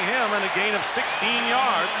defending him, and a gain of 16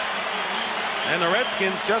 yards. And the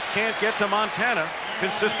Redskins just can't get to Montana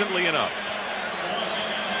consistently enough.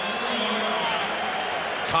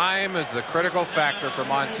 Time is the critical factor for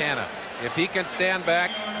Montana. If he can stand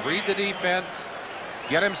back, read the defense,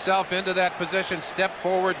 get himself into that position, step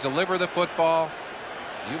forward, deliver the football,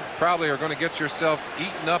 you probably are going to get yourself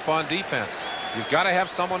eaten up on defense. You've got to have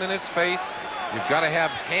someone in his face. You've got to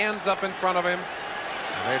have hands up in front of him.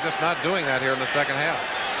 And they're just not doing that here in the second half.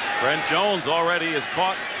 Brent Jones already has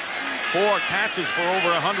caught 4 catches for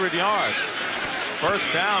over 100 yards. First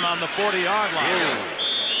down on the 40-yard line.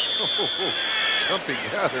 Jumping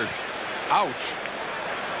gathers. Ouch.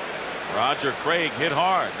 Roger Craig hit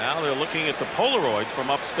hard. Now they're looking at the Polaroids from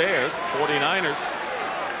upstairs. 49ers.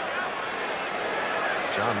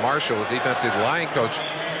 John Marshall, the defensive line coach.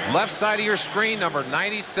 Left side of your screen, number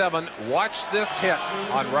 97. Watch this hit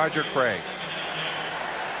on Roger Craig.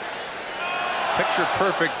 Picture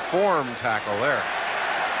perfect form tackle there.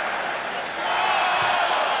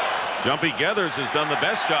 Jumpy Geathers has done the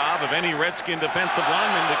best job of any Redskin defensive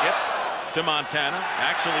lineman to get to Montana.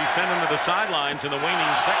 Actually sent him to the sidelines in the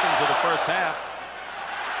waning seconds of the first half.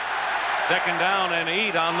 Second down and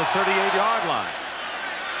 8 on the 38-yard line.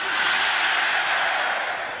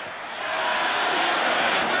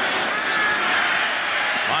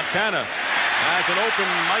 Montana has an open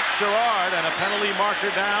Mike Sherrard and a penalty marker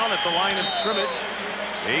down at the line of scrimmage.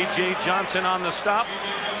 A.J. Johnson on the stop.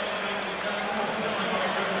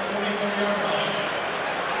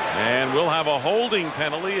 And we'll have a holding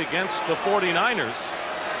penalty against the 49ers,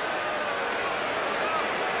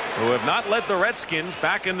 who have not led the Redskins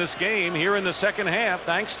back in this game here in the second half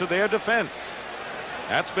thanks to their defense.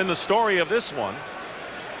 That's been the story of this one.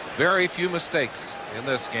 Very few mistakes in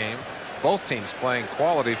this game. Both teams playing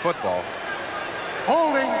quality football.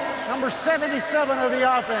 Holding number 77 of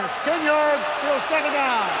the offense. 10 yards, still second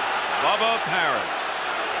down. Bubba Parrish.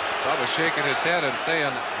 Bubba shaking his head and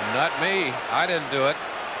saying, not me. I didn't do it.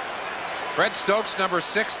 Fred Stokes, number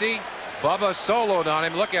 60. Bubba soloed on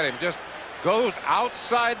him. Look at him, just goes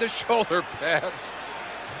outside the shoulder pads.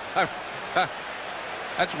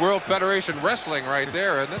 That's World Federation Wrestling right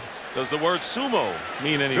there, isn't it? Does the word sumo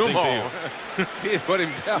mean anything to you? He put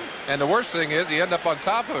him down. And the worst thing is he ended up on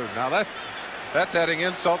top of him. Now that's adding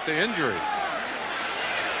insult to injury.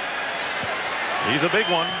 He's a big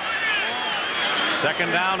one.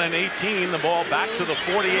 Second down and 18. The ball back to the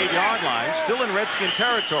 48-yard line. Still in Redskin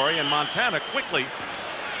territory, and Montana quickly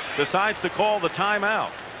decides to call the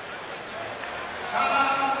timeout.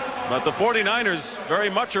 But the 49ers very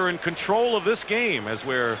much are in control of this game as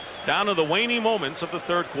we're down to the waning moments of the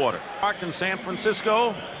third quarter. Parked in San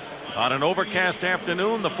Francisco on an overcast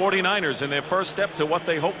afternoon. The 49ers in their first step to what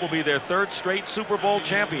they hope will be their third straight Super Bowl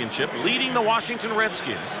championship, leading the Washington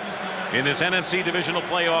Redskins in this NFC Divisional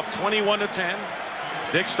playoff 21-10.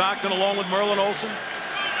 Dick Stockton along with Merlin Olsen,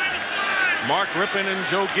 Mark Rypien and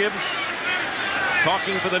Joe Gibbs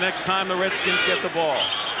talking for the next time the Redskins get the ball.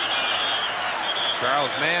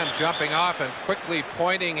 Charles Mann jumping off and quickly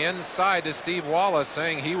pointing inside to Steve Wallace,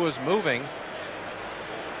 saying he was moving.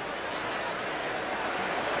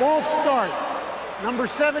 False start. Number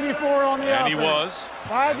 74 on the offense. And he was.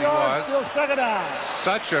 5 yards, still second down.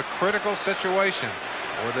 Such a critical situation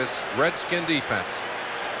for this Redskin defense.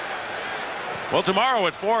 Well, tomorrow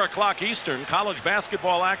at 4 o'clock Eastern, college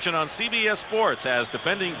basketball action on CBS Sports as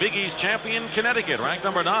defending Big East champion Connecticut, ranked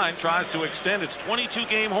number 9, tries to extend its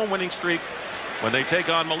 22-game home winning streak when they take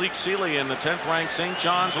on Malik Sealy in the 10th-ranked St.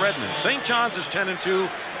 John's Redmond. St. John's is 10-2.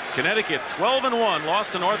 Connecticut 12-1,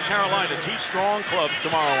 lost to North Carolina. Two strong clubs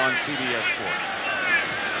tomorrow on CBS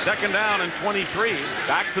Sports. Second down and 23.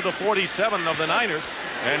 Back to the 47 of the Niners.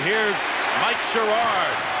 And here's Mike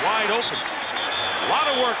Sherrard wide open. A lot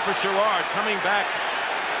of work for Sherrard coming back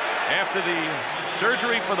after the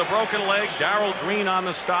surgery for the broken leg. Darrell Green on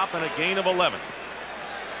the stop and a gain of 11.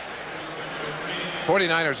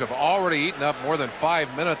 49ers have already eaten up more than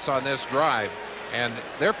 5 minutes on this drive, and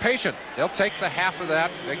they're patient. They'll take the half of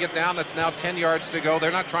that. They get down. That's now 10 yards to go.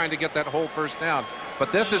 They're not trying to get that whole first down.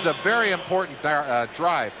 But this is a very important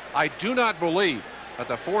drive. I do not believe that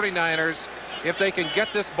the 49ers, if they can get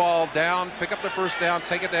this ball down, pick up the first down,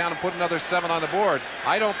 take it down, and put another 7 on the board,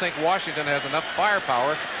 I don't think Washington has enough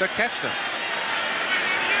firepower to catch them.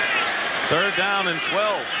 Third down and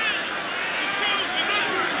 12.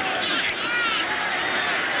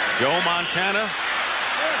 Joe Montana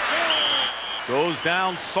goes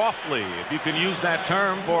down softly, if you can use that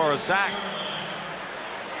term, for a sack.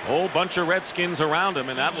 A whole bunch of Redskins around him,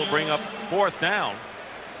 and that will bring up fourth down.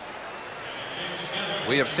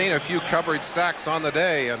 We have seen a few coverage sacks on the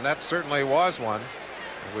day, and that certainly was one.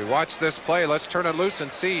 As we watch this play, let's turn it loose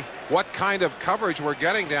and see what kind of coverage we're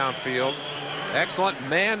getting downfield. Excellent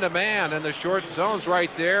man-to-man in the short zones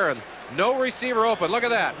right there, and no receiver open. Look at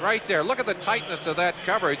that right there. Look at the tightness of that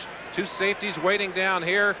coverage. Two safeties waiting down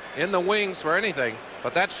here in the wings for anything,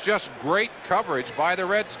 but that's just great coverage by the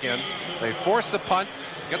Redskins. They force the punt,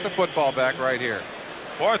 get the football back right here.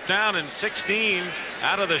 Fourth down and 16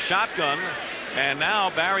 out of the shotgun, and now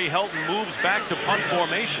Barry Helton moves back to punt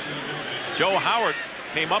formation. Joe Howard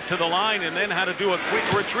came up to the line and then had to do a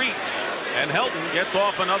quick retreat, and Helton gets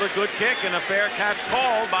off another good kick and a fair catch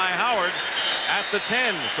called by Howard at the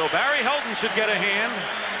 10. So Barry Helton should get a hand.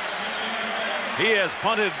 He has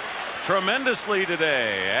punted tremendously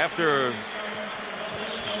today after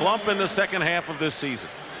slump in the second half of this season.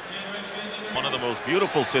 One of the most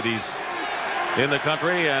beautiful cities in the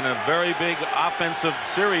country, and a very big offensive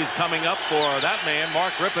series coming up for that man,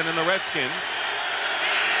 Mark Rypien, and the Redskins.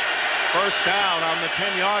 First down on the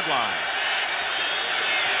 10-yard line.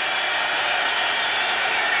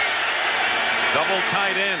 Double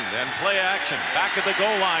tight end and play action. Back at the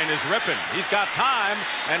goal line is Rypien. He's got time,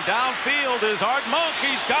 and downfield is Art Monk.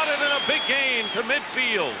 He's got it in a big gain to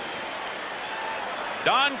midfield.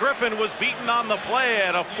 Don Griffin was beaten on the play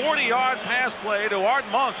at a 40-yard pass play to Art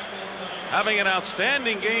Monk, having an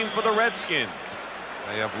outstanding game for the Redskins.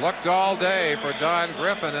 They have looked all day for Don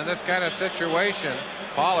Griffin in this kind of situation.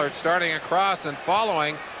 Pollard starting across and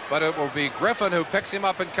following, but it will be Griffin who picks him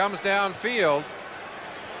up and comes downfield.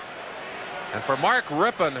 And for Mark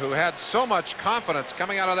Rypien, who had so much confidence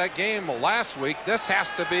coming out of that game last week, this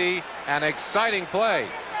has to be an exciting play.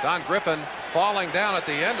 Don Griffin falling down at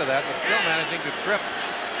the end of that, but still managing to trip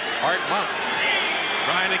Art Monk.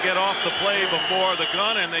 Trying to get off the play before the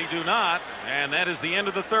gun, and they do not. And that is the end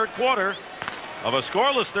of the third quarter of a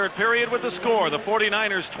scoreless third period with the score. The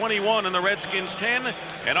 49ers 21 and the Redskins 10.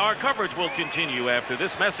 And our coverage will continue after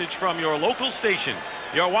this message from your local station.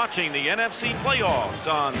 You're watching the NFC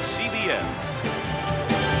playoffs on CBS.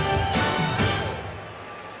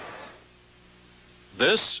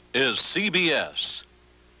 This is CBS.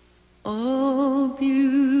 Oh, beautiful,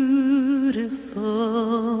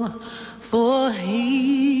 for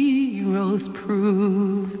heroes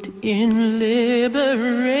proved in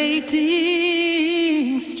liberating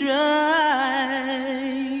strife,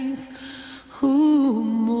 who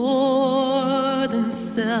more than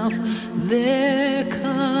self their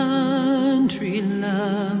country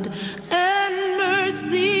loved, and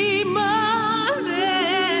mercy more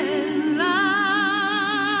than life.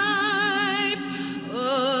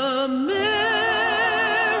 America,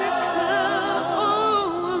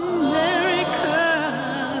 oh America,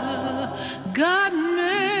 God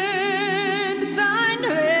mend thine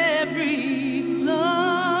every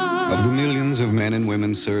flaw. Of the millions of men and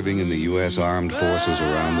women serving in the U.S. Armed Forces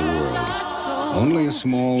around the world, only a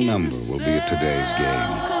small number will be at today's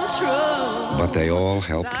game. But they all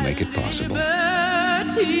helped make it possible.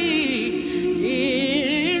 Thanks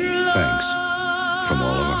from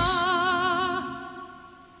all of us.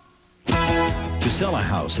 To sell a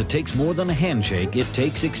house, it takes more than a handshake, it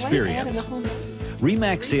takes experience.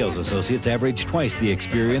 RE/MAX sales associates average twice the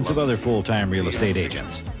experience of other full-time real estate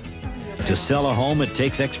agents. To sell a home, it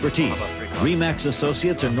takes expertise. RE/MAX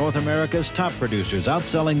associates are North America's top producers,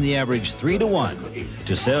 outselling the average 3 to 1.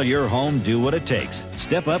 To sell your home, do what it takes.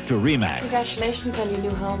 Step up to RE/MAX. Congratulations on your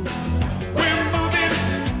new home. We're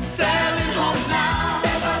moving, selling homes now.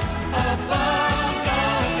 Step up, above,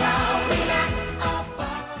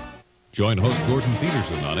 Join host Gordon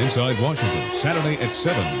Peterson on Inside Washington, Saturday at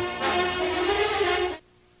 7.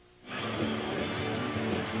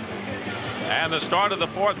 And the start of the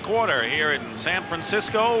fourth quarter here in San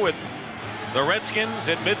Francisco with the Redskins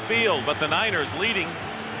at midfield, but the Niners leading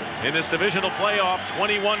in this divisional playoff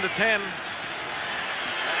 21-10.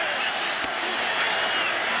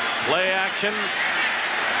 Play action,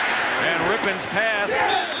 and Rypien's pass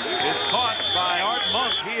is caught by Art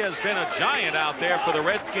Monk. He has been a giant out there for the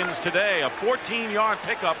Redskins today. A 14-yard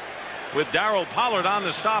pickup with Darryl Pollard on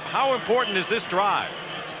the stop. How important is this drive?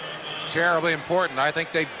 Terribly important. I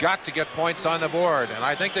think they've got to get points on the board, and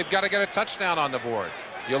I think they've got to get a touchdown on the board.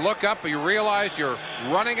 You look up, you realize you're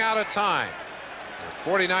running out of time. The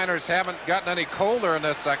 49ers haven't gotten any colder in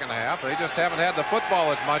this second half. They just haven't had the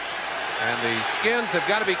football as much, and the Skins have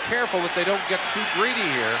got to be careful that they don't get too greedy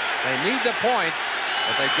here. They need the points,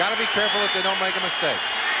 but they've got to be careful that they don't make a mistake.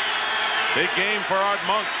 Big game for Art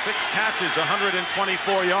Monk. 6 catches, 124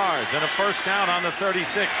 yards, and a first down on the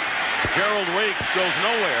 36. Gerald Riggs goes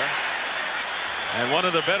nowhere. And one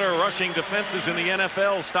of the better rushing defenses in the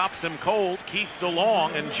NFL stops him cold. Keith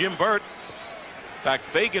DeLong and Jim Burt. In fact,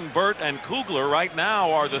 Fagan, Burt, and Kugler right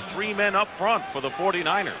now are the 3 men up front for the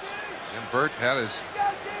 49ers. Jim Burt had his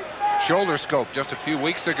shoulder scope just a few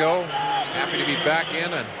weeks ago. Happy to be back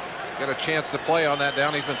in and get a chance to play on that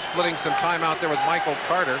down. He's been splitting some time out there with Michael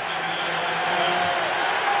Carter.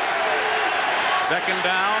 Second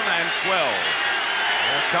down and 12.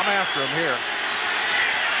 They'll come after him here.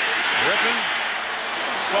 Rypien,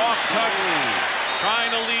 soft touch,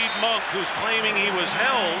 trying to lead Monk, who's claiming he was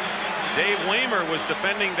held. Dave Weimer was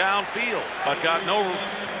defending downfield, but got no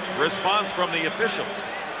response from the officials.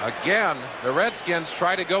 Again, the Redskins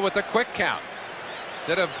try to go with a quick count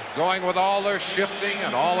instead of going with all their shifting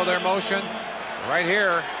and all of their motion. Right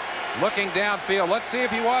here, looking downfield. Let's see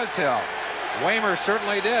if he was held. Weimer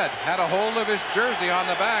certainly did. Had a hold of his jersey on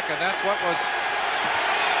the back, and that's what Monk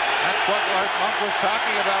was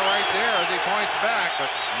talking about right there as he points back, but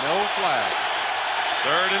no flag.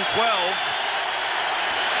 3rd and 12.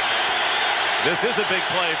 This is a big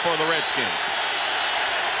play for the Redskins.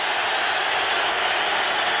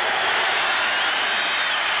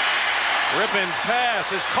 Rypien's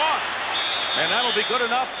pass is caught, and that'll be good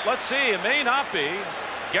enough. Let's see, it may not be.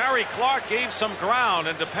 Gary Clark gave some ground,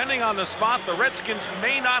 and depending on the spot, the Redskins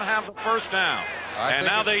may not have the first down. And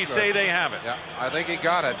now they say they have it. Yeah, I think he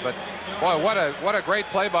got it, but boy, what a great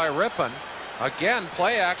play by Rypien. Again,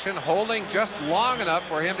 play action, holding just long enough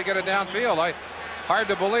for him to get it downfield. Hard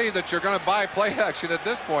to believe that you're going to buy play action at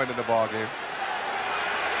this point in the ball game.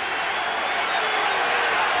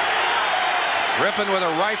 Rypien with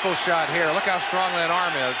a rifle shot here. Look how strong that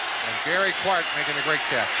arm is. And Gary Clark making a great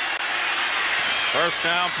catch. First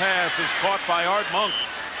down pass is caught by Art Monk,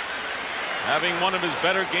 having one of his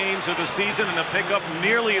better games of the season and a pickup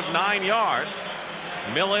nearly of 9 yards.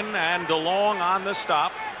 Millen and DeLong on the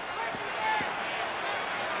stop.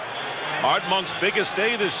 Art Monk's biggest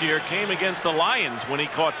day this year came against the Lions when he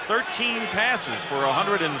caught 13 passes for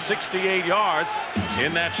 168 yards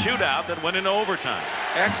in that shootout that went into overtime.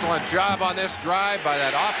 Excellent job on this drive by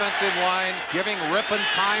that offensive line, giving Rypien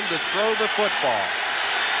time to throw the football.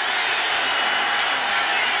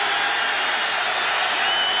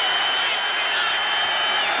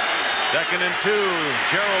 2nd and 2.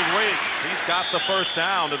 Gerald Riggs. He's got the first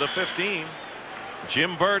down to the 15.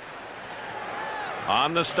 Jim Burt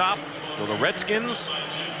on the stop for the Redskins,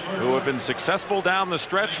 who have been successful down the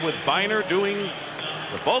stretch with Biner doing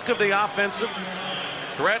the bulk of the offensive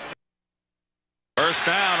threat. First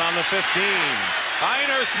down on the 15.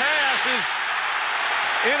 Biner's pass is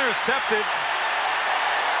intercepted.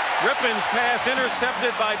 Rypien's pass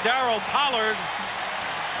intercepted by Darryl Pollard.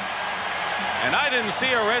 And I didn't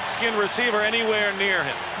see a Redskin receiver anywhere near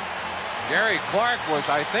him. Gary Clark was,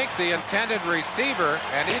 I think, the intended receiver,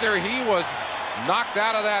 and either he was knocked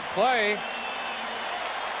out of that play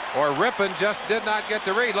or Rypien just did not get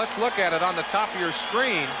the read. Let's look at it on the top of your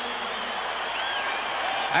screen.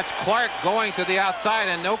 That's Clark going to the outside,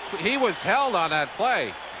 and no, he was held on that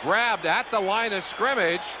play. Grabbed at the line of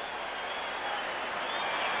scrimmage.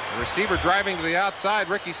 The receiver driving to the outside,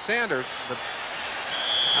 Ricky Sanders. But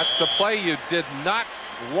that's the play you did not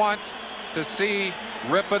want to see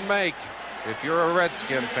Rypien make if you're a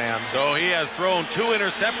Redskin fan. So he has thrown 2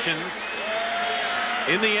 interceptions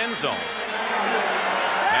in the end zone.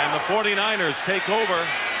 And the 49ers take over.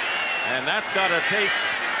 And that's got to take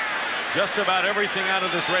just about everything out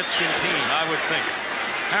of this Redskin team, I would think.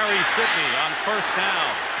 Harry Sidney on first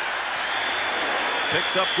down.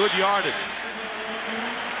 Picks up good yardage.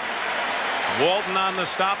 Walton on the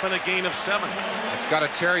stop and a gain of 7. It's got to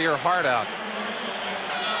tear your heart out.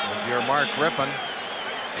 If you're Mark Rypien,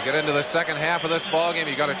 you get into the second half of this ball game,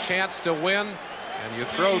 you got a chance to win, and you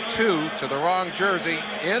throw 2 to the wrong jersey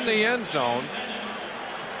in the end zone,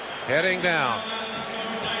 heading down.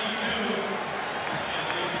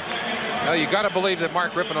 Well, you got to believe that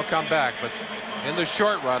Mark Rypien will come back, but in the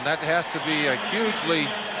short run, that has to be a hugely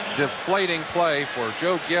deflating play for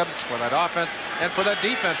Joe Gibbs, for that offense, and for that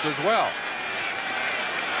defense as well.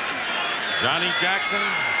 Johnny Jackson,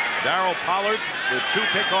 Darryl Pollard with 2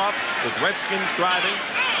 pickoffs with Redskins driving.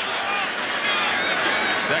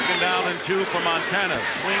 2nd down and 2 for Montana.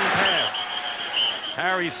 Swing pass.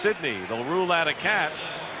 Harry Sidney. They'll rule that a catch.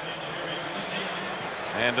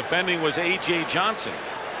 And defending was A.J. Johnson.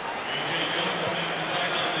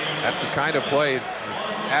 That's the kind of play.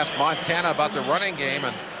 Ask Montana about the running game,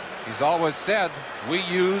 and he's always said we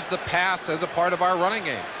use the pass as a part of our running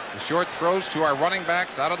game. The short throws to our running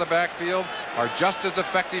backs out of the backfield are just as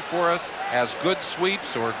effective for us as good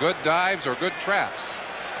sweeps or good dives or good traps.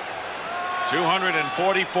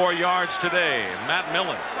 244 yards today. Matt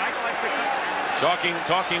Millen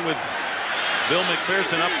talking with Bill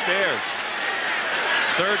McPherson upstairs.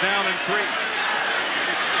 3rd down and 3.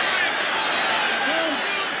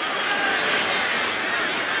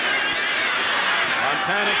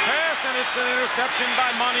 Montana pass, and it's an interception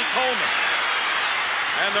by Monty Coleman.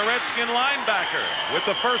 And the Redskin linebacker, with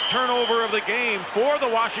the first turnover of the game for the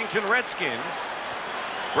Washington Redskins,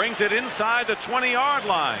 brings it inside the 20-yard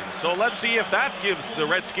line. So let's see if that gives the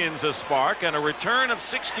Redskins a spark, and a return of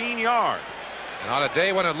 16 yards. And on a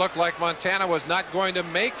day when it looked like Montana was not going to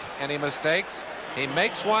make any mistakes, he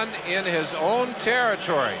makes one in his own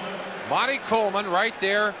territory. Monty Coleman right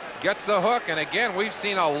there gets the hook, and again we've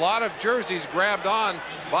seen a lot of jerseys grabbed on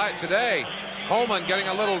by today. Coleman getting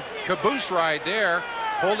a little caboose ride there,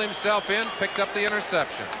 pulled himself in, picked up the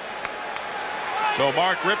interception. So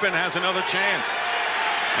Mark Rypien has another chance,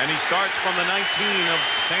 and he starts from the 19 of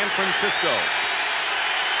San Francisco.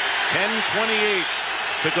 10:28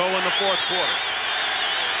 to go in the 4th quarter.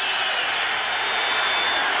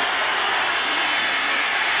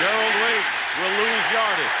 Gerald Riggs will lose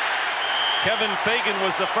yardage. Kevin Fagan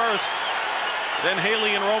was the first, then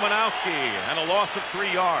Haley and Romanowski, and a loss of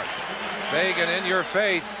 3 yards. Fagan in your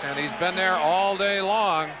face, and he's been there all day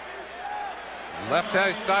long. Left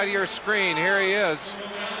side of your screen, here he is.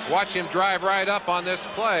 Watch him drive right up on this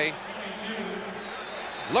play.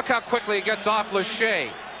 Look how quickly he gets off Lachey.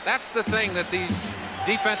 That's the thing that these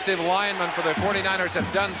defensive linemen for the 49ers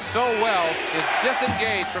have done so well, is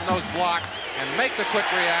disengage from those blocks and make the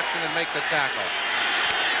quick reaction and make the tackle.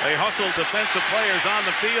 They hustled defensive players on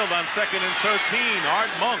the field on 2nd and 13. Art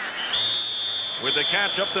Monk with the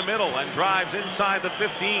catch up the middle and drives inside the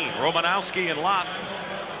 15. Romanowski and Lott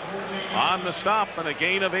on the stop, and a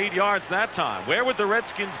gain of 8 yards that time. Where would the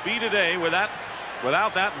Redskins be today without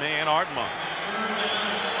that man, Art Monk?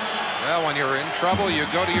 Well, when you're in trouble, you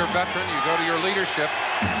go to your veteran, you go to your leadership.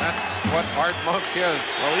 That's what Art Monk is.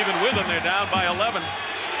 Well, even with them, they're down by 11.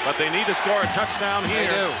 But they need to score a touchdown here.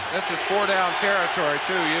 They do. This is 4-down territory,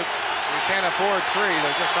 too. You can't afford 3.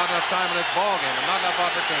 There's just not enough time in this ball game and not enough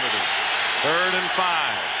opportunity. 3rd and 5.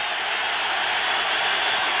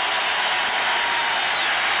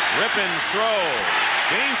 Rypien's throw.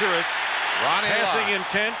 Dangerous. Ronnie Passing Lott.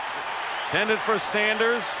 intent. Intended for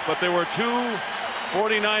Sanders, but there were two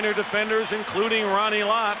 49er defenders, including Ronnie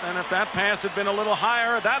Lott, and if that pass had been a little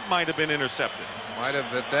higher, that might have been intercepted. Might have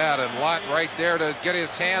been that, and Lott right there to get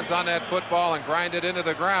his hands on that football and grind it into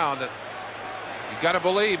the ground. You've got to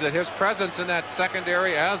believe that his presence in that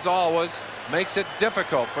secondary, as always, makes it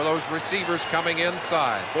difficult for those receivers coming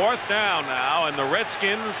inside. 4th down now, and the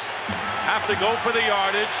Redskins have to go for the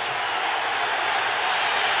yardage.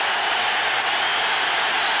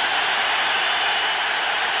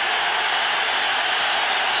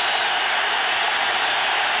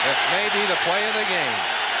 This may be the play of the game.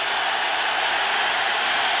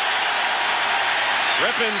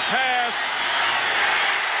 Rypien's pass,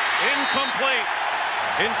 incomplete.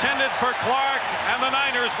 Intended for Clark, and the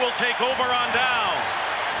Niners will take over on downs.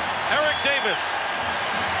 Eric Davis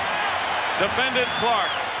defended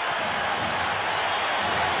Clark.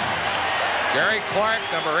 Gary Clark,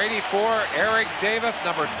 number 84. Eric Davis,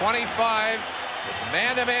 number 25. It's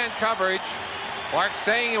man-to-man coverage. Clark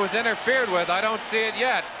saying it was interfered with. I don't see it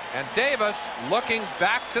yet. And Davis looking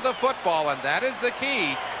back to the football, and that is the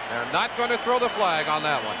key. They're not going to throw the flag on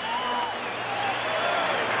that one.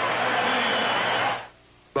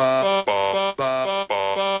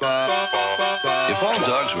 If all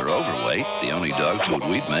dogs were overweight, the only dog food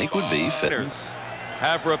we'd make would be fitters.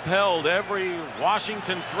 Have repelled every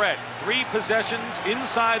Washington threat. 3 possessions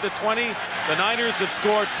inside the 20. The Niners have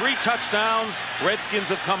scored 3 touchdowns. Redskins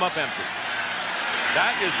have come up empty.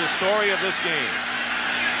 That is the story of this game.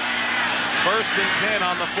 1st and 10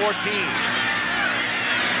 on the 14.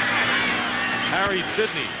 Harry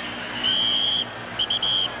Sidney.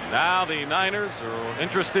 Now the Niners are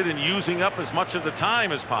interested in using up as much of the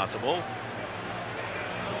time as possible.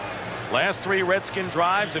 Last 3 Redskin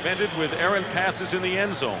drives have ended with errant passes in the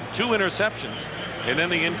end zone. 2 interceptions and then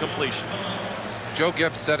the incompletion. Joe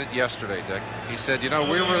Gibbs said it yesterday, Dick. He said, you know,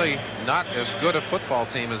 we're really not as good a football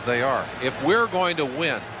team as they are. If we're going to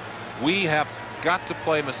win, we have got to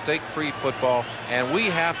play mistake-free football, and we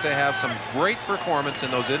have to have some great performance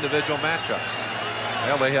in those individual matchups.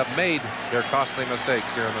 Well, they have made their costly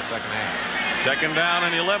mistakes here in the second half. 2nd down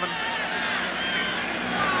and 11.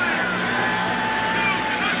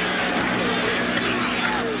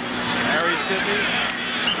 Harry Sidney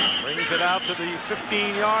brings it out to the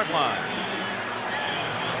 15-yard line.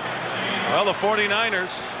 Well, the 49ers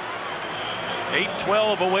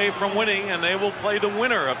 8-12 away from winning, and they will play the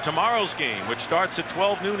winner of tomorrow's game, which starts at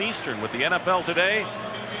 12 noon Eastern with the NFL Today.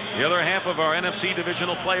 The other half of our NFC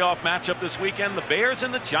divisional playoff matchup this weekend, the Bears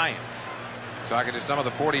and the Giants. Talking to some of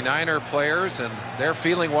the 49er players, and their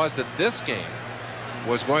feeling was that this game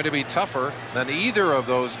was going to be tougher than either of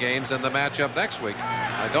those games in the matchup next week.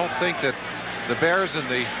 I don't think that the Bears and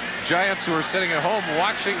the Giants, who are sitting at home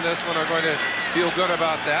watching this one, are going to feel good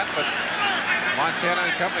about that, but Montana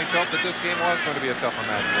and company felt that this game was going to be a tougher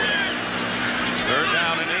match for them. 3rd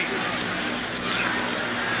down and 8.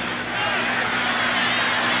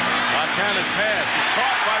 Montana's pass is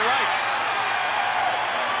caught by Rice.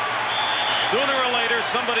 Sooner or later,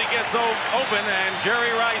 somebody gets open, and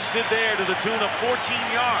Jerry Rice did there to the tune of 14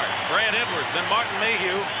 yards. Brad Edwards and Martin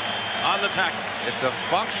Mayhew on the tackle. It's a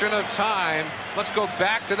function of time. Let's go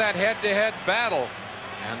back to that head-to-head battle.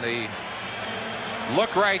 And the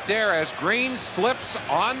look right there as Green slips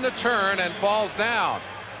on the turn and falls down.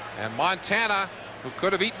 And Montana, who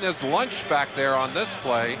could have eaten his lunch back there on this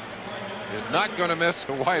play, is not going to miss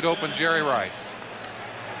a wide-open Jerry Rice.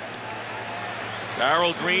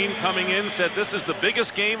 Darrell Green coming in said, this is the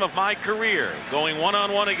biggest game of my career, going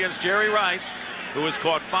one-on-one against Jerry Rice, who has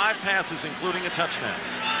caught 5 passes, including a touchdown.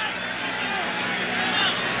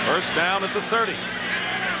 1st down at the 30.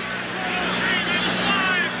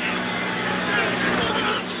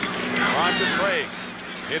 Roger Craig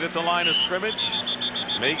hit at the line of scrimmage.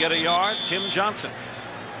 May get a yard. Tim Johnson.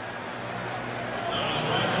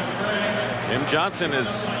 Tim Johnson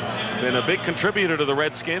has been a big contributor to the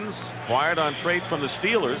Redskins, acquired on trade from the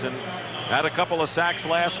Steelers, and had a couple of sacks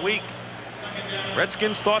last week.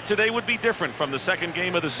 Redskins thought today would be different from the 2nd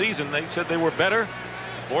game of the season. They said they were better.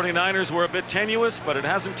 49ers were a bit tenuous, but it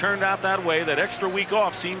hasn't turned out that way. That extra week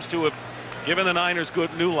off seems to have given the Niners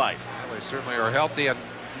good new life. Well, they certainly are healthy, and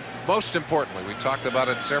most importantly, we talked about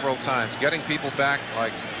it several times, getting people back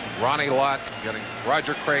like Ronnie Lott, getting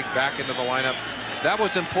Roger Craig back into the lineup. That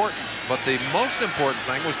was important, but the most important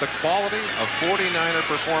thing was the quality of 49er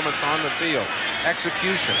performance on the field.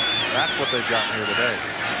 Execution. That's what they've gotten here today.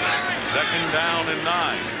 2nd down and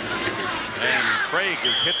 9. And Craig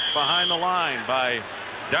is hit behind the line by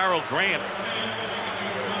Darrell Grant.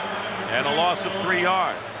 And a loss of 3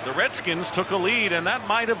 yards. The Redskins took a lead, and that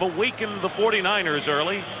might have awakened the 49ers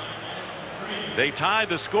early. They tied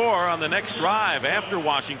the score on the next drive after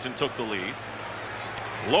Washington took the lead.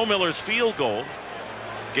 Lohmiller's field goal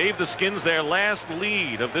gave the Skins their last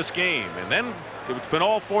lead of this game, and then it's been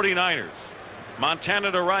all 49ers.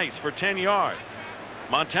 Montana to Rice for 10 yards.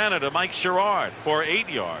 Montana to Mike Sherrard for 8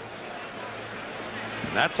 yards.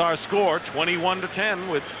 And that's our score, 21-10,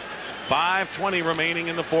 with 5:20 remaining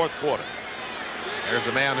in the fourth quarter. There's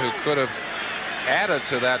a man who could have added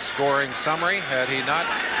to that scoring summary had he not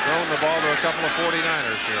thrown the ball to a couple of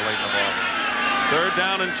 49ers here late in the ball. Third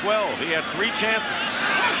down and 12. He had 3 chances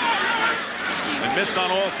and missed on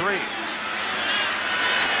all 3.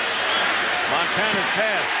 Montana's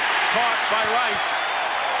pass caught by Rice.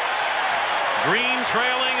 Green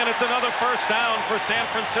trailing, and it's another first down for San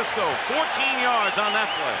Francisco. 14 yards on that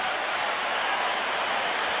play.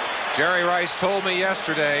 Jerry Rice told me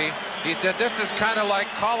yesterday, he said, this is kind of like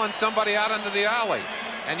calling somebody out into the alley,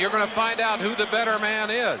 and you're going to find out who the better man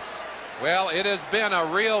is. Well, it has been a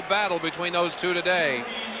real battle between those two today,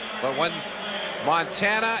 but when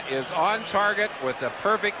Montana is on target with a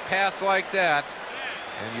perfect pass like that,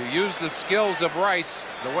 and you use the skills of Rice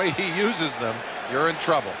the way he uses them, you're in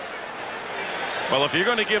trouble. Well, if you're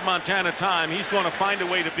going to give Montana time, he's going to find a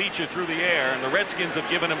way to beat you through the air, and the Redskins have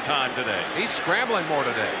given him time today. He's scrambling more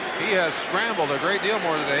today. He has scrambled a great deal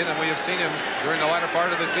more today than we have seen him during the latter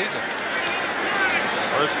part of the season.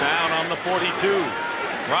 First down on the 42.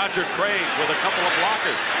 Roger Craig with a couple of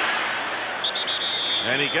blockers.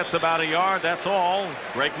 And he gets about a yard, that's all.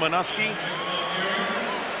 Greg Minuski,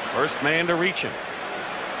 first man to reach him.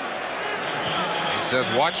 He says,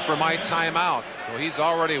 watch for my timeout. So he's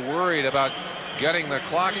already worried about getting the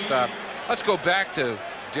clock stopped. Let's go back to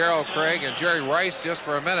Darryl Craig and Jerry Rice just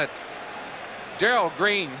for a minute. Darryl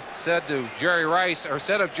Green said to Jerry Rice, or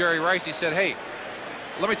said of Jerry Rice, he said, hey,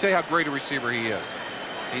 let me tell you how great a receiver he is.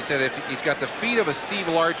 He said if he's got the feet of a Steve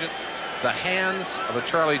Largent, the hands of a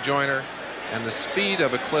Charlie Joyner, and the speed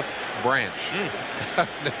of a Cliff Branch.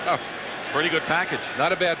 No, pretty good package.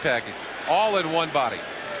 Not a bad package. All in one body.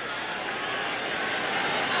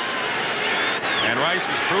 And Rice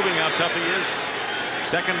is proving how tough he is.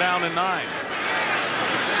 Second down and 9.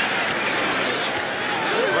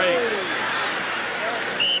 Craig.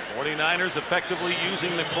 49ers effectively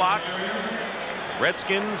using the clock.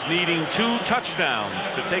 Redskins needing 2 touchdowns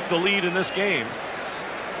to take the lead in this game.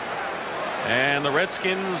 And the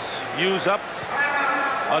Redskins use up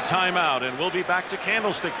a timeout, and we'll be back to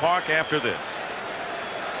Candlestick Park after this.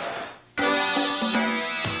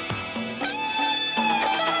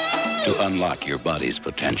 To unlock your body's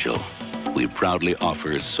potential, we proudly offer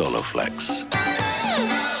Soloflex.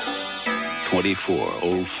 24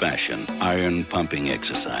 old-fashioned iron pumping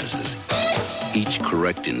exercises, each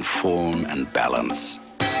correct in form and balance.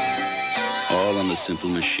 All on a simple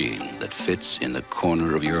machine that fits in the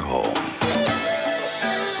corner of your home.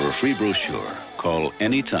 For a free brochure, call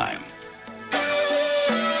anytime.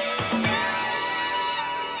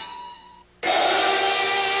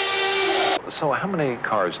 So how many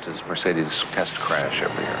cars does Mercedes test crash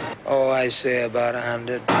every year? Oh, I say about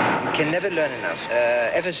 100. You can never learn enough.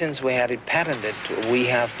 Ever since we had it patented, we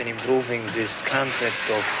have been improving this concept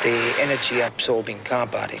of the energy-absorbing car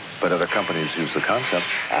body. But other companies use the concept.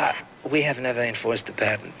 We have never enforced the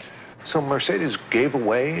patent. So Mercedes gave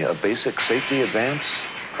away a basic safety advance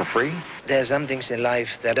for free? There are some things in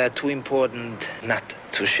life that are too important not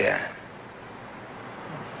to share.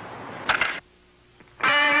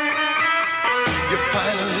 You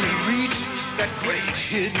finally reach that great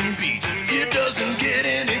hidden beach. It doesn't get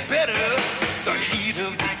any better. The heat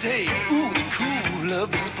of the day, ooh, the cool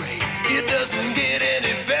of the spray. It doesn't get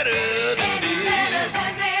any better than this.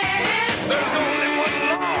 There's only one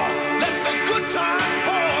law. Let the good time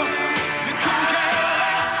pour. You couldn't care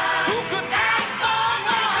less. Who could ask for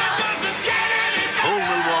more? It doesn't get any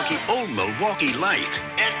better. Old Milwaukee Light.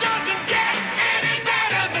 It doesn't get any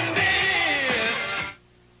better than this.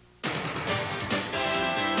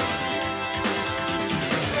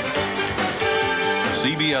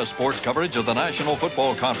 CBS Sports coverage of the National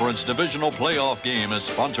Football Conference Divisional Playoff game is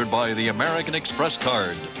sponsored by the American Express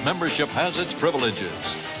card. Membership has its privileges.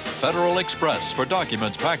 Federal Express for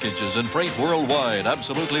documents, packages, and freight worldwide.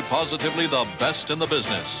 Absolutely, positively the best in the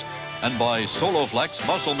business. And by Soloflex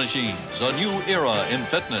Muscle Machines, a new era in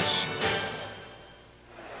fitness.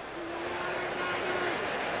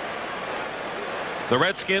 The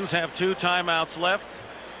Redskins have 2 timeouts left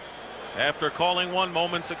after calling one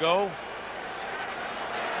moments ago.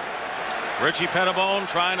 Richie Pettibone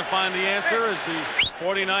trying to find the answer as the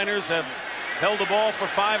 49ers have held the ball for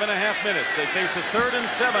 5.5 minutes. They face a 3rd and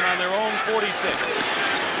 7 on their own 46.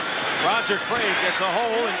 Roger Craig gets a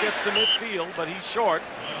hole and gets to midfield, but he's short.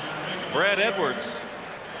 Brad Edwards.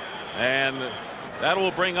 And that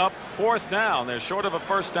will bring up 4th down. They're short of a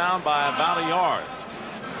first down by about a yard.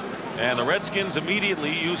 And the Redskins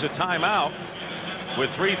immediately use a timeout with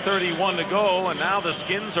 3:31 to go. And now the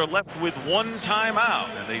Skins are left with 1 timeout.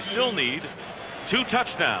 And they still need 2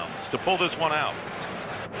 touchdowns to pull this one out.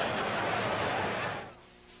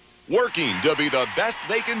 Working to be the best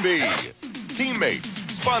they can be. Teammates,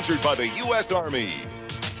 sponsored by the U.S. Army.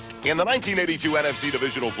 In the 1982 NFC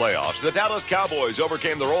Divisional Playoffs, the Dallas Cowboys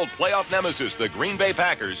overcame their old playoff nemesis, the Green Bay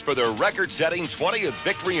Packers, for their record-setting 20th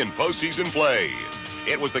victory in postseason play.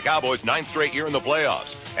 It was the Cowboys' 9th straight year in the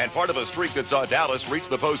playoffs, and part of a streak that saw Dallas reach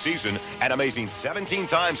the postseason an amazing 17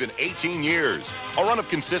 times in 18 years. A run of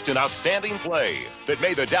consistent, outstanding play that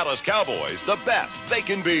made the Dallas Cowboys the best they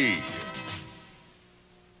can be.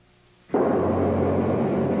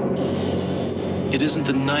 It isn't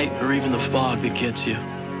the night or even the fog that gets you.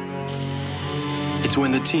 It's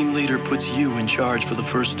when the team leader puts you in charge for the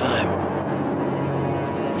first time.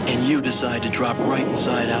 And you decide to drop right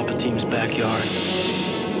inside Alpha Team's backyard.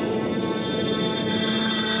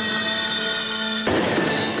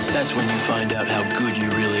 That's when you find out how good you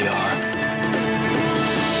really are.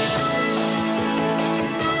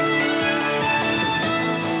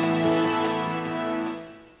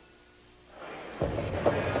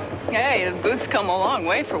 Hey, the boots come a long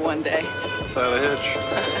way for one day. Without a hitch.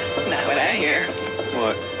 That's not what I hear.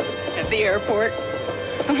 What? At the airport,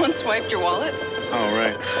 someone swiped your wallet. Oh,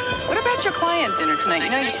 right. What about your client dinner tonight? You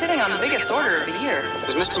know, you're sitting on the biggest order of the year.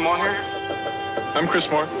 Is Mr. Moore here? I'm Chris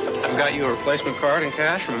Moore. I've got you a replacement card in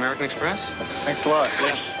cash from American Express. Thanks a lot.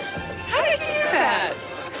 Yes. How did you do that?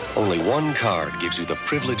 Only one card gives you the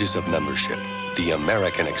privileges of membership. The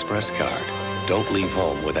American Express card. Don't leave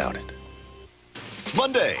home without it.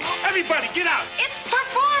 Monday. Everybody, get out! It's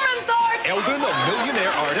performance art! Eldon, a millionaire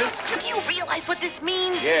artist. Do you realize what this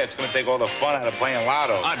means? Yeah, it's going to take all the fun out of playing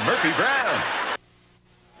lotto. On Murphy Brown.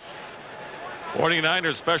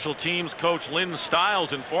 49ers special teams coach Lynn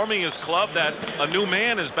Stiles informing his club that a new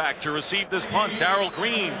man is back to receive this punt. Darrell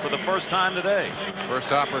Green for the first time today.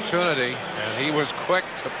 First opportunity, and he was quick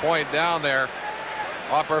to point down there,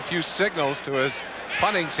 offer a few signals to his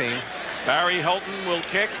punting team. Barry Helton will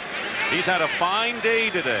kick. He's had a fine day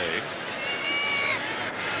today.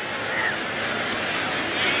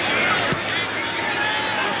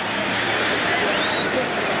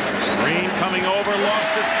 Green coming over,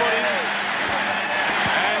 lost his footing,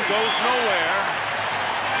 and goes nowhere.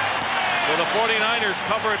 So the 49ers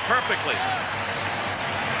cover it perfectly.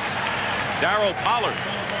 Darryl Pollard.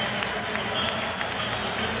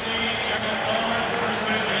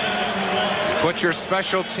 Put your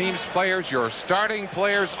special teams players, your starting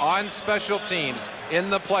players on special teams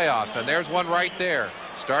in the playoffs. And there's one right there.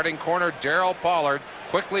 Starting corner Darryl Pollard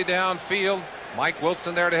quickly downfield. Mike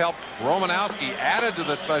Wilson there to help. Romanowski added to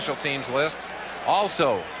the special teams list.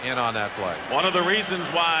 Also in on that play. One of the reasons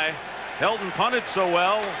why Helton punted so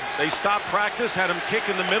well, they stopped practice, had him kick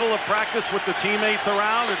in the middle of practice with the teammates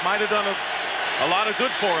around. It might have done a lot of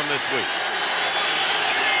good for him this week.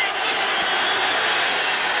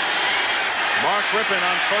 Mark Rypien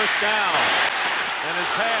on first down, and his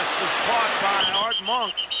pass is caught by Art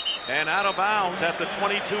Monk and out of bounds at the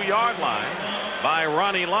 22-yard line by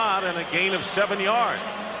Ronnie Lott, and a gain of 7 yards.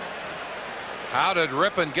 How did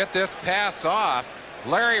Rypien get this pass off?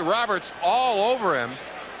 Larry Roberts all over him.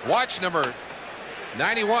 Watch number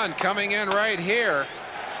 91 coming in right here.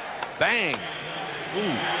 Bang.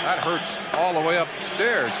 Ooh, that hurts all the way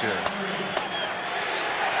upstairs here.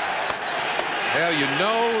 Well, you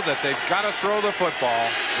know that they've got to throw the football.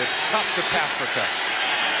 It's tough to pass protect.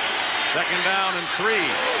 Second down and 3.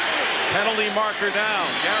 Penalty marker down.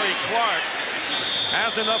 Gary Clark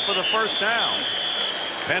has enough for the first down.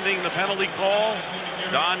 Pending the penalty call,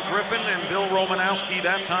 Don Griffin and Bill Romanowski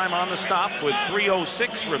that time on the stop with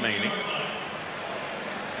 3:06 remaining.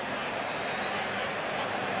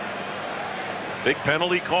 Big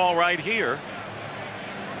penalty call right here.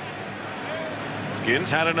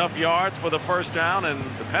 Skins had enough yards for the first down, and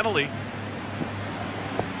the penalty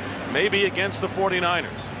may be against the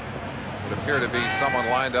 49ers. Would appear to be someone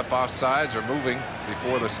lined up off sides or moving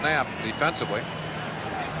before the snap defensively.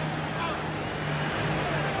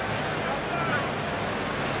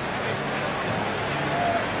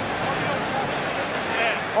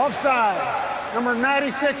 Offsides. Number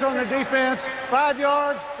 96 on the defense. 5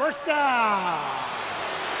 yards. First down.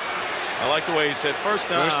 I like the way he said first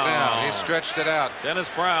down. First down. He stretched it out. Dennis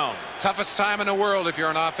Brown. Toughest time in the world if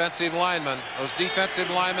you're an offensive lineman. Those defensive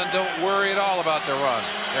linemen don't worry at all about the run.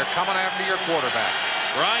 They're coming after your quarterback.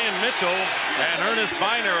 Ryan Mitchell and Ernest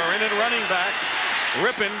Biner are in at running back.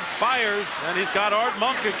 Rypien fires, and he's got Art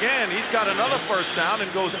Monk again. He's got another first down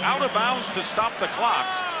and goes out of bounds to stop the clock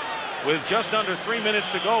with just under 3 minutes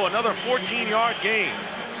to go. Another 14-yard gain.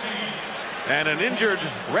 And an injured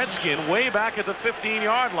Redskin way back at the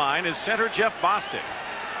 15-yard line is center Jeff Bostic.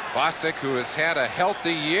 Bostic, who has had a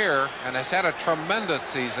healthy year and has had a tremendous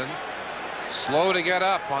season, slow to get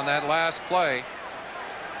up on that last play.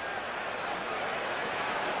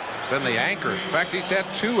 Been the anchor. In fact, he's had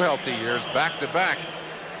 2 healthy years back to back.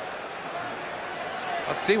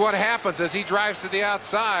 Let's see what happens as he drives to the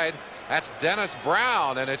outside. That's Dennis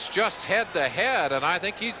Brown, and it's just head to head, and I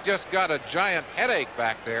think he's just got a giant headache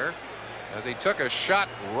back there as he took a shot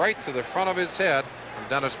right to the front of his head from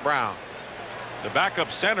Dennis Brown. The backup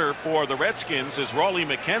center for the Redskins is Rawley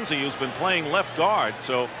McKenzie, who's been playing left guard.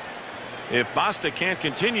 So if Bostic can't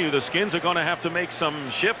continue, the Skins are going to have to make some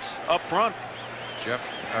shifts up front.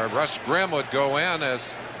 Russ Grimm would go in as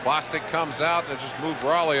Bostic comes out and just move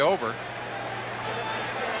Rawley over.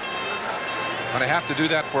 Going to have to do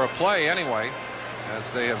that for a play anyway,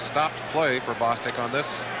 as they have stopped play for Bostic on this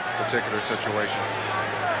particular situation.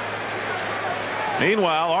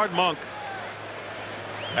 Meanwhile, Art Monk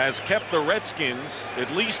has kept the Redskins at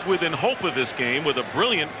least within hope of this game with a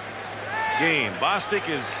brilliant game. Bostic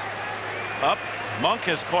is up. Monk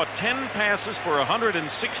has caught 10 passes for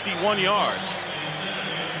 161 yards,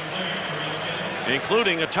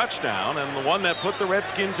 including a touchdown and the one that put the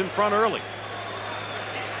Redskins in front early.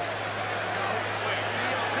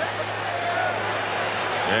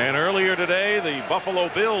 And earlier today, the Buffalo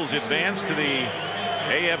Bills advanced to the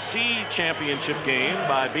AFC Championship game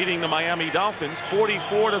by beating the Miami Dolphins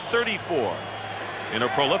 44-34 in a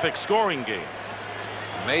prolific scoring game.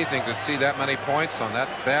 Amazing to see that many points on that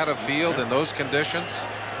bad a field in those conditions.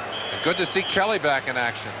 And good to see Kelly back in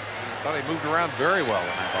action. I thought he moved around very well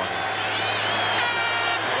in that ball game.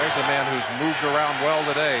 Well, there's a man who's moved around well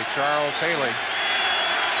today, Charles Haley.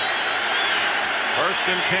 1st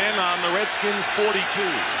and 10 on the Redskins 42.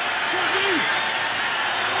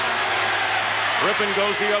 Rypien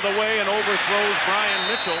goes the other way and overthrows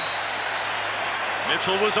Brian Mitchell.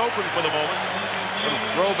 Mitchell was open for the moment. Little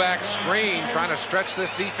throwback screen trying to stretch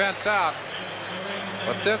this defense out.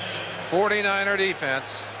 But this 49er defense,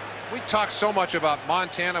 we talk so much about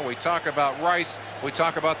Montana, we talk about Rice, we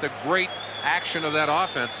talk about the great action of that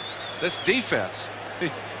offense. This defense,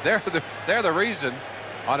 they're the reason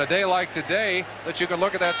on a day like today that you can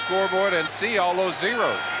look at that scoreboard and see all those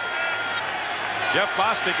zeros. Jeff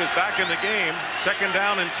Bostic is back in the game. 2nd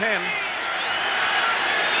down and 10.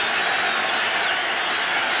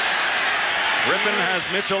 Rypien has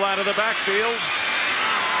Mitchell out of the backfield.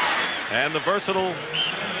 And the versatile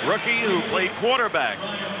rookie who played quarterback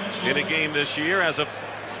in a game this year has a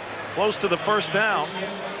close to the 1st down.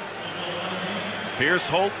 Pierce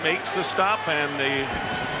Holt makes the stop, and the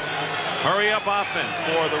hurry-up offense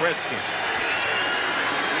for the Redskins.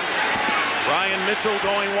 Brian Mitchell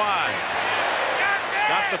going wide.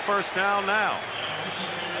 Got the 1st down now.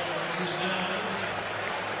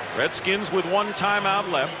 Redskins with 1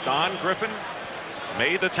 timeout left. Don Griffin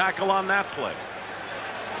made the tackle on that play.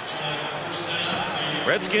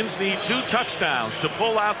 Redskins need 2 touchdowns to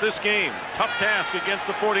pull out this game. Tough task against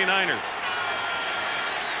the 49ers.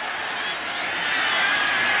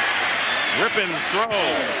 Rypien's throw.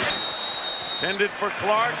 Intended for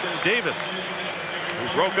Clark and Davis,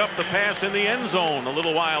 who broke up the pass in the end zone a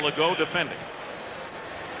little while ago defending.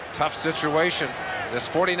 Tough situation. This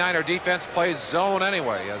 49er defense plays zone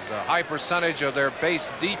anyway, as a high percentage of their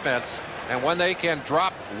base defense. And when they can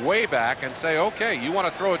drop way back and say, okay, you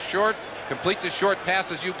want to throw it short, complete the short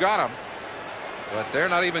passes, you got them. But they're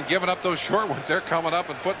not even giving up those short ones. They're coming up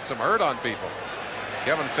and putting some hurt on people.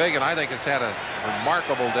 Kevin Fagan, I think, has had a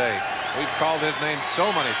remarkable day. We've called his name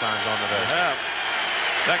so many times on the day. We have.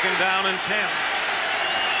 2nd down and 10.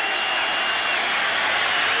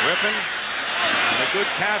 Rypien, and a good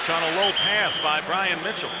catch on a low pass by Brian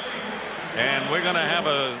Mitchell. And we're going to have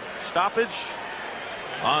a stoppage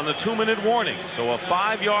on the 2-minute warning. So a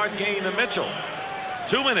 5-yard gain to Mitchell.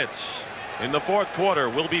 2 minutes in the 4th quarter.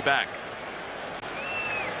 We'll be back.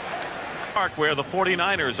 Where the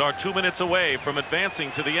 49ers are 2 minutes away from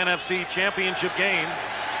advancing to the NFC Championship game.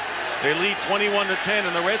 They lead 21-10,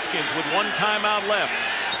 and the Redskins, with 1 timeout left,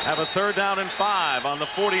 have a 3rd down and 5 on the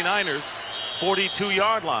 49ers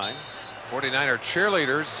 42-yard line. 49er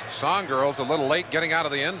cheerleaders, song girls, a little late getting out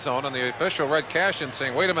of the end zone, and the official Red Cashin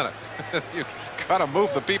saying, wait a minute, you got to move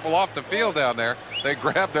the people off the field down there. They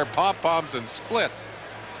grabbed their pom-poms and split.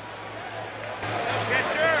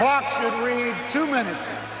 Clock should read 2 minutes.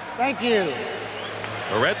 Thank you.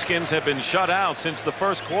 The Redskins have been shut out since the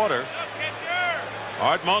 1st quarter.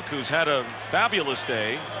 Art Monk, who's had a fabulous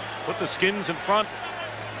day, put the Skins in front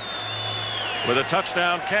with a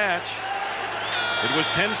touchdown catch. It was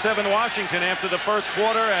 10-7 Washington after the first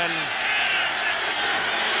quarter, and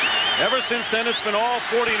ever since then it's been all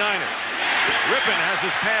 49ers. Rypien has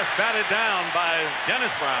his pass batted down by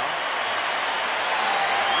Dennis Brown.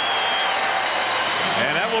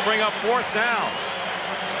 And that will bring up 4th down.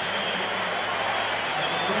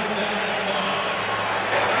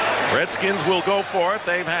 Redskins will go for it.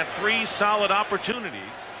 They've had 3 solid opportunities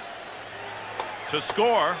to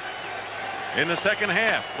score in the second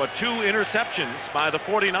half, but 2 interceptions by the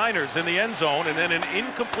 49ers in the end zone, and then an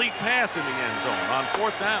incomplete pass in the end zone on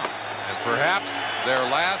 4th down. And perhaps their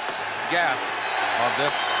last gasp of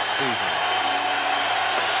this season.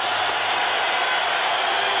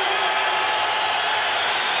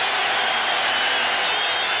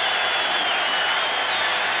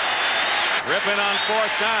 Rypien on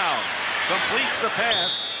 4th down, completes the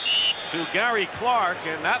pass to Gary Clark,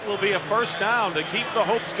 and that will be a 1st down to keep the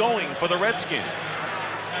hopes going for the Redskins.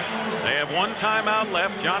 They have 1 timeout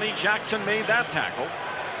left. Johnny Jackson made that tackle.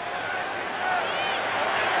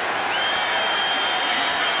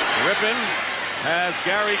 Rypien has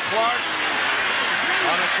Gary Clark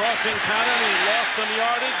on a crossing pattern. He lost some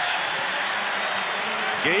yardage,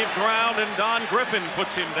 gave ground, and Don Griffin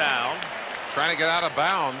puts him down. Trying to get out of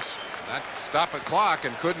bounds. That stop at clock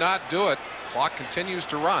and could not do it. Clock continues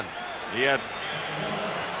to run. He had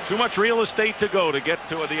too much real estate to go to get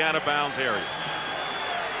to the out of bounds areas.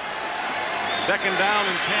 2nd down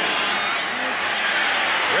and 10.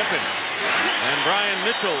 Rypien and Brian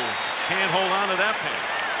Mitchell can't hold on to that pass.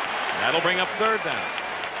 That'll bring up 3rd down.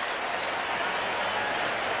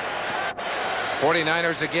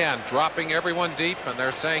 49ers again dropping everyone deep, and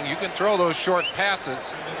they're saying you can throw those short passes.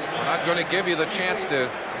 We're not going to give you the chance to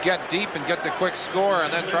get deep and get the quick score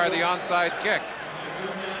and then try the onside kick.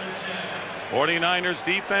 49ers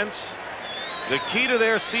defense, the key to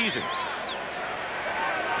their season.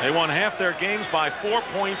 They won half their games by 4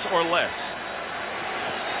 points or less.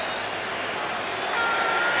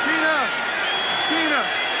 Tina.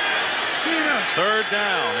 3rd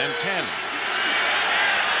down and 10.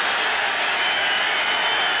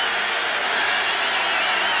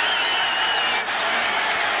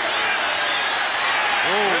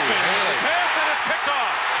 Pass, and it's picked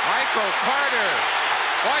off. Michael Carter,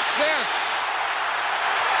 watch this.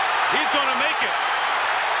 He's going to make it.